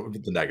to get one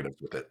of the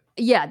negatives with it.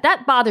 Yeah,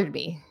 that bothered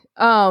me.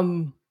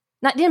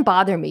 That didn't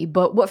bother me,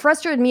 but what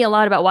frustrated me a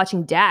lot about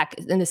watching Dak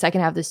in the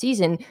second half of the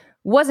season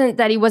wasn't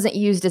that he wasn't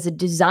used as a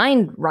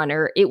design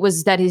runner. It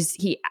was that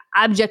he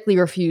abjectly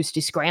refused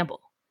to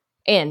scramble.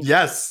 And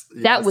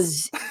that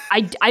was,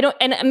 I don't,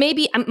 and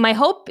maybe my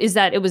hope is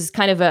that it was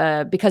kind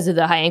of because of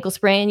the high ankle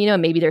sprain,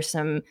 maybe there's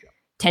some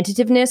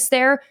tentativeness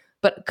there,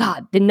 but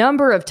God, the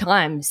number of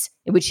times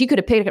in which he could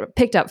have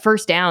picked up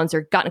first downs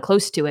or gotten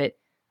close to it,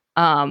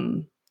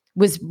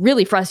 was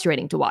really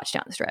frustrating to watch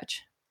down the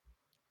stretch.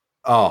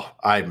 Oh,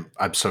 I'm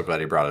so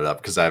glad he brought it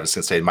up because I was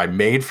going to say my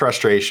main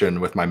frustration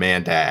with my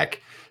man Dak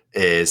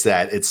is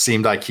that it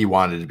seemed like he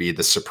wanted to be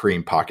the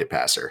supreme pocket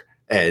passer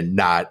and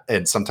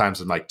sometimes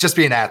I'm like, just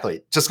be an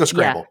athlete, just go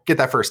scramble, get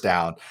that first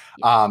down.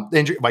 The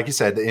injury, like you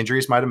said, the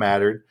injuries might have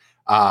mattered,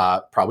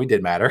 probably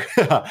did matter,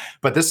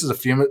 but this is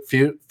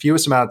the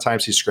fewest amount of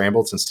times he's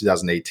scrambled since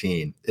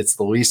 2018. It's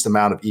the least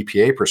amount of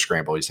EPA per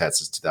scramble he's had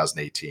since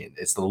 2018.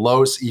 It's the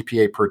lowest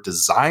EPA per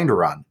designed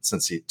run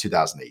since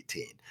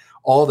 2018.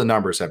 All the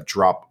numbers have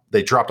dropped.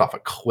 They dropped off a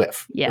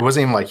cliff. Yeah. It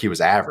wasn't even like he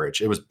was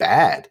average. It was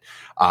bad.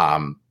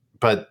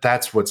 But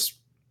that's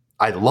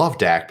I love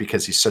Dak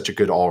because he's such a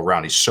good all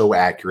around. He's so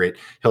accurate.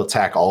 He'll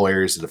attack all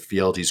areas of the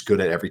field. He's good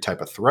at every type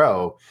of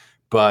throw.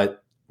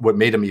 But what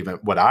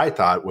I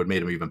thought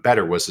made him even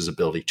better was his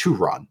ability to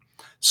run.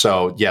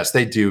 So yes,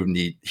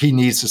 he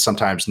needs to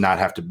sometimes not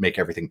have to make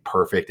everything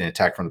perfect and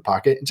attack from the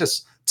pocket and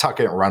just tuck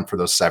it and run for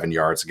those 7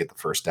 yards to get the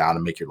first down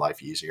and make your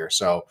life easier.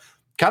 So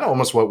kind of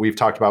almost what we've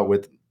talked about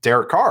with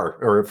Derek Carr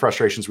or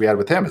frustrations we had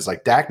with him is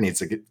like Dak needs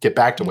to get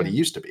back to what he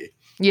used to be.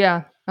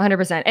 Yeah,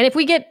 100%. And if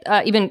we get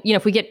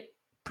if we get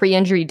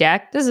pre-injury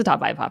Dak, this is a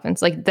top 5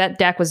 offense. Like that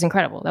Dak was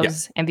incredible. That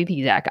was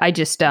MVP Dak. I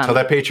just so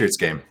that Patriots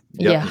game.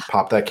 Yep, he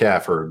popped that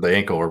calf or the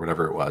ankle or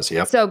whatever it was.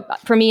 Yep. So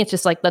for me, it's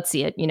just like, let's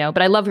see it,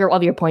 But I love all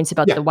of your points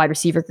about the wide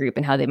receiver group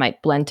and how they might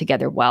blend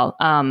together well.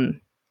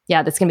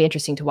 That's going to be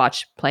interesting to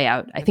watch play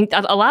out. I think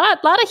a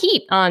lot of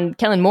heat on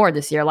Kellen Moore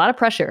this year. A lot of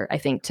pressure, I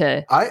think,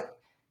 I'm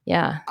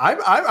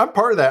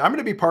part of that. I'm going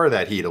to be part of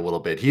that heat a little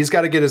bit. He's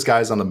got to get his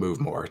guys on the move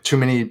more. Too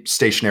many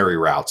stationary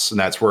routes. And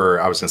that's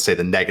where I was going to say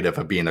the negative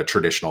of being a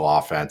traditional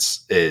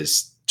offense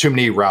is too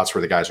many routes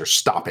where the guys are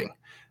stopping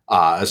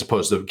as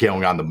opposed to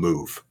going on the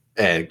move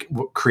and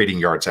creating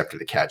yards after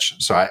the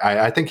catch. So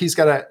I think he's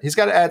got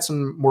to add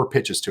some more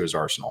pitches to his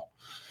arsenal.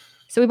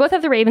 So we both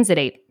have the Ravens at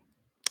 8.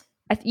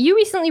 You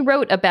recently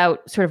wrote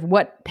about sort of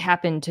what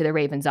happened to the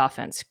Ravens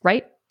offense,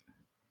 right?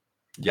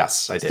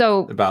 Yes, I did.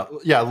 So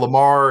about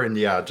Lamar and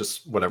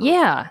just whatever.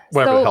 Yeah,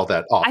 whatever the hell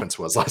that offense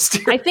was last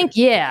year. I think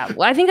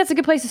I think that's a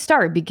good place to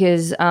start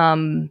because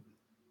I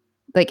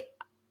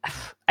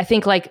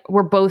think like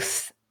we're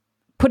both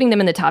putting them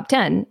in the top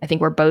 10. I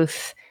think we're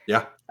both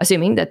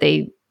assuming that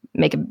they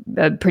make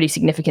a pretty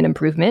significant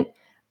improvement.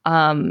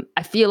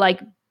 I feel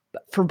like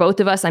for both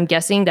of us, I'm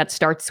guessing that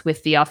starts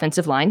with the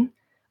offensive line.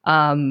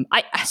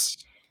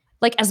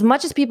 Like as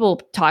much as people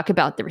talk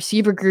about the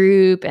receiver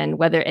group and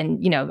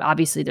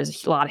obviously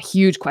there's a lot of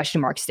huge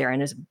question marks there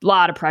and there's a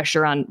lot of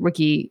pressure on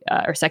rookie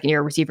or second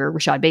year receiver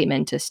Rashad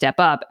Bateman to step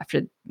up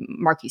after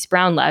Marquise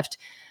Brown left.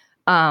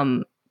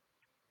 That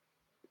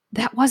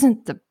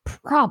wasn't the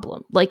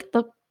problem. Like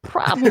the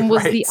problem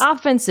was the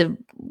offensive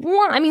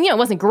one. I mean, it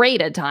wasn't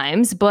great at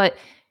times,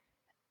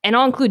 and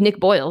I'll include Nick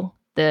Boyle,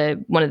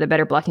 one of the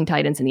better blocking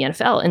tight ends in the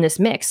NFL in this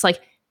mix.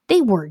 Like they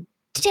were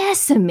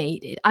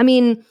decimated. I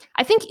mean,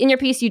 I think in your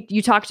piece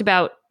you talked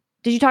about.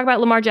 Did you talk about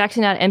Lamar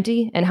Jackson out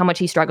empty and how much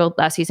he struggled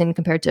last season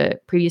compared to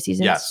previous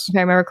seasons? Yes, if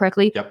I remember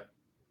correctly. Yep.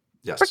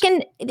 Yes.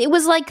 Freaking! It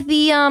was like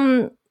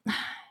the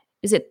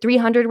is it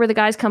 300 where the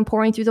guys come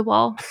pouring through the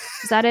wall?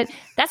 Is that it?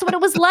 That's what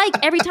it was like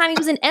every time he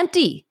was in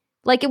empty.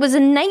 Like it was a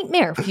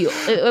nightmare fuel.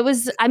 It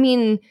was. I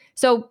mean,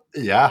 so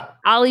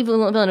Ali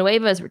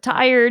Villanueva is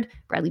retired.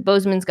 Bradley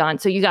Bozeman's gone.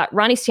 So you got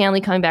Ronnie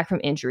Stanley coming back from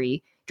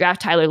injury.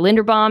 Draft Tyler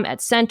Linderbaum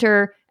at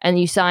center, and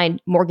you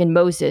signed Morgan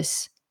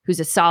Moses,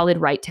 who's a solid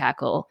right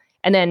tackle.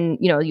 And then,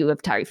 you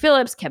have Tyree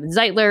Phillips, Kevin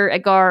Zeitler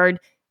at guard.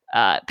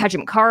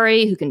 Patrick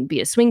McCarry, who can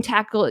be a swing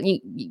tackle.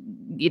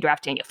 You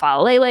draft Daniel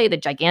Faalele, the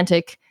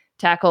gigantic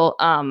tackle.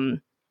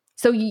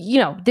 So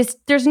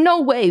there's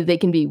no way they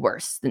can be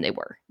worse than they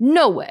were.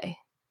 No way.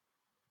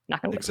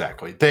 Knock on wood.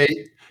 Exactly.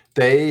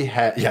 They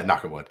had,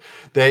 knock on wood.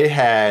 They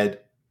had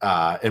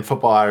in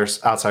Football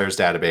Outsiders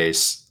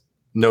database,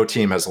 no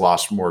team has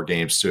lost more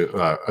games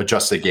to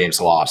adjusted games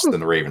lost than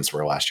the Ravens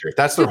were last year.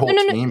 That's their whole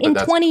team. In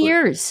 20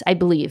 years, I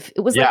believe.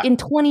 It was like in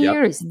 20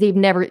 years, they've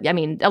never, I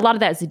mean, a lot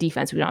of that is the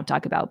defense we don't have to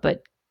talk about,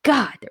 but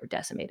God, they were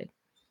decimated.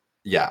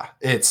 Yeah,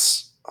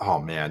 it's, oh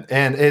man.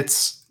 And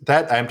it's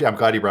that empty. I'm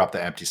glad you brought up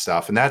the empty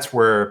stuff. And that's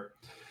where,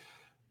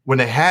 when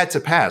they had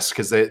to pass,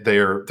 because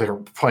they're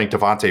playing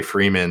Devontae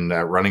Freeman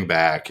at running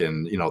back,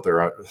 and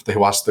they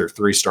lost their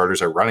 3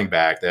 starters at running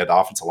back. They had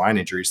offensive line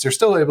injuries. They're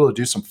still able to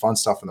do some fun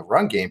stuff in the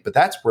run game, but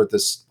that's where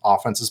this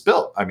offense is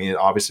built. I mean,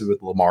 obviously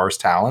with Lamar's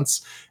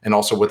talents, and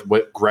also with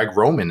what Greg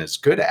Roman is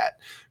good at.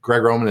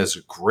 Greg Roman is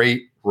a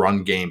great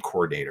run game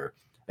coordinator,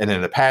 and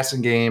then the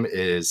passing game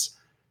is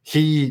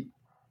he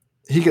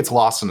gets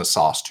lost in the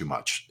sauce too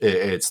much.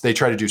 They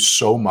try to do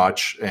so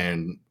much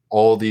and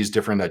all these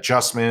different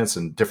adjustments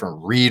and different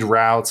read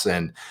routes.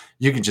 And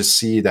you can just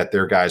see that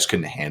their guys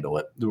couldn't handle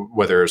it,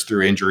 whether it's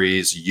through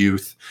injuries,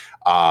 youth.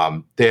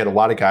 They had a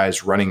lot of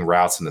guys running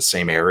routes in the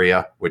same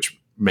area,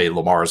 which made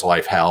Lamar's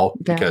life hell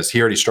because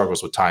he already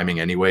struggles with timing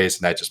anyways.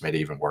 And that just made it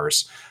even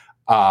worse.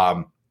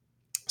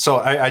 So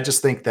I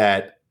just think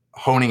that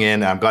honing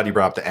in, I'm glad you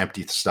brought up the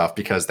empty stuff,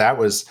 because that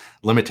was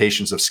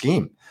limitations of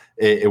scheme.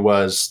 It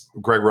was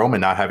Greg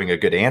Roman not having a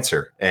good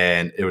answer.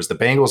 And it was the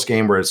Bengals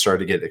game where it started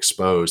to get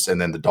exposed.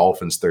 And then the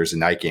Dolphins Thursday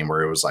night game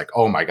where it was like,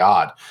 oh my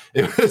God,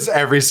 it was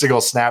every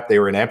single snap they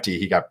were in empty.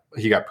 He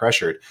got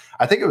pressured.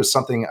 I think it was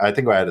something, I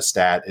think I had a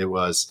stat. It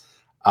was,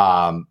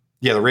 the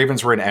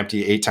Ravens were in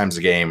empty 8 times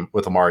a game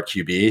with Lamar at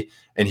QB,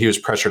 and he was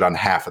pressured on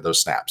half of those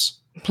snaps.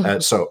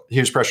 So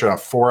he was pressured on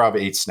 4 out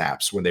of 8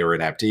 snaps when they were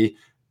in empty.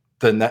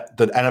 The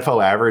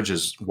NFL average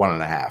is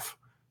 1.5.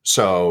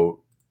 So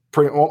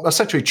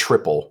essentially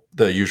triple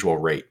the usual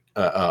rate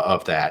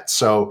of that.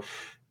 So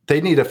they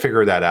need to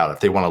figure that out if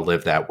they want to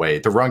live that way.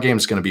 The run game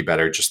is going to be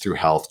better just through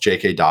health.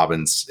 J.K.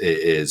 Dobbins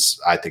is,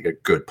 I think, a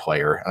good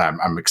player,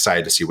 and I'm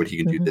excited to see what he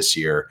can do this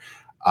year.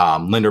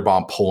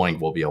 Linderbaum pulling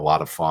will be a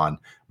lot of fun.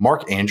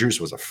 Mark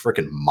Andrews was a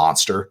freaking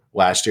monster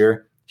last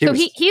year.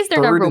 He's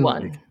their number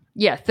one.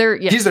 Yeah,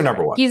 third. Yeah, he's their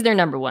number one. He's their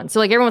number one. So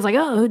like everyone's like,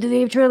 oh, do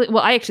they truly?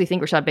 Well, I actually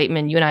think Rashad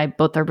Bateman, you and I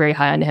both are very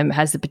high on him,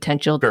 has the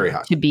potential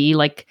to be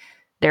like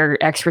their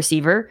ex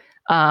receiver.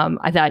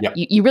 I thought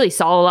you really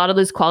saw a lot of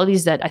those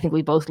qualities that I think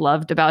we both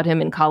loved about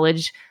him in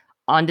college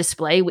on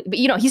display. But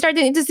he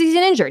started the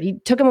season injured. He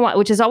took him a while,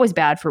 which is always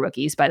bad for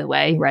rookies, by the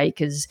way, right?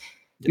 Because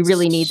you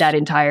really need that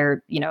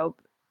entire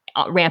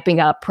ramping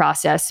up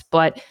process.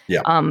 But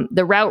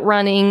the route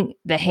running,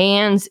 the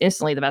hands,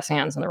 instantly the best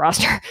hands on the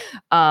roster.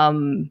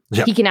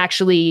 He can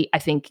actually, I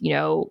think,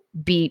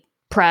 beat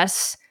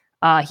press.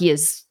 He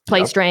has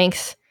play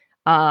strength.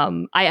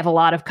 I have a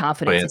lot of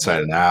confidence. Play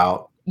inside and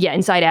out. Yeah,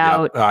 inside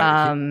out.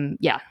 I'm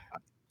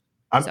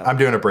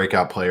doing a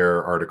breakout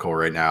player article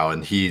right now,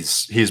 and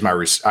he's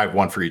my. I have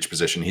one for each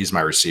position. He's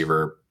my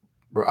receiver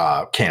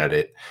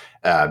candidate.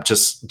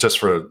 Just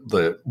for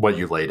what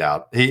you laid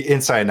out. He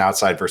inside and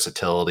outside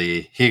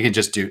versatility. He can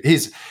just do.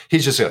 He's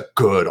just a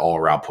good all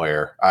around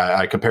player.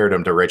 I compared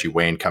him to Reggie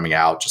Wayne coming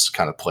out, just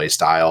kind of play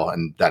style,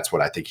 and that's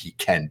what I think he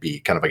can be.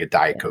 Kind of like a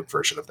Diet Coke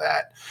version of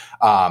that.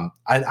 I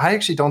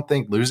actually don't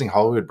think losing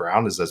Hollywood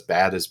Brown is as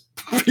bad as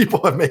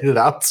people have made it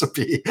out to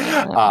be.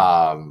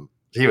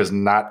 He was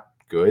not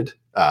good.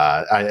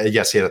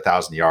 Yes, he had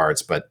 1,000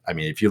 yards, but I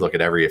mean, if you look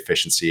at every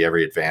efficiency,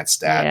 every advanced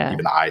stat,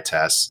 even eye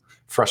tests.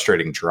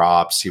 Frustrating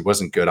drops. He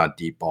wasn't good on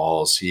deep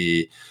balls.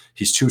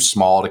 He's too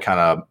small to kind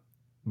of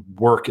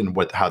work in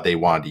how they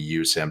wanted to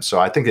use him. So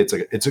I think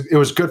it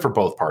was good for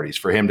both parties,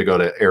 for him to go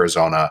to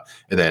Arizona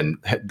and then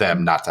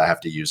them not to have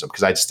to use him,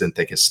 because I just didn't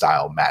think his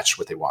style matched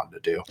what they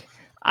wanted to do.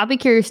 I'll be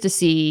curious to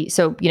see.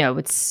 So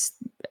it's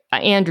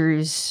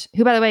Andrews,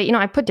 who, by the way,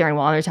 I put Darren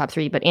Waller in the top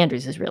 3, but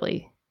Andrews is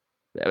really,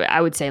 I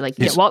would say,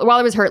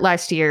 Waller was hurt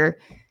last year.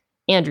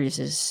 Andrews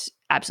is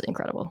absolutely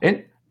incredible.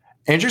 And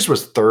Andrews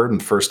was 3rd in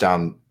first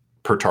down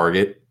per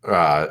target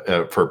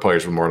for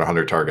players with more than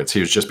 100 targets. He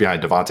was just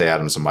behind Devontae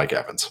Adams and Mike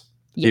Evans.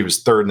 He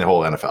was 3rd in the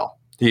whole NFL.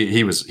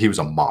 He was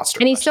a monster.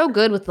 And he's so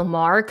good with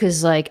Lamar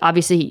because,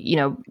 obviously,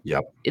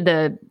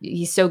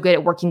 he's so good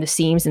at working the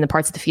seams in the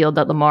parts of the field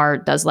that Lamar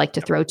does like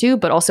to throw to,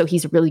 but also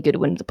he's really good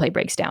when the play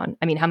breaks down.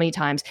 I mean, how many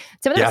times?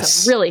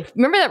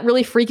 Remember that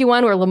really freaky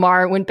one where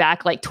Lamar went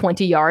back like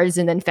 20 yards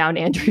and then found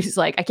Andrews?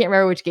 I can't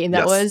remember which game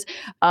that was.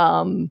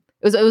 It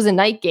was a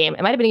night game.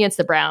 It might have been against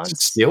the Browns.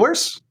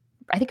 Steelers?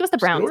 I think it was the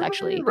Browns,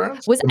 actually. It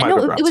was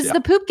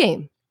the poop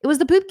game. It was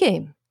the poop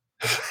game.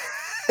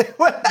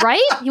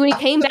 Right? When he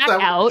came back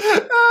out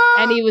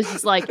and he was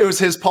just like, it was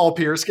his Paul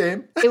Pierce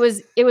game. It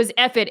was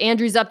F it.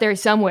 Andrews up there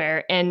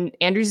somewhere, and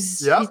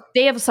Andrews,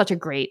 they have such a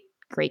great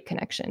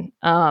connection.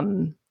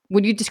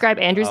 Would you describe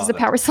Andrews as a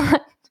power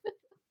slot?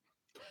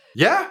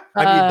 Yeah,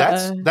 I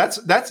mean that's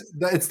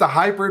it's the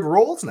hybrid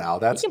roles now.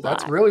 That's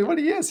really what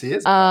he is. He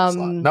is.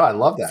 No, I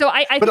love that. So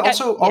I but think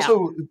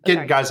also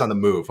getting guys on the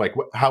move. Like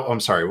how I'm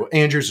sorry,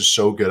 Andrews is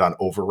so good on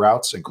over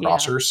routes and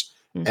crossers,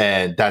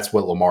 and that's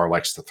what Lamar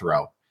likes to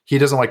throw. He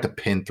doesn't like to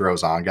pin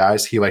throws on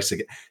guys. He likes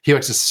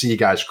to see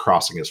guys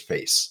crossing his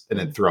face and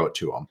then throw it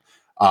to him.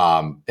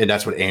 And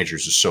that's what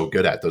Andrews is so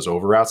good at, those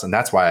over routes. And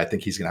that's why I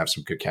think he's going to have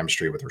some good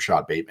chemistry with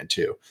Rashad Bateman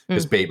too,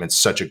 because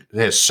Bateman's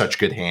has such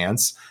good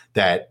hands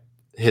that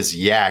his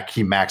yak,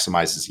 he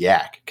maximizes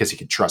yak because he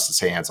can trust his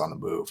hands on the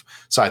move.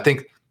 So I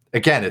think,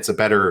 again, it's a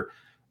better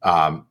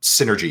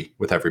synergy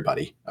with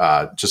everybody.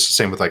 Just the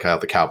same with like how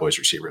the Cowboys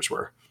receivers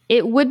were.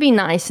 It would be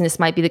nice, and this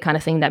might be the kind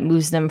of thing that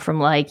moves them from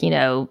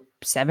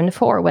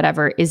 7-4 or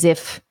whatever, is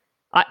if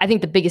I think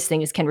the biggest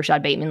thing is, can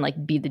Rashad Bateman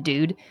be the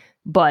dude?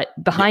 But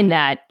behind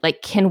that,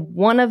 can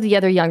one of the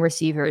other young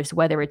receivers,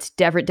 whether it's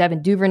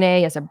Devin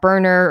Duvernay as a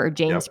burner or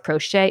James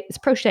Prochet, it's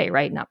Prochet,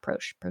 right? Not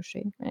Prochet,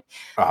 right?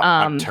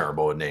 I'm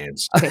terrible with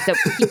names. Okay, so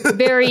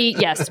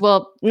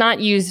not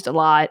used a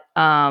lot.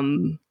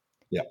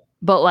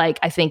 But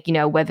I think,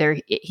 whether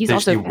he's they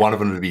also need one of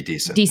them to be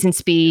decent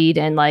speed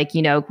and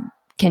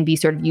can be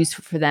sort of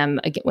useful for them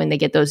when they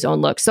get those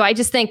zone looks. So I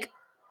just think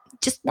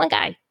just one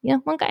guy,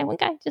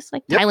 just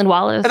like Tylan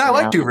Wallace. And I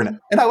like Duvernay.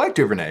 And I like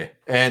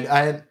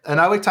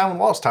Tylan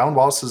Wallace. Tylan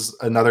Wallace is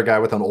another guy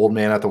with an old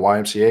man at the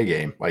YMCA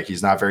game.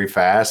 He's not very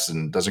fast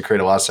and doesn't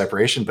create a lot of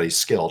separation, but he's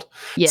skilled.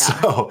 Yeah.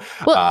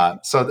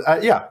 So,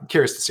 I'm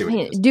curious to see what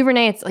he does.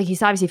 Duvernay, it's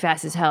he's obviously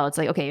fast as hell. It's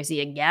okay, is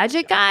he a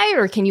gadget guy,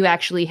 or can you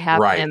actually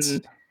have him?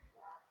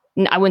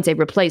 I wouldn't say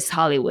replace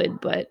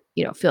Hollywood, but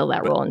fill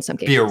that role in some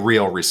cases. Be a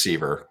real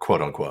receiver,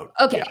 quote unquote.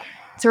 Okay. Yeah.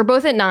 So we're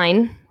both at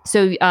 9.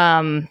 So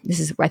this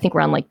is, I think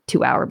we're on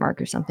 2 hour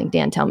mark or something.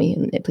 Dan, tell me,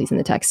 please, in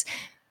the text.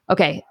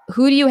 Okay.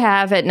 Who do you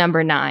have at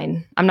number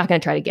 9? I'm not going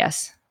to try to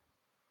guess.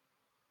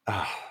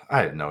 I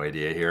have no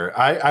idea here.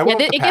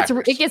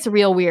 It gets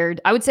real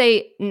weird. I would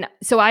say,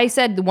 so I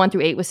said the 1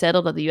 through 8 was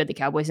settled, although you had the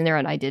Cowboys in there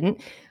and I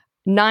didn't.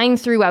 9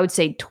 through, I would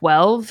say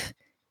 12.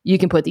 You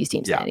can put these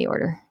teams in any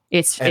order.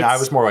 I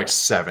was more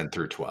 7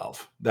 through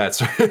 12. That's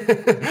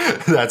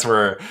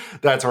where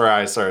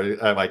I started.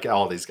 I like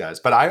all these guys,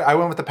 but I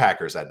went with the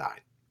Packers at 9.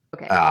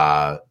 Okay.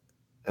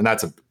 And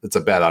it's a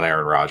bet on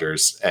Aaron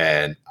Rodgers,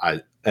 and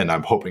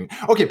I'm hoping.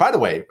 Okay, by the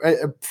way,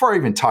 before I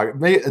even talk,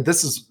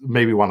 this is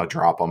maybe want to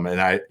drop them,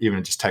 and I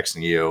even just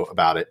texting you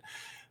about it.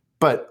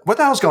 But what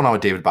the hell's going on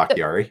with David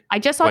Bakhtiari? I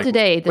just saw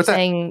today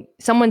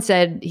someone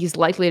said he's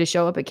likely to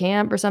show up at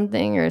camp or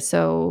something, or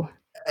so.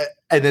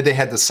 And then they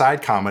had the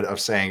side comment of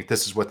saying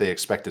this is what they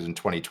expected in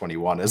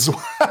 2021 as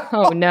well.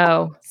 Oh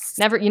no!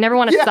 You never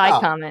want a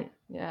side comment.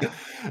 Yeah.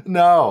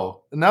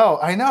 No,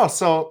 I know.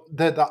 So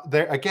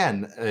they're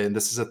again, and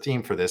this is a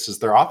theme for this, is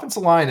their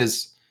offensive line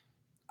is.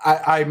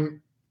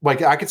 I'm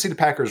I could see the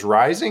Packers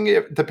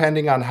rising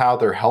depending on how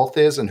their health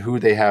is and who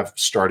they have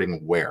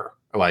starting where.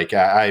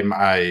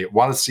 I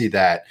want to see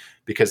that,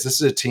 because this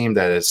is a team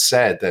that has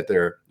said that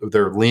they're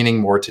leaning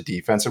more to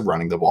defensive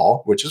running the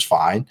ball, which is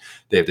fine.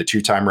 They have the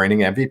 2-time reigning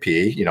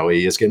MVP.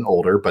 He is getting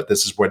older, but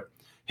this is what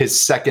his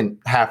second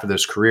half of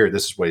his career,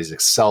 this is what he's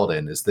excelled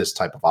in, is this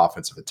type of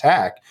offensive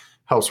attack.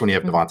 Helps when you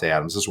have Devontae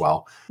Adams as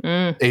well.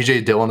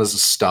 A.J. Dillon is a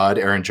stud.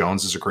 Aaron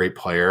Jones is a great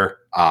player.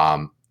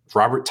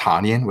 Robert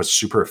Tonyan was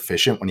super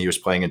efficient when he was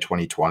playing in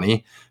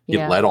 2020. He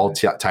led all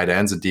tight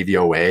ends in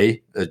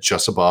DVOA,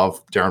 just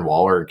above Darren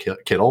Waller and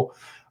Kittle.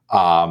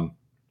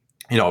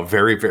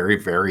 Very, very,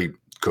 very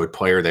good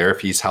player there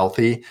if he's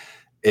healthy.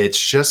 It's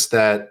just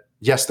that,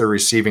 yes, their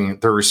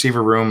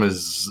receiver room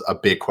is a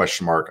big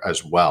question mark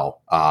as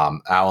well.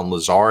 Allen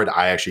Lazard,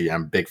 I actually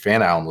am a big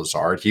fan of Allen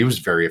Lazard. He was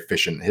very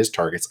efficient in his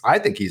targets. I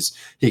think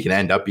he can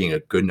end up being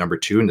a good number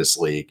 2 in this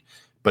league.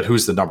 But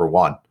who's the number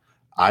 1?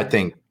 I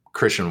think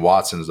Christian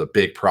Watson is a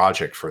big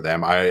project for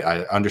them.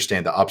 I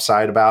understand the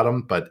upside about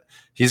him, but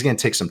he's going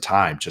to take some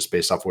time just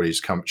based off what he's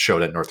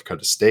showed at North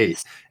Dakota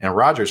State. And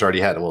Rodgers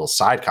already had a little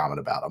side comment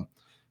about him.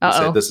 He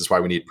said, this is why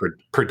we need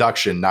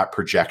production, not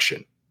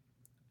projection.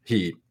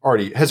 He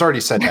has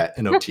already said that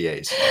in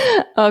OTAs.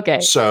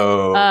 Okay.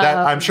 So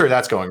I'm sure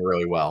that's going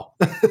really well.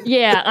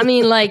 Yeah. I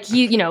mean,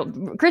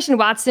 Christian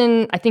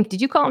Watson, I think,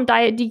 did you call him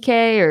Diet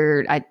DK?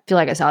 Or I feel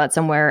like I saw that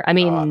somewhere. I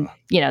mean,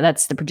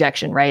 that's the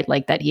projection, right?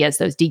 That he has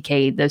those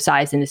DK, those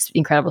size and this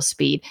incredible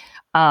speed.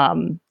 Not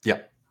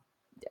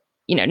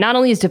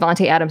only is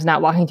Devontae Adams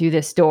not walking through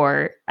this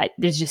door,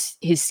 there's just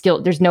his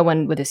skill. There's no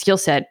one with a skill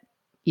set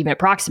even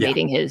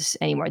approximating his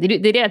anymore. They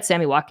did add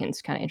Sammy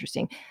Watkins, kind of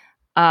interesting.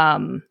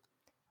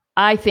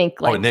 I think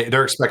and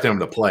they're expecting him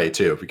to play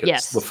too, because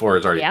LaFleur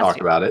has already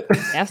talked about it.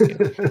 I think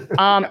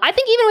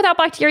even without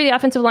Bakhtiari, the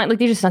offensive line, they've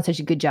just done such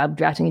a good job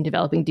drafting and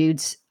developing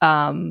dudes.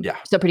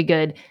 Still pretty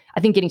good.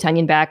 I think getting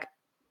Tonyan back,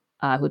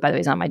 who by the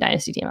way is on my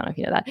dynasty team, I don't know if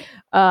you know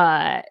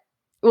that,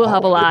 will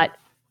help a lot.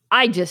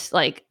 I just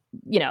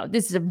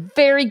this is a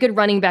very good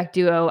running back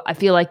duo. I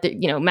feel like that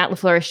Matt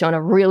LaFleur has shown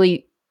a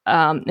really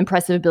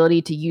impressive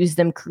ability to use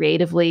them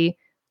creatively.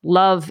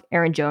 Love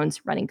Aaron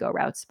Jones running go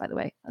routes, by the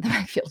way, on the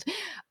backfield.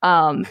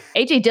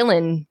 A.J.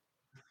 Dillon,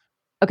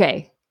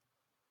 okay,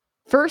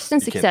 First in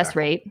You can't success tackle.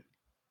 rate,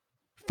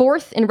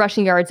 fourth in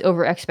rushing yards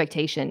over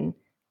expectation,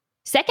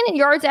 second in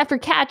yards after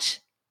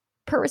catch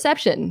per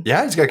reception.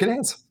 Yeah, he's got good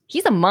hands.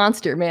 He's a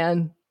monster,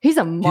 man. He's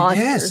a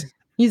monster. is.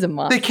 He's a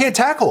monster. They can't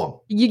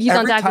tackle him. He's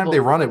Every untackable. time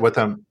they run it with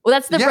him. Well,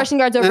 that's the Yeah. rushing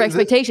yards over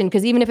expectation,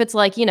 because even if it's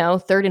like,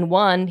 3rd and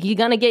 1, he's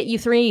gonna get you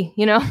 3,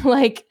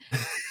 like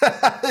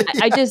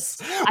I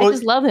just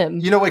love him.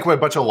 Like when a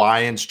bunch of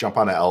lions jump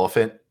on an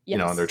elephant, Yes.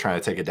 and they're trying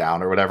to take it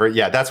down or whatever.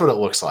 Yeah, that's what it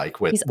looks like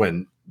He's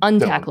when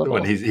untackleable.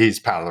 when he's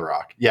pounding the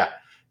rock. Yeah.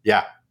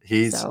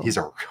 He's So- he's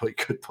a really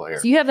good player.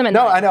 So you have them at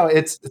No, 9, I know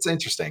it's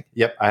interesting.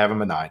 Yep, I have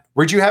him at 9.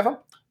 Where'd you have him?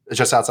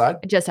 Just outside?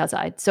 just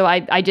outside. So so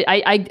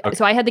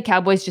I had the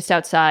Cowboys just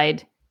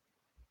outside,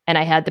 and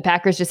I had the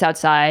Packers just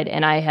outside,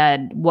 and I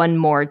had one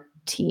more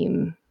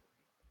team,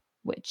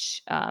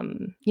 which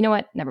you know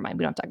what? Never mind.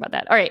 We don't have to talk about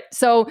that. All right.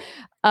 So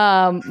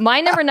my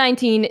number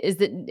 19 is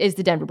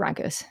the Denver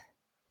Broncos.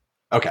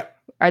 Okay,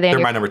 Are they? they're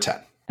under- my number 10.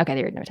 Okay,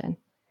 they're at number 10.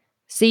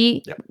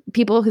 See, Yep.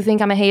 people who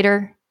think I'm a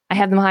hater, I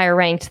have them higher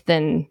ranked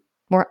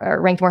more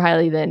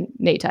highly than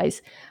Nate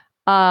Tice.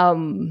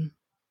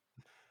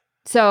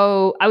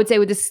 So I would say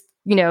with this,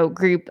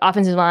 group,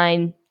 offensive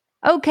line,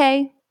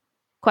 okay,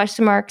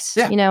 question marks.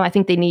 Yeah. I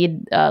think they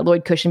need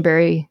Lloyd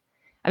Cushenberry.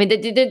 I mean, they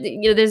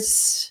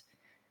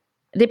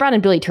brought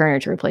in Billy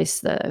Turner to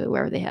replace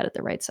whoever they had at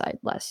the right side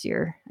last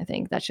year. I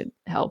think that should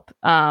help.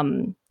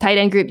 Tight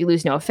end group, you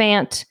lose Noah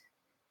Fant.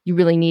 You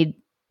really need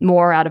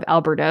more out of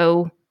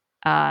Alberto.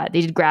 They did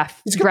He's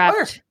a good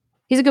player.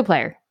 He's a good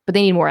player, but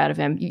they need more out of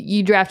him.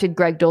 You drafted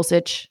Greg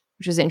Dulcich,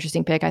 which was an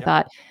interesting pick, I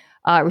thought.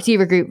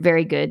 Receiver group,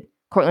 very good.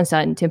 Cortland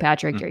Sutton, Tim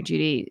Patrick, Jerry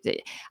Jeudy.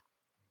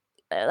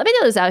 Let me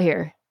throw this out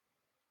here.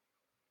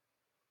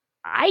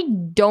 I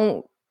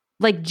don't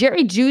like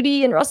Jerry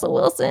Jeudy and Russell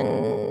Wilson.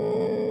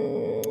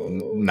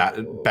 Not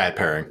bad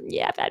pairing.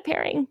 Yeah, bad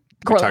pairing.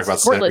 We talk about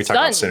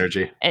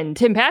synergy. And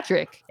Tim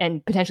Patrick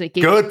and potentially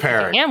Good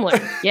pairing.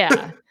 Hamler.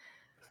 Yeah.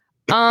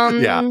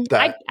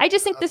 I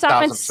just think this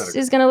offense 1000%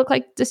 is going to look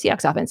like the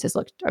Seahawks offense has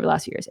looked over the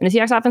last few years. And the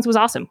Seahawks offense was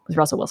awesome with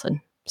Russell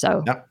Wilson.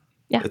 So, Yep.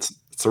 Yeah. It's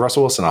the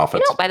Russell Wilson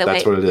offense. By the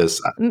That's way, what it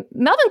is.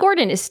 Melvin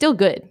Gordon is still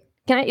good.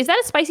 Is that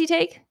a spicy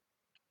take?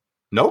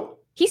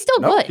 Nope. He's still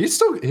No, good. he's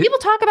still. People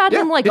talk about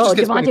him like, he just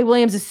gets Devontae better.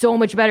 Williams is so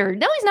much better.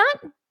 No, he's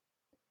not.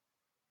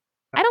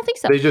 I don't think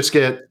so. They just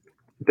get.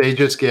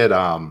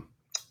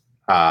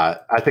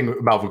 I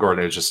think Melvin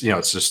Gordon is just.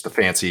 It's just the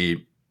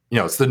fancy.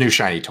 It's the new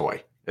shiny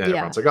toy. And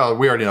everyone's like, oh,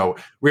 we already know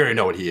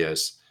what he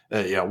is.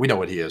 We know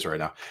what he is right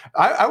now.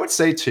 I would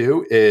say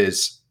too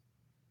is,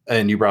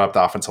 and you brought up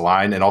the offensive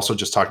line, and also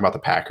just talking about the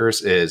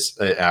Packers is,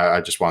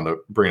 I just wanted to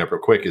bring it up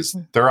real quick, is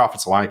their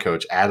offensive line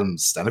coach, Adam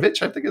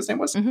Stenovich, I think his name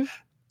was. Mm-hmm.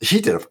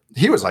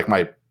 He was like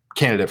my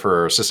candidate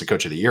for assistant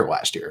coach of the year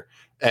last year.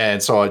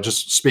 And so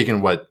just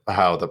speaking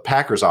how the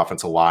Packers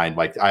offensive line,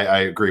 like I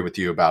agree with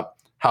you about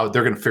how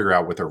they're going to figure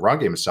out with their run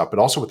game and stuff, but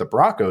also with the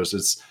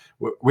Broncos,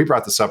 we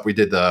brought this up. We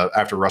did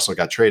after Russell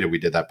got traded, we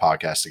did that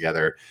podcast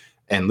together.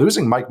 And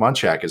losing Mike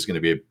Munchak is going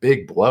to be a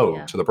big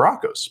blow to the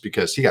Broncos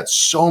because he got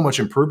so much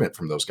improvement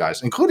from those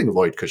guys, including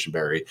Lloyd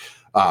Cushenberry,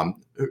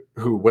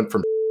 who went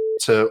from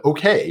to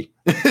okay.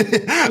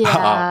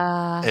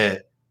 Yeah.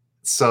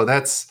 So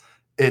that's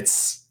going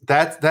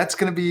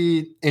to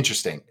be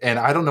interesting. And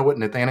I don't know what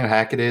Nathaniel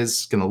Hackett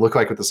is going to look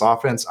like with this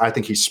offense. I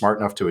think he's smart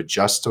enough to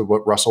adjust to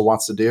what Russell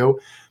wants to do.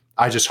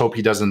 I just hope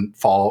he doesn't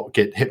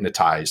get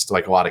hypnotized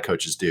like a lot of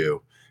coaches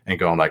do and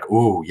going like,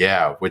 ooh,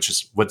 yeah, which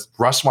is what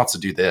Russ wants to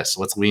do this.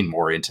 Let's lean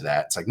more into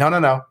that. It's like,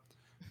 no.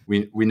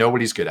 We know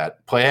what he's good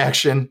at. Play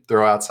action,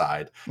 throw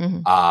outside.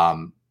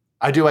 Mm-hmm.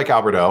 I do like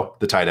Alberto,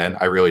 the tight end.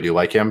 I really do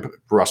like him.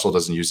 Russell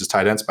doesn't use his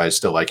tight ends, but I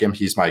still like him.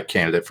 He's my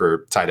candidate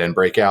for tight end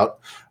breakout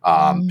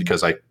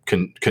because I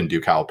couldn't do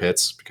Kyle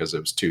Pitts because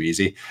it was too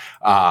easy.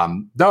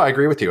 No, I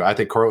agree with you. I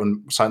think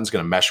Cortland Sutton's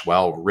going to mesh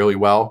really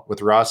well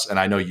with Russ. And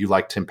I know you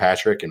like Tim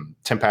Patrick, and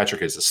Tim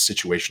Patrick is a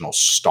situational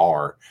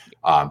star.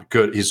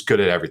 Good. He's good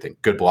at everything.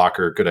 Good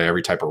blocker, good at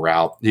every type of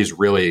route. He's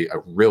really a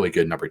really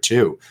good number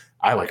 2.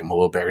 I like him a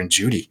little better than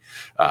Jeudy. Which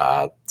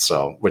I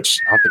don't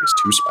think is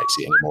too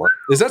spicy anymore.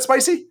 Is that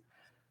spicy?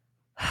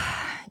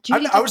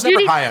 I was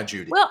never high on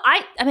Jeudy. Well,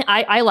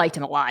 I liked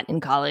him a lot in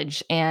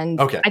college, and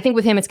Okay. I think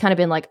with him it's kind of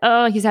been like,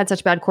 oh, he's had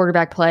such bad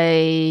quarterback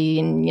play,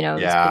 and he's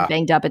been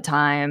banged up at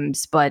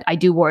times. But I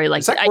do worry. Like,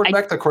 is that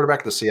quarterback the quarterback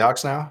of the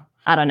Seahawks now?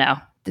 I don't know.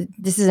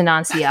 This is a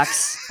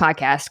non-Seahawks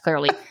podcast,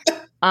 clearly.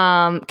 Can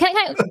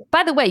I,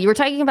 by the way, you were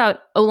talking about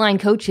O-line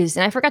coaches,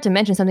 and I forgot to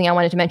mention something I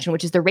wanted to mention,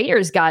 which is the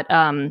Raiders got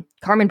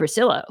Carmen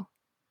Brasillo.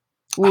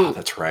 Oh,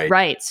 that's right.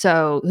 Right.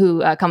 So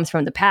who comes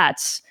from the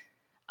Pats?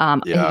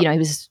 He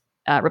was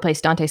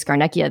replaced Dante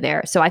Scarnecchia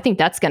there. So I think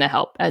that's going to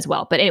help as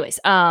well. But anyways,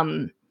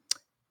 it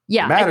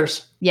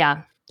matters.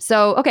 Yeah.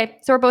 So, okay.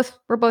 So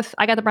we're both,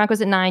 I got the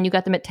Broncos at 9. You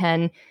got them at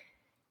 10.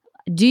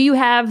 Do you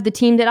have the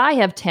team that I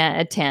have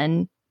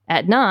 10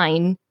 at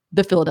 9,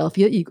 the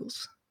Philadelphia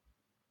Eagles?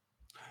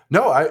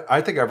 No,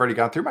 I think I've already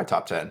gone through my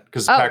top 10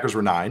 because the Packers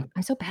were 9.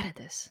 I'm so bad at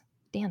this.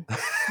 Dan.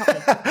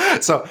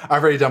 So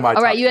I've already done my top 10.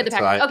 All right. You had the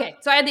Packers. Okay.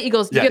 So I had the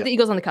Eagles. You have the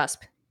Eagles on the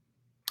cusp.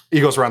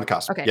 Eagles were on the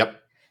cusp. Okay.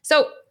 Yep.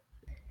 So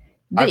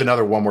I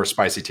have one more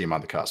spicy team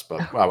on the cusp,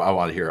 but I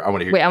want to hear.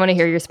 Wait, I want to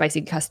hear your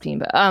spicy cusp team.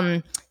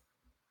 But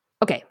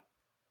okay.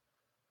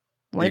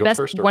 One of the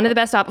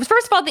best options.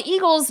 First of all, the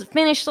Eagles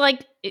finished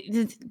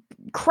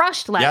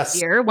crushed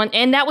last year,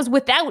 and that was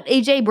without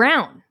AJ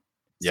Brown.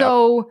 Yep.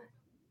 So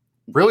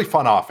really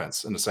fun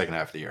offense in the second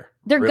half of the year.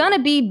 They're gonna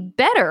be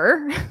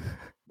better.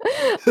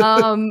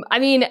 I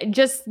mean,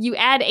 just you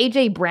add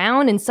AJ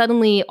Brown and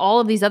suddenly all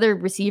of these other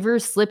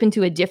receivers slip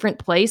into a different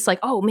place. Like,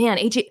 oh man,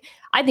 I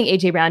think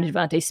AJ Brown and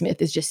Devontae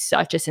Smith is just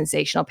such a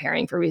sensational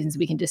pairing for reasons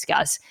we can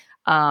discuss.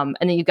 And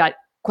then you've got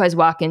Quez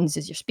Watkins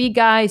as your speed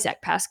guy,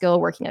 Zach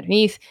Pascal working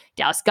underneath,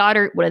 Dallas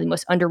Goedert, one of the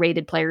most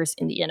underrated players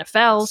in the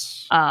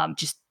NFL.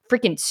 Just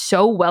freaking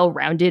so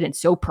well-rounded and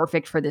so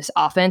perfect for this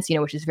offense,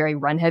 which is very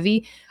run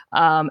heavy.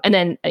 And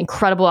then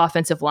incredible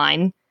offensive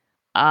line.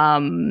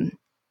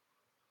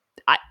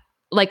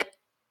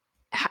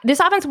 This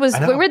offense was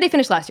where did they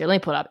finish last year? Let me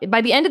pull it up.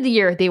 By the end of the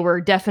year, they were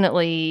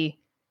definitely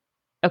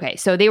okay.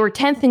 So they were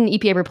 10th in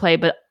EPA per play,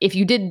 but if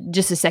you did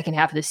just the second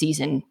half of the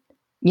season,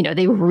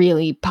 they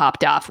really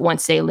popped off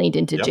once they leaned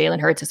into Jalen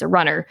Hurts as a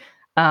runner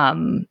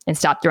and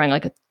stopped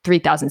throwing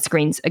 3,000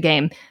 screens a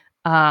game.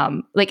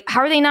 How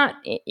are they not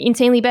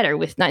insanely better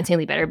with not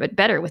insanely better, but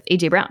better with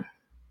AJ Brown?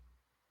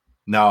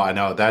 No, I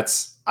know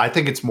I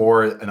think it's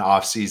more an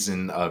off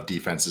season of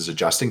defenses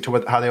adjusting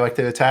to how they like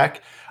to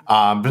attack.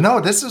 But no,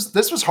 this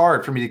was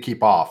hard for me to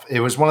keep off. It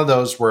was one of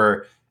those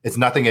where it's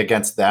nothing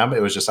against them.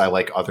 It was just I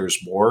like others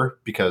more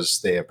because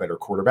they have better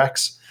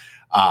quarterbacks.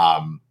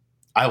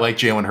 I like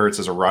Jalen Hurts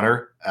as a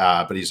runner,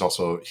 but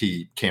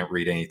he can't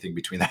read anything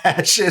between the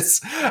hashes.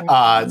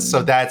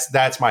 So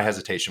that's my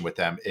hesitation with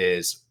them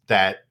is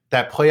that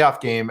playoff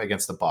game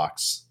against the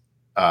Bucs.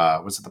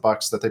 Was it the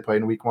Bucs that they played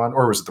in week 1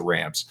 or was it the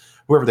Rams?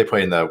 Whoever they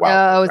played in the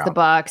wild. It was the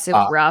Bucs. It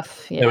was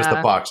rough. Yeah. It was the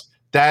Bucs.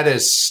 That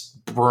is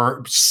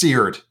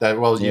seared.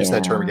 Use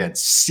that term again.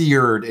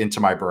 Seared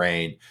into my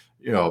brain.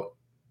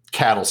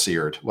 Cattle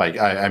seared.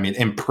 I mean,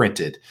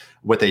 imprinted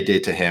what they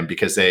did to him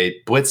because they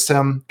blitzed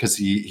him because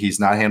he's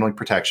not handling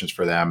protections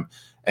for them,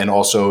 and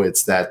also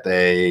it's that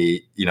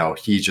they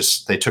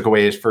took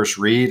away his first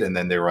read and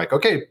then they were like,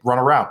 okay, run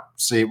around.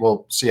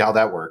 We'll see how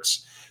that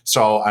works.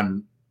 So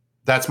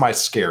that's my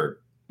scared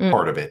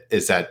part of it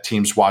is that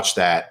teams watch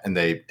that and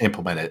they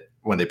implement it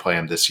when they play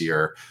them this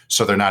year.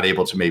 So they're not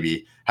able to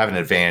maybe have an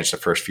advantage the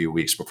first few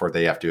weeks before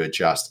they have to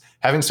adjust.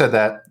 Having said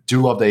that,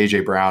 do love the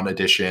AJ Brown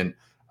addition.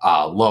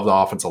 Love the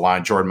offensive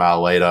line. Jordan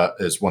Mailata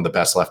is one of the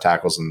best left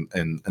tackles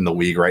in the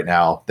league right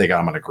now. They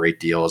got him on a great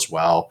deal as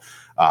well.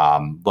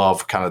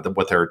 Love kind of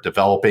what they're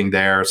developing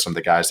there. Some of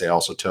the guys they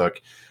also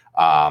took.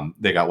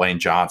 They got Lane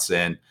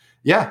Johnson.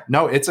 Yeah,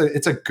 no, it's an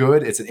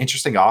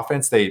interesting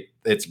offense.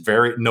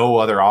 No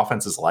other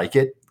offenses like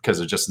it because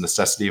of just the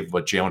necessity of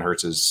what Jalen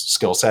Hurts'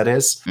 skill set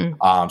is.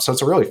 So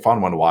it's a really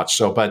fun one to watch.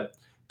 But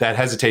that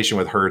hesitation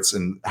with Hurts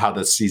and how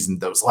this season,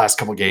 those last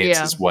couple games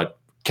is what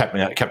kept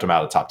him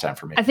out of the top 10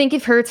 for me. I think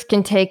if Hurts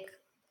can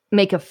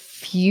make a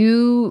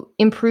few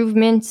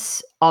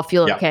improvements, I'll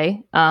feel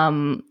okay.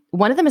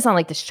 One of them is on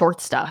the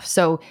short stuff.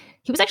 So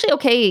he was actually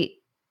okay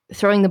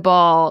throwing the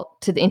ball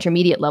to the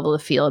intermediate level of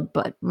the field,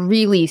 but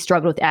really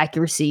struggled with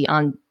accuracy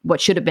on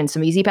what should have been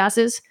some easy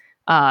passes.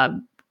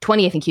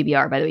 20th in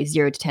QBR, by the way,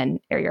 0 to 10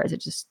 air yards.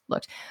 It just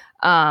looked.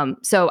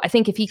 So I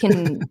think if he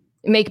can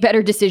make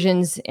better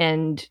decisions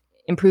and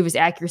improve his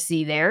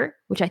accuracy there,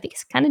 which I think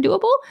is kind of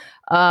doable,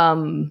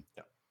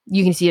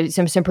 you can see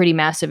some pretty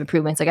massive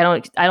improvements. I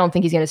don't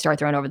think he's going to start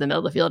throwing over the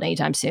middle of the field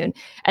anytime soon.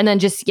 And then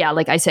just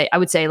I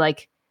would say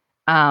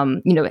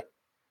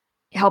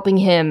helping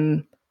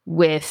him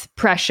with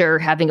pressure,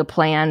 having a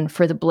plan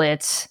for the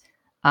blitz,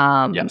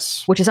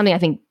 which is something I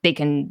think they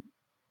can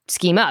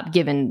scheme up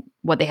given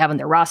what they have on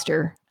their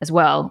roster as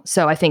well.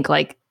 So I think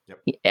the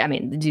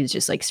dude's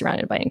just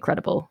surrounded by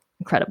incredible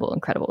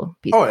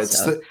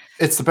pieces.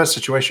 It's the best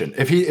situation.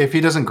 If he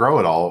doesn't grow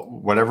at all,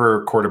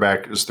 whatever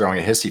quarterback is throwing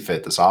a hissy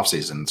fit this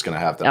offseason is going to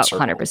have them.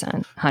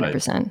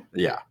 100%.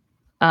 Yeah.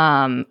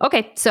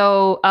 Okay.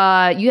 So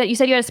you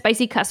said you had a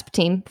spicy cusp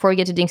team. Before we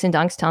get to Dinks and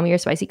Dunks, tell me your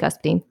spicy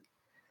cusp team.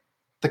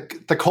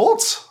 The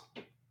Colts.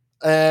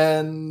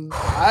 And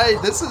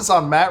this is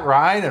on Matt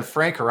Ryan and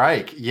Frank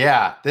Reich.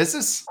 Yeah,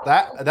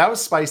 that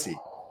was spicy.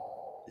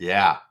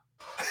 Yeah.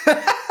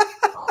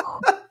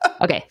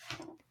 Okay.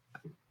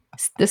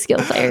 The skill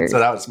player. So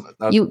that was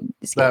that's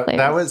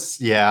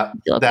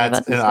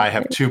and I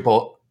have two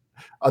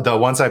the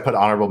ones I put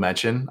honorable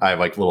mention. I have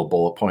little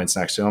bullet points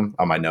next to them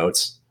on my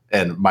notes,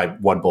 and my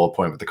one bullet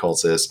point with the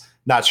Colts is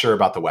not sure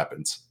about the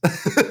weapons.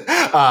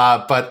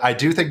 But I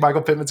do think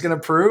Michael Pittman's going to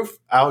improve.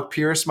 Alec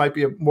Pierce might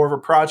be more of a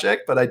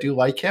project, but I do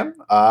like him.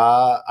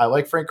 I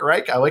like Frank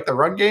Reich. I like the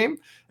run game,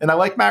 and I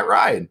like Matt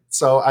Ryan.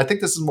 So I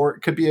think this is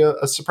could be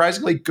a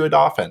surprisingly good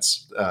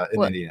offense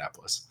in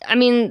Indianapolis. I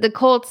mean, the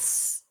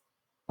Colts.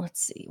 Let's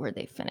see where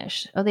they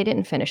finished. Oh, they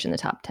didn't finish in the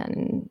top 10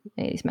 in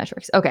any of these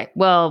metrics. Okay,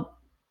 well,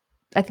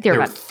 I think they were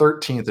about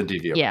 13th in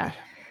DVOA. Yeah.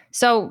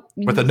 So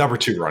with the number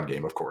 2 run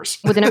game, of course.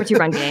 With the number 2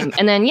 run game,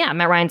 and then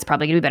Matt Ryan's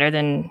probably going to be better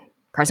than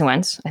Carson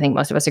Wentz. I think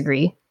most of us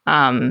agree.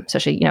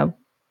 Especially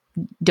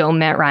dome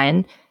Matt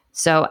Ryan.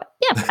 So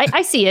yeah,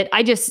 I see it.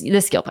 I just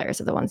the skill players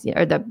are the ones,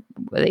 or the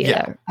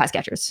pass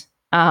catchers.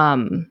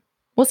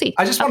 We'll see.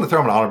 I just want to throw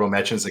them in honorable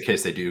mentions in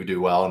case they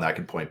do well, and I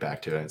can point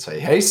back to it and say,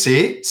 "Hey,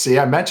 see,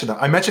 I mentioned them.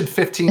 I mentioned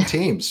 15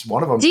 teams.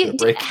 One of them's going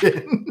to break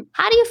in."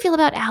 How do you feel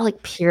about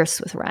Alec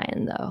Pierce with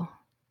Ryan, though?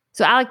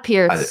 So Alec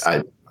Pierce.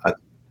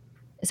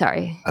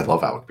 Sorry, I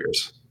love Alec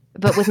Pierce,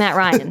 but with Matt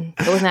Ryan.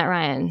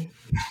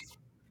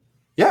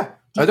 Yeah,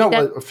 I don't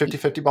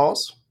 50-50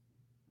 balls.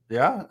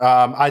 Yeah,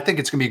 I think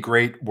it's gonna be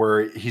great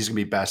where he's gonna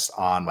be best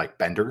on like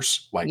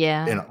benders,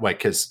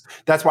 because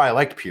that's why I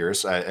liked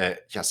Pierce.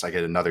 Yes, I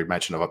get another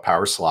mention of a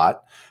power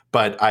slot,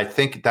 but I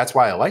think that's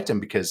why I liked him,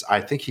 because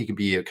I think he can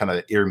be a kind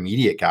of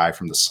intermediate guy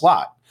from the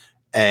slot,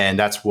 and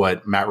that's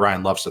what Matt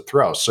Ryan loves to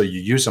throw. So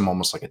you use him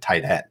almost like a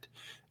tight end,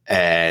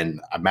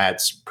 and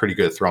Matt's pretty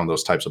good at throwing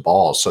those types of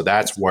balls. So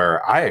that's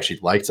where I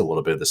actually liked a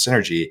little bit of the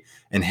synergy.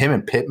 And him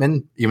and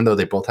Pittman, even though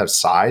they both have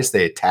size,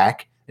 they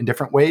attack in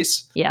different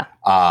ways. Yeah.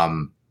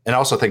 And I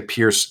also think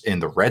Pierce in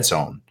the red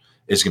zone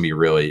is going to be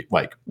really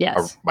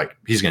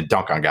he's going to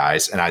dunk on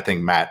guys. And I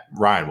think Matt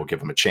Ryan will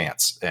give him a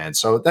chance. And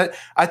so that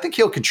I think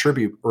he'll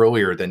contribute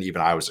earlier than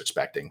even I was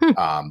expecting.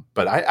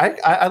 But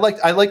I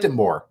liked it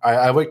more.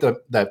 I liked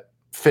that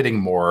fitting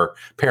more,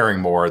 pairing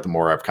more, the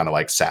more I've kind of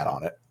like sat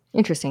on it.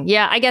 Interesting.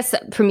 Yeah. I guess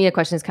for me, the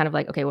question is kind of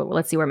like, okay, well,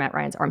 let's see where Matt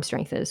Ryan's arm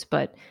strength is.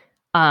 But,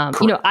 I'm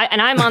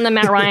on the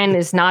Matt Ryan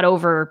is not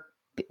over.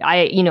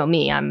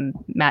 I'm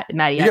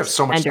Matty. You have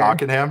so much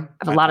stock in him.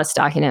 I have a lot of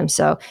stock in him.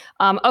 So,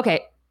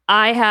 okay.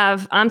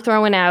 I'm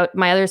throwing out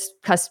my other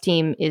cusp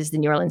team is the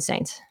New Orleans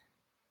Saints.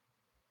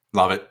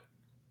 Love it.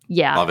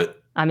 Yeah. Love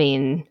it. I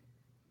mean,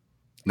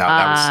 no,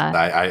 that was,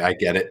 I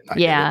get it.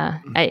 Get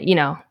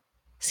it.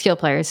 Skill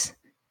players.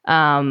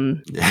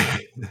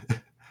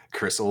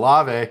 Chris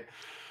Olave.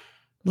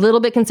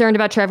 Little bit concerned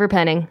about Trevor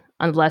Penning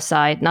on the left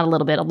side. Not a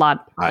little bit, a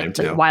lot. I am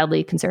too.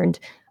 Wildly concerned.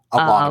 A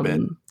lot of it.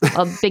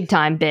 A big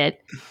time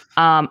bit.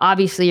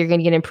 Obviously, you're going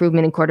to get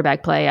improvement in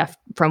quarterback play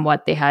from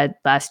what they had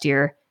last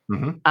year.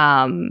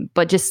 Mm-hmm.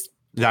 But just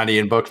not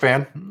Ian Book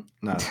fan.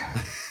 No,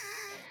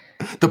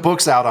 the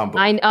book's out on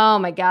Book. Oh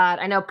my God,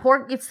 I know.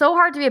 It's so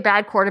hard to be a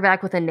bad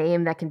quarterback with a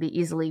name that can be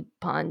easily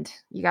punned.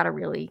 You got to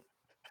really.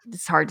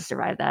 It's hard to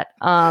survive that.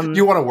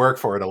 You want to work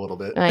for it a little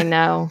bit. I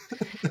know.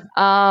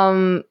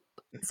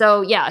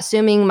 So yeah,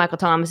 assuming Michael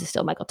Thomas is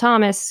still Michael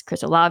Thomas,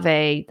 Chris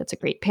Olave, that's a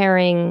great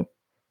pairing.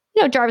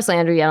 Jarvis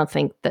Landry, I don't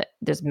think that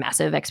there's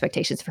massive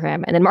expectations for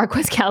him. And then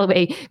Marquez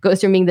Callaway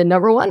goes from being the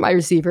number one wide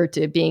receiver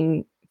to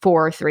being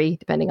 4 or 3,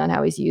 depending on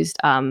how he's used.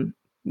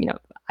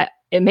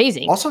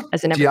 Amazing. Also,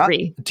 as a number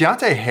 3.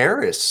 Deontay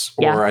Harris,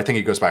 or I think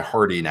he goes by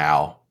Hardy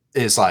now,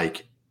 is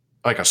like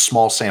a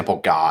small sample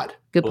god.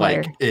 Good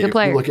player. Good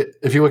player.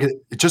 If you look at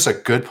just a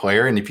good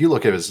player, and if you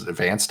look at his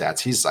advanced stats,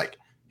 he's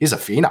a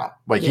phenom.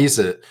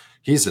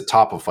 He's the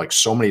top of like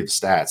so many of the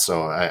stats.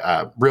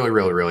 So really,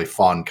 really, really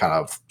fun kind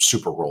of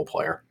super role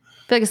player.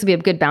 I feel like this will be a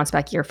good bounce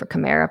back year for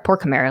Kamara. Poor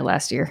Kamara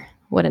last year.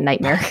 What a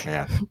nightmare.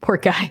 Man. Poor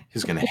guy.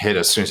 He's going to hit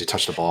as soon as he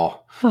touched the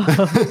ball.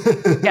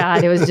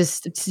 God, it was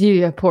just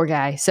poor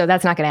guy. So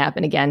that's not going to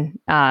happen again.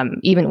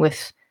 Even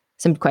with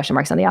some question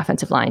marks on the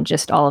offensive line,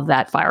 just all of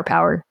that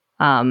firepower.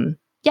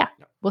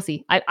 We'll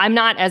see. I'm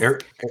not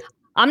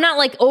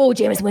like, oh,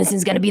 Jameis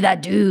Winston's going to be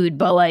that dude,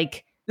 but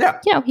like,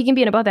 he can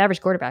be an above average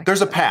quarterback.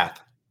 There's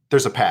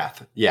a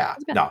path. Yeah.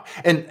 No.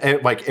 And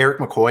like Eric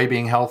McCoy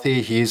being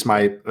healthy, he's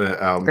my,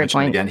 I'll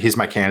mention again, he's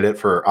my candidate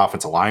for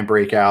offensive line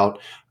breakout.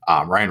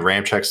 Ryan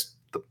Ramczyk's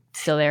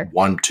still there.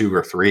 1, 2,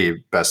 or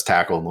 3 best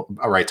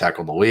right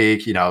tackle in the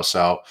league,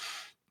 so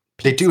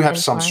they do have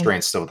some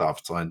strengths still with the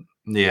offensive line.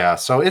 Yeah.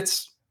 So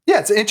it's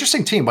an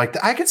interesting team.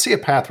 Like I could see a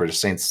path where the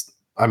Saints,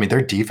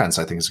 their defense,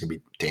 I think, is going to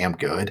be damn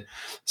good.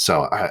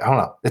 So I don't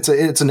know.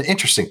 It's an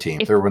interesting team.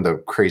 They're one of the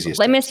craziest.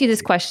 Let me ask you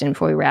this question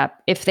before we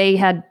wrap. If they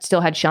had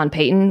still had Sean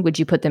Payton, would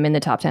you put them in the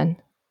top 10?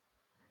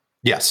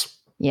 Yes.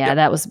 Yeah,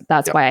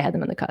 that's why I had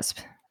them on the cusp.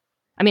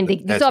 They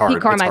still have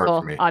Pete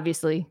Carmichael,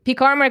 obviously. Pete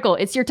Carmichael,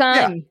 it's your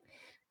time.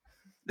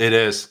 Yeah. It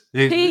is.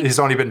 He's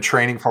only been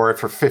training for it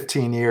for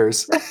 15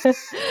 years.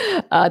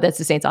 That's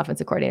the Saints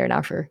offensive coordinator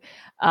now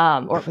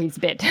or he's a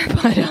bit.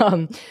 But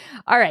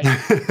all right.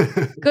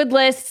 Good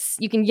lists.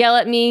 You can yell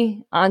at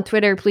me on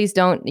Twitter. Please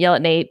don't yell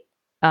at Nate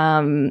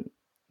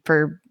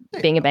for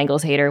being a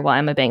Bengals hater while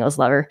I'm a Bengals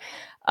lover.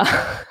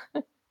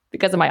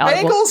 Because of my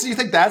Bengals? You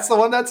think that's the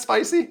one that's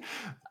spicy?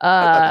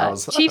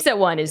 Chiefs at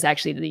 1 is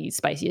actually the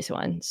spiciest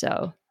one.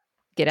 So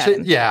get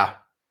out. Yeah.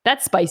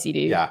 That's spicy,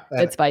 dude. Yeah.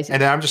 That's spicy.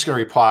 And then I'm just going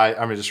to reply. I'm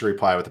going to just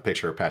reply with a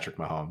picture of Patrick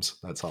Mahomes.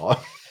 That's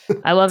all.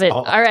 I love it.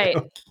 All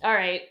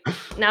right.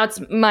 Now it's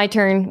my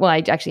turn. Well,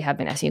 I actually have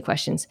been asking you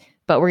questions,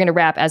 but we're going to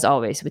wrap as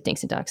always with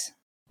Dinks and Dunks.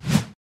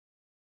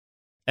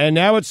 And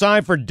now it's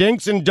time for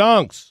Dinks and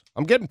Dunks.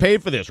 I'm getting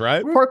paid for this,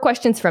 right? 4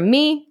 questions from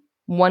me,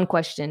 1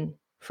 question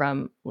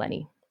from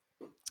Lenny.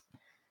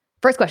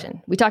 First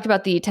question. We talked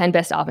about the 10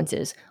 best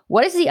offenses.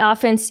 What is the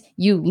offense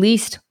you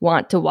least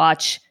want to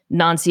watch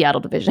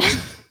non-Seattle division?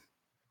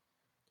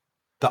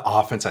 The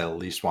offense I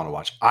least want to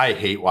watch. I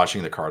hate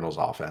watching the Cardinals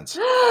offense.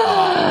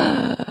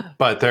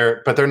 but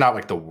they're not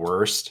like the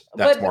worst.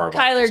 That's but more of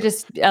Kyler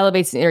just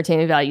elevates the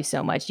entertainment value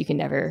so much you can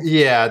never.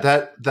 Yeah,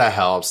 that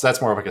helps. That's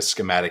more of like a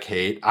schematic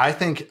hate. I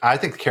think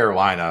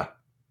Carolina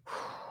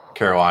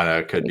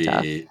could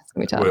be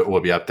will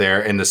be up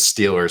there, and the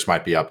Steelers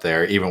might be up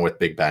there even with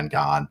Big Ben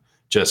gone,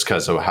 just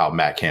because of how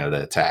Matt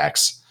Canada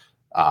attacks.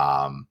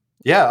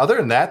 Yeah. Other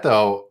than that,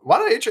 though,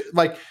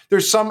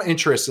 there's some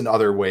interest in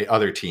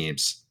other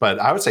teams, but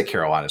I would say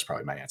Carolina is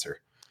probably my answer.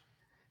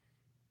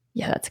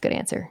 Yeah, that's a good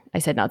answer. I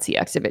said not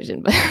Seahawks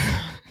division, but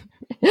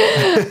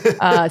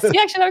Seahawks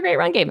should have a great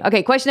run game.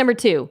 Okay, question number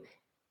 2.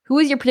 Who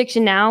is your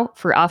prediction now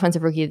for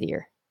Offensive Rookie of the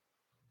Year?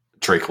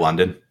 Drake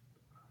London.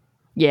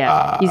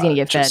 Yeah, he's going to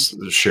get fed.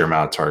 The sheer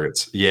amount of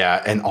targets.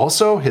 Yeah, and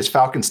also his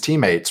Falcons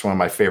teammate's one of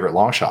my favorite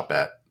long shot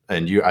bet.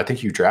 And I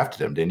think you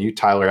drafted him, didn't you?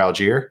 Tyler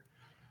Algier.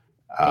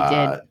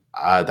 I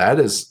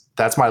did.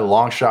 That's my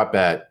long shot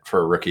bet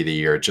for Rookie of the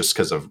Year, just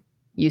because of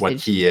usage. What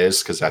he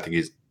is. Because I think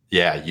he's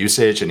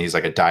usage, and he's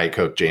like a Diet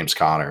Coke James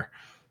Conner.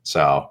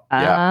 So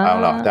I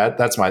don't know.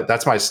 That's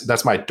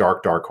my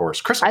dark horse.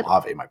 Chris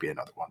Olave might be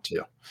another one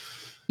too.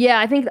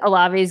 Yeah, I think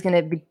Olave is going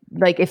to be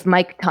like, if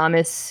Mike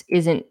Thomas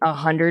isn't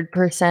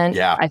 100%.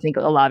 Yeah, I think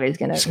Olave is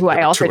going to, who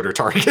I also 200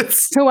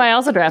 targets, who I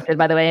also drafted,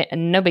 by the way,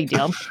 and no big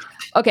deal.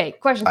 Okay,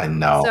 question. I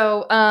know.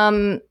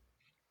 So,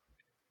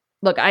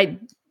 look, I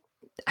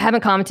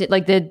haven't commented,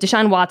 like the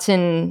Deshaun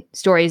Watson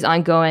story is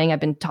ongoing. I've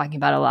been talking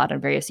about it a lot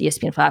on various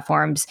ESPN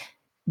platforms.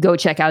 Go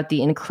check out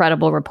the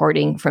incredible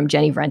reporting from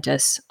Jenny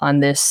Vrentas on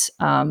this,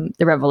 the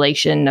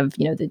revelation of,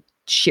 the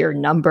sheer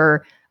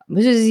number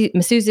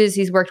masseuses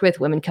he's worked with,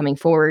 women coming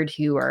forward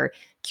who are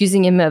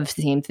accusing him of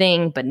the same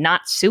thing, but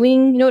not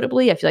suing,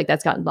 notably. I feel like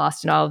that's gotten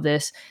lost in all of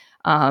this.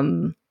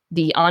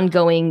 The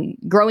ongoing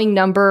growing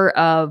number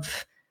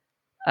of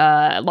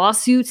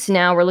lawsuits.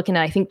 Now we're looking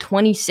at, I think,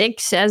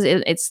 26 as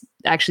it's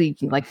actually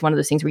like one of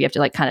those things where you have to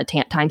like kind of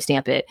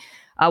timestamp it.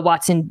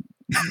 Watson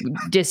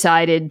did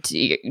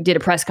a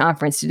press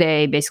conference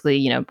today,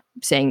 basically,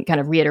 saying, kind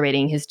of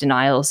reiterating his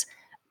denials.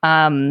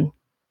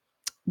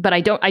 But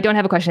I don't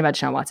have a question about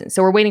Deshaun Watson.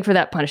 So we're waiting for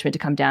that punishment to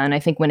come down. I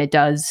think when it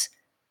does,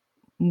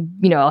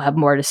 I'll have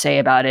more to say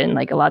about it and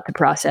like a lot to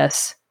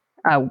process.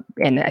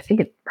 And I think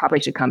it probably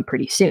should come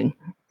pretty soon.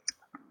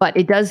 But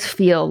it does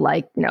feel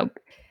like,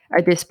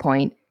 at this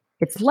point,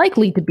 it's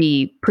likely to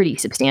be pretty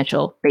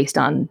substantial based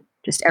on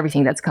just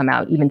everything that's come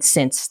out, even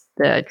since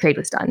the trade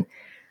was done.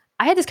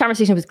 I had this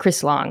conversation with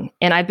Chris Long,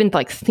 and I've been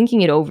like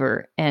thinking it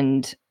over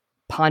and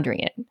pondering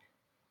it.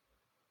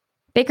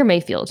 Baker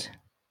Mayfield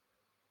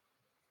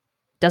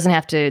doesn't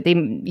have to.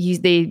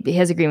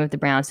 His agreement with the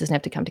Browns doesn't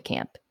have to come to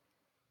camp.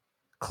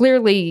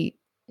 Clearly,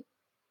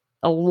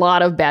 a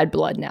lot of bad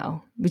blood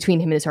now between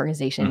him and this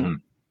organization. Mm-hmm.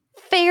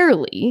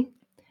 Fairly.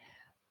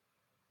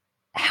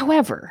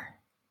 However,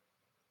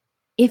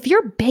 if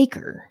you're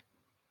Baker,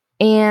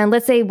 and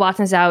let's say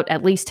Watson's out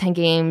at least 10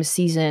 games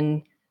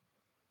season,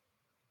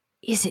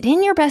 is it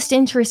in your best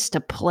interest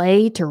to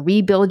play to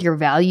rebuild your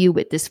value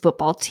with this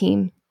football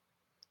team?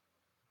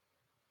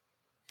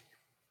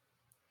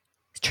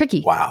 It's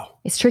tricky. Wow.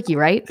 It's tricky,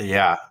 right?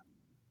 Yeah.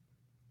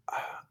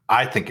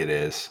 I think it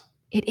is.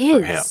 It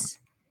is.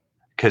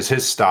 Because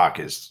his stock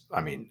is,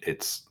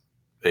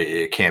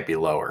 it can't be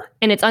lower.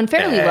 And it's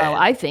unfairly low,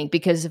 I think,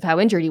 because of how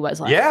injured he was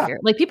last year.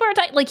 Like, people are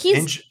like,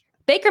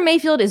 Baker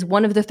Mayfield is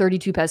one of the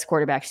 32 best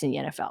quarterbacks in the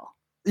NFL.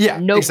 Yeah,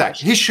 no exactly.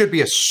 Question. He should be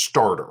a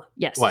starter.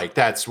 Yes. Like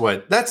that's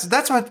what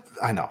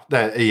I know.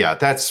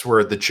 That's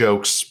where the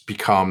jokes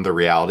become the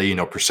reality.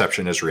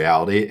 Perception is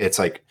reality. It's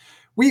like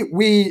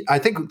I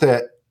think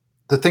that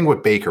the thing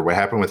with Baker, what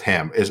happened with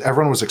him is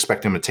everyone was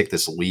expecting him to take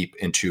this leap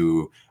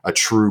into a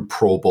true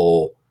Pro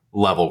Bowl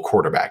level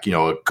quarterback,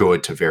 a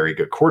good to very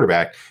good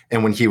quarterback.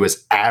 And when he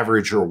was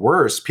average or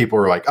worse, people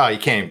were like, oh, he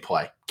can't even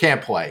play.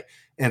 Can't play.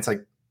 And it's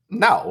like,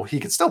 no, he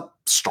can still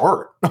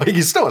start. Like,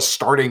 he's still a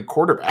starting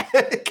quarterback.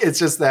 It's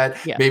just that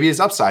maybe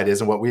his upside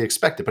isn't what we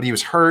expected, but he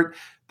was hurt.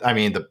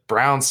 The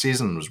Browns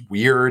season was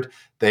weird.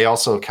 They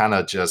also kind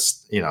of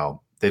just, they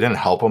didn't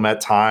help him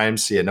at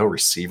times. He had no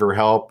receiver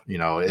help,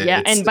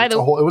 and by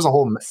the way, it was a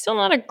whole, still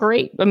not a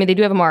great, they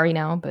do have Amari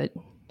now, but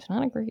it's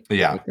not a great.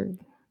 Yeah. Record.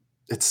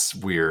 It's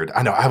weird.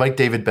 I know. I like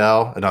David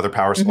Bell, another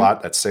power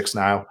slot. That's 6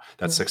 now.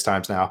 That's 6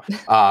 times now.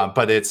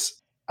 But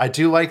I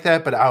do like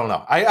that, but I don't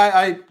know.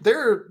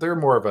 They're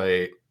more of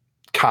a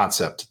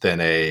concept than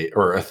a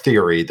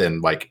theory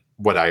than like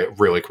what I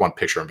really want to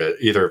picture of it.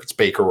 Either if it's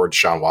Baker or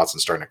Deshaun Watson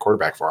starting a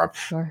quarterback for him.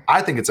 Sure.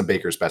 I think it's in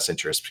Baker's best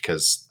interest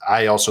because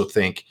I also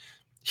think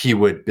he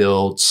would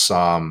build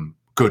some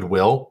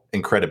goodwill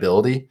and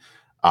credibility.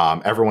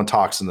 Everyone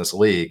talks in this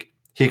league.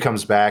 He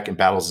comes back and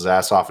battles his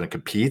ass off and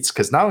competes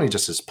because not only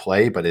just his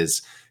play, but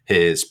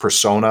his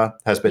persona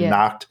has been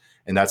knocked.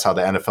 And that's how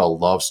the NFL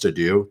loves to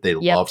do. They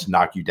love to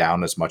knock you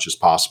down as much as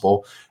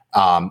possible.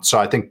 So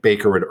I think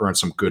Baker would earn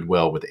some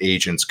goodwill with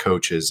agents,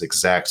 coaches,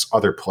 execs,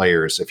 other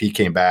players if he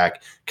came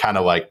back, kind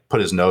of like put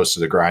his nose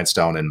to the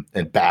grindstone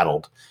and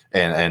battled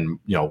and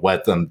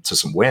led them to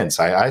some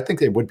wins. I think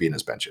they would be in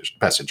his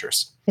best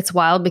interest. It's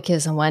wild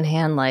because on one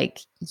hand,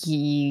 like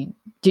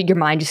your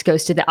mind just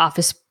goes to the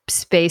office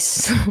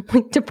space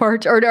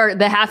departure, or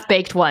the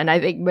half-baked one, I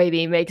think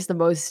maybe makes the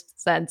most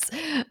sense,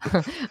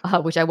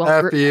 which I won't.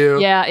 F you.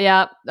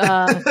 Yeah.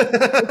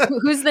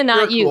 Who's the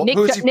not you?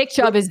 Cool. Nick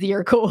Chubb is the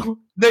you're cool.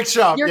 Nick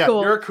Chubb. You're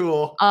cool. You're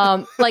cool.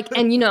 And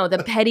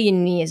the petty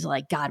in me is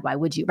like, God, why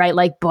would you?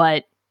 Right.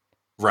 But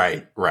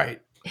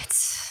right.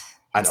 It's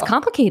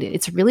complicated.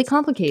 It's really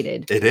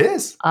complicated. It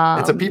is.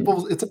 It's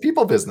a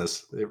people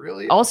business. It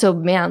really is. Also,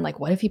 man, like,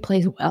 what if he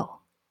plays well?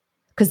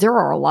 Because there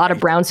are a lot of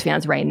Browns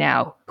fans right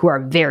now who are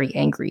very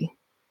angry.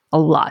 A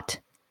lot.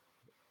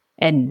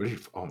 And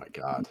oh my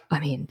God. I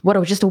mean, what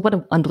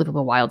an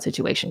unbelievable wild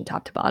situation,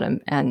 top to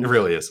bottom. And it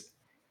really is.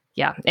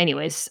 Yeah.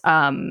 Anyways,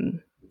 I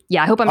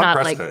hope I'm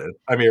not like,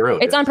 I mean, it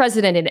really it's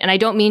unprecedented. And I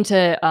don't mean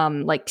to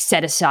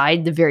set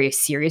aside the various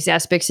serious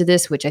aspects of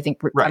this, which I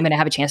think I'm going to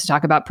have a chance to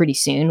talk about pretty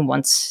soon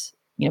once,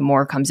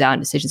 more comes out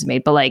and decisions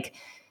made. But like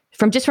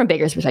from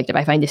Baker's perspective,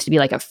 I find this to be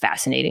like a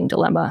fascinating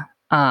dilemma.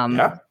 All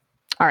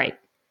right.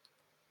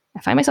 I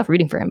find myself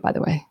rooting for him, by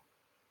the way.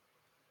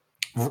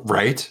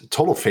 Right?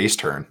 Total face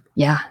turn.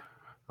 Yeah.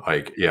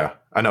 Like, yeah.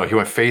 I know. He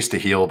went face to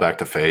heel, back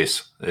to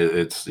face.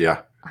 It's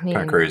kind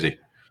of crazy.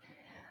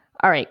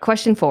 All right.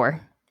 Question 4.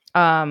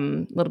 A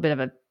little bit of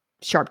a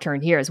sharp turn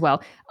here as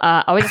well.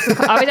 Always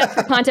ask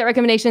for content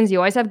recommendations. You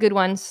always have good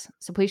ones.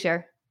 So please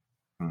share.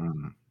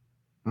 I'm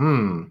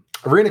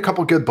reading a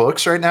couple good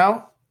books right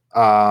now.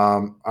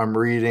 I'm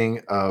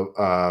reading,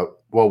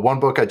 one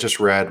book I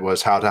just read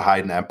was How to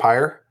Hide an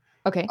Empire.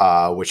 Okay.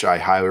 Which I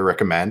highly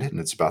recommend. And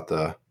it's about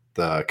the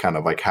kind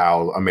of like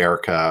how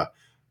America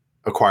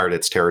acquired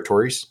its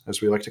territories,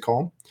 as we like to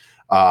call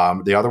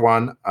them. The other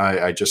one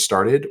I just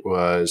started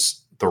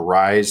was The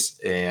Rise,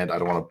 and I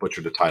don't want to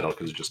butcher the title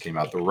because it just came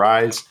out, The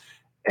Rise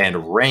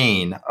and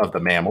Reign of the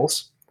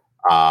Mammals.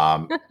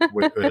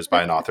 Which is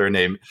by an author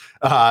named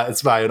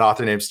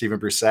Stephen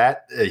Broussard.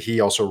 He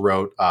also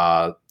wrote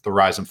The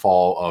Rise and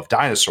Fall of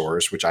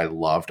Dinosaurs, which I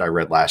loved. I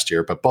read last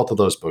year, but both of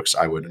those books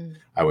I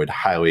would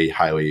highly,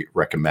 highly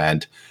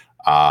recommend.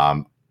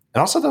 And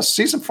also the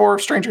season 4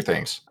 of Stranger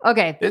Things.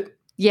 Okay.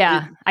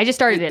 I just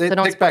started it, so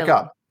don't spoil back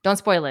up. Don't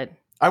spoil it.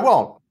 I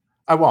won't.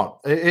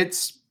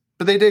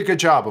 But they did a good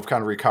job of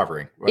kind of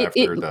recovering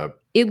after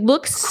it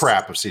looks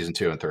crap of season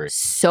 2 and 3.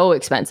 So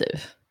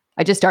expensive.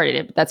 I just started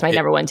it. That's my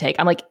number one take.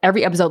 I'm like,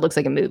 every episode looks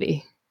like a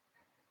movie.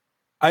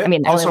 I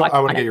want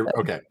to get your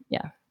okay.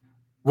 Yeah,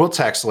 we'll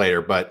text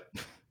later, but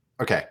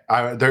okay.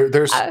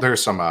 There's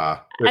some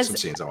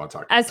scenes I want to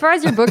talk about. As far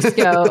as your books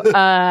go,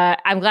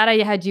 I'm glad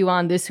I had you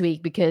on this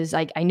week because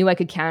I knew I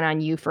could count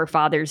on you for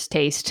Father's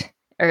taste.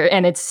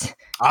 And it's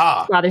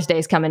Father's Day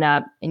is coming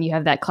up, and you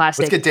have that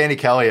classic. Let's get Danny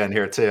Kelly on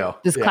here too.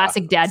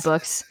 Classic dad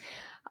books.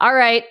 All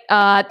right,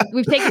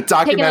 we've taken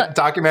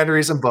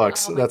documentaries and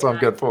books. That's what I'm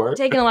good for.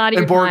 Taking a lot of and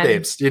your board time.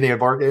 games. Do you need a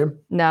board game?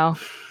 No,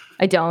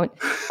 I don't.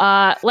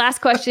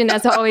 Last question,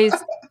 as always,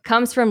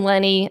 comes from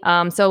Lenny.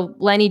 So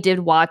Lenny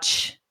did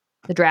watch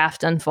the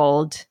draft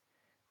unfold.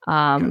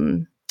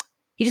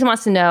 He just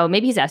wants to know.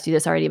 Maybe he's asked you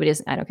this already, but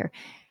I don't care.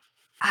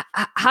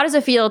 How does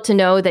it feel to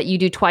know that you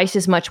do twice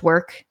as much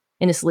work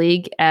in this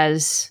league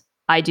as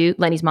I do,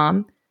 Lenny's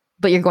mom,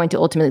 but you're going to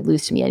ultimately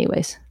lose to me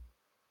anyways?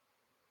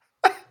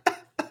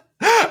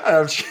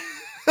 Am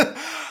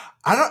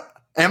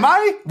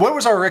I? What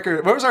was our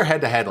record? What was our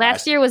head-to-head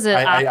last year? Was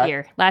an off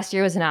year. Last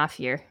year was an off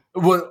year.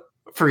 What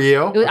for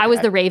you? I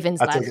was the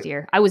Ravens last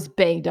year. I was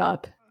banged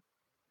up.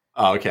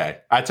 Oh, okay.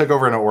 I took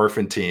over an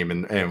orphan team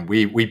and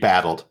we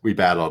battled.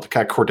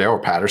 Got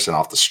Cordero Patterson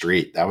off the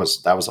street. That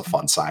was a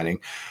fun signing.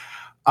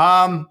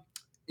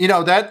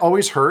 That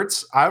always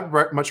hurts. I'd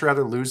much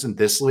rather lose in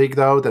this league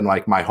though than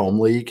like my home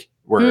league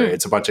where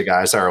it's a bunch of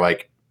guys that are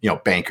like,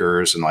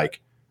 bankers and like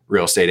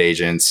real estate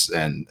agents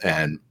and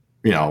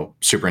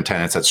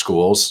superintendents at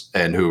schools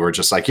and who are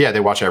just like, yeah,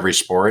 they watch every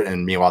sport.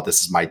 And meanwhile,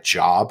 this is my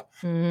job.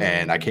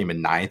 And I came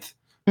in 9th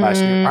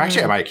last year. Or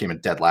actually, I might have came in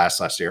dead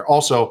last year.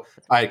 Also,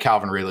 I had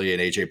Calvin Ridley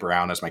and AJ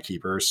Brown as my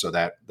keepers. So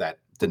that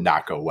did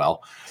not go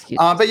well.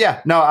 But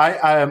yeah, no,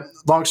 I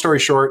long story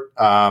short,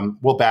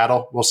 we'll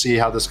battle. We'll see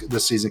how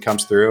this season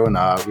comes through. And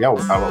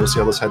we'll see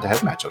how those head-to-head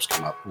matchups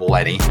come up.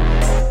 Lenny.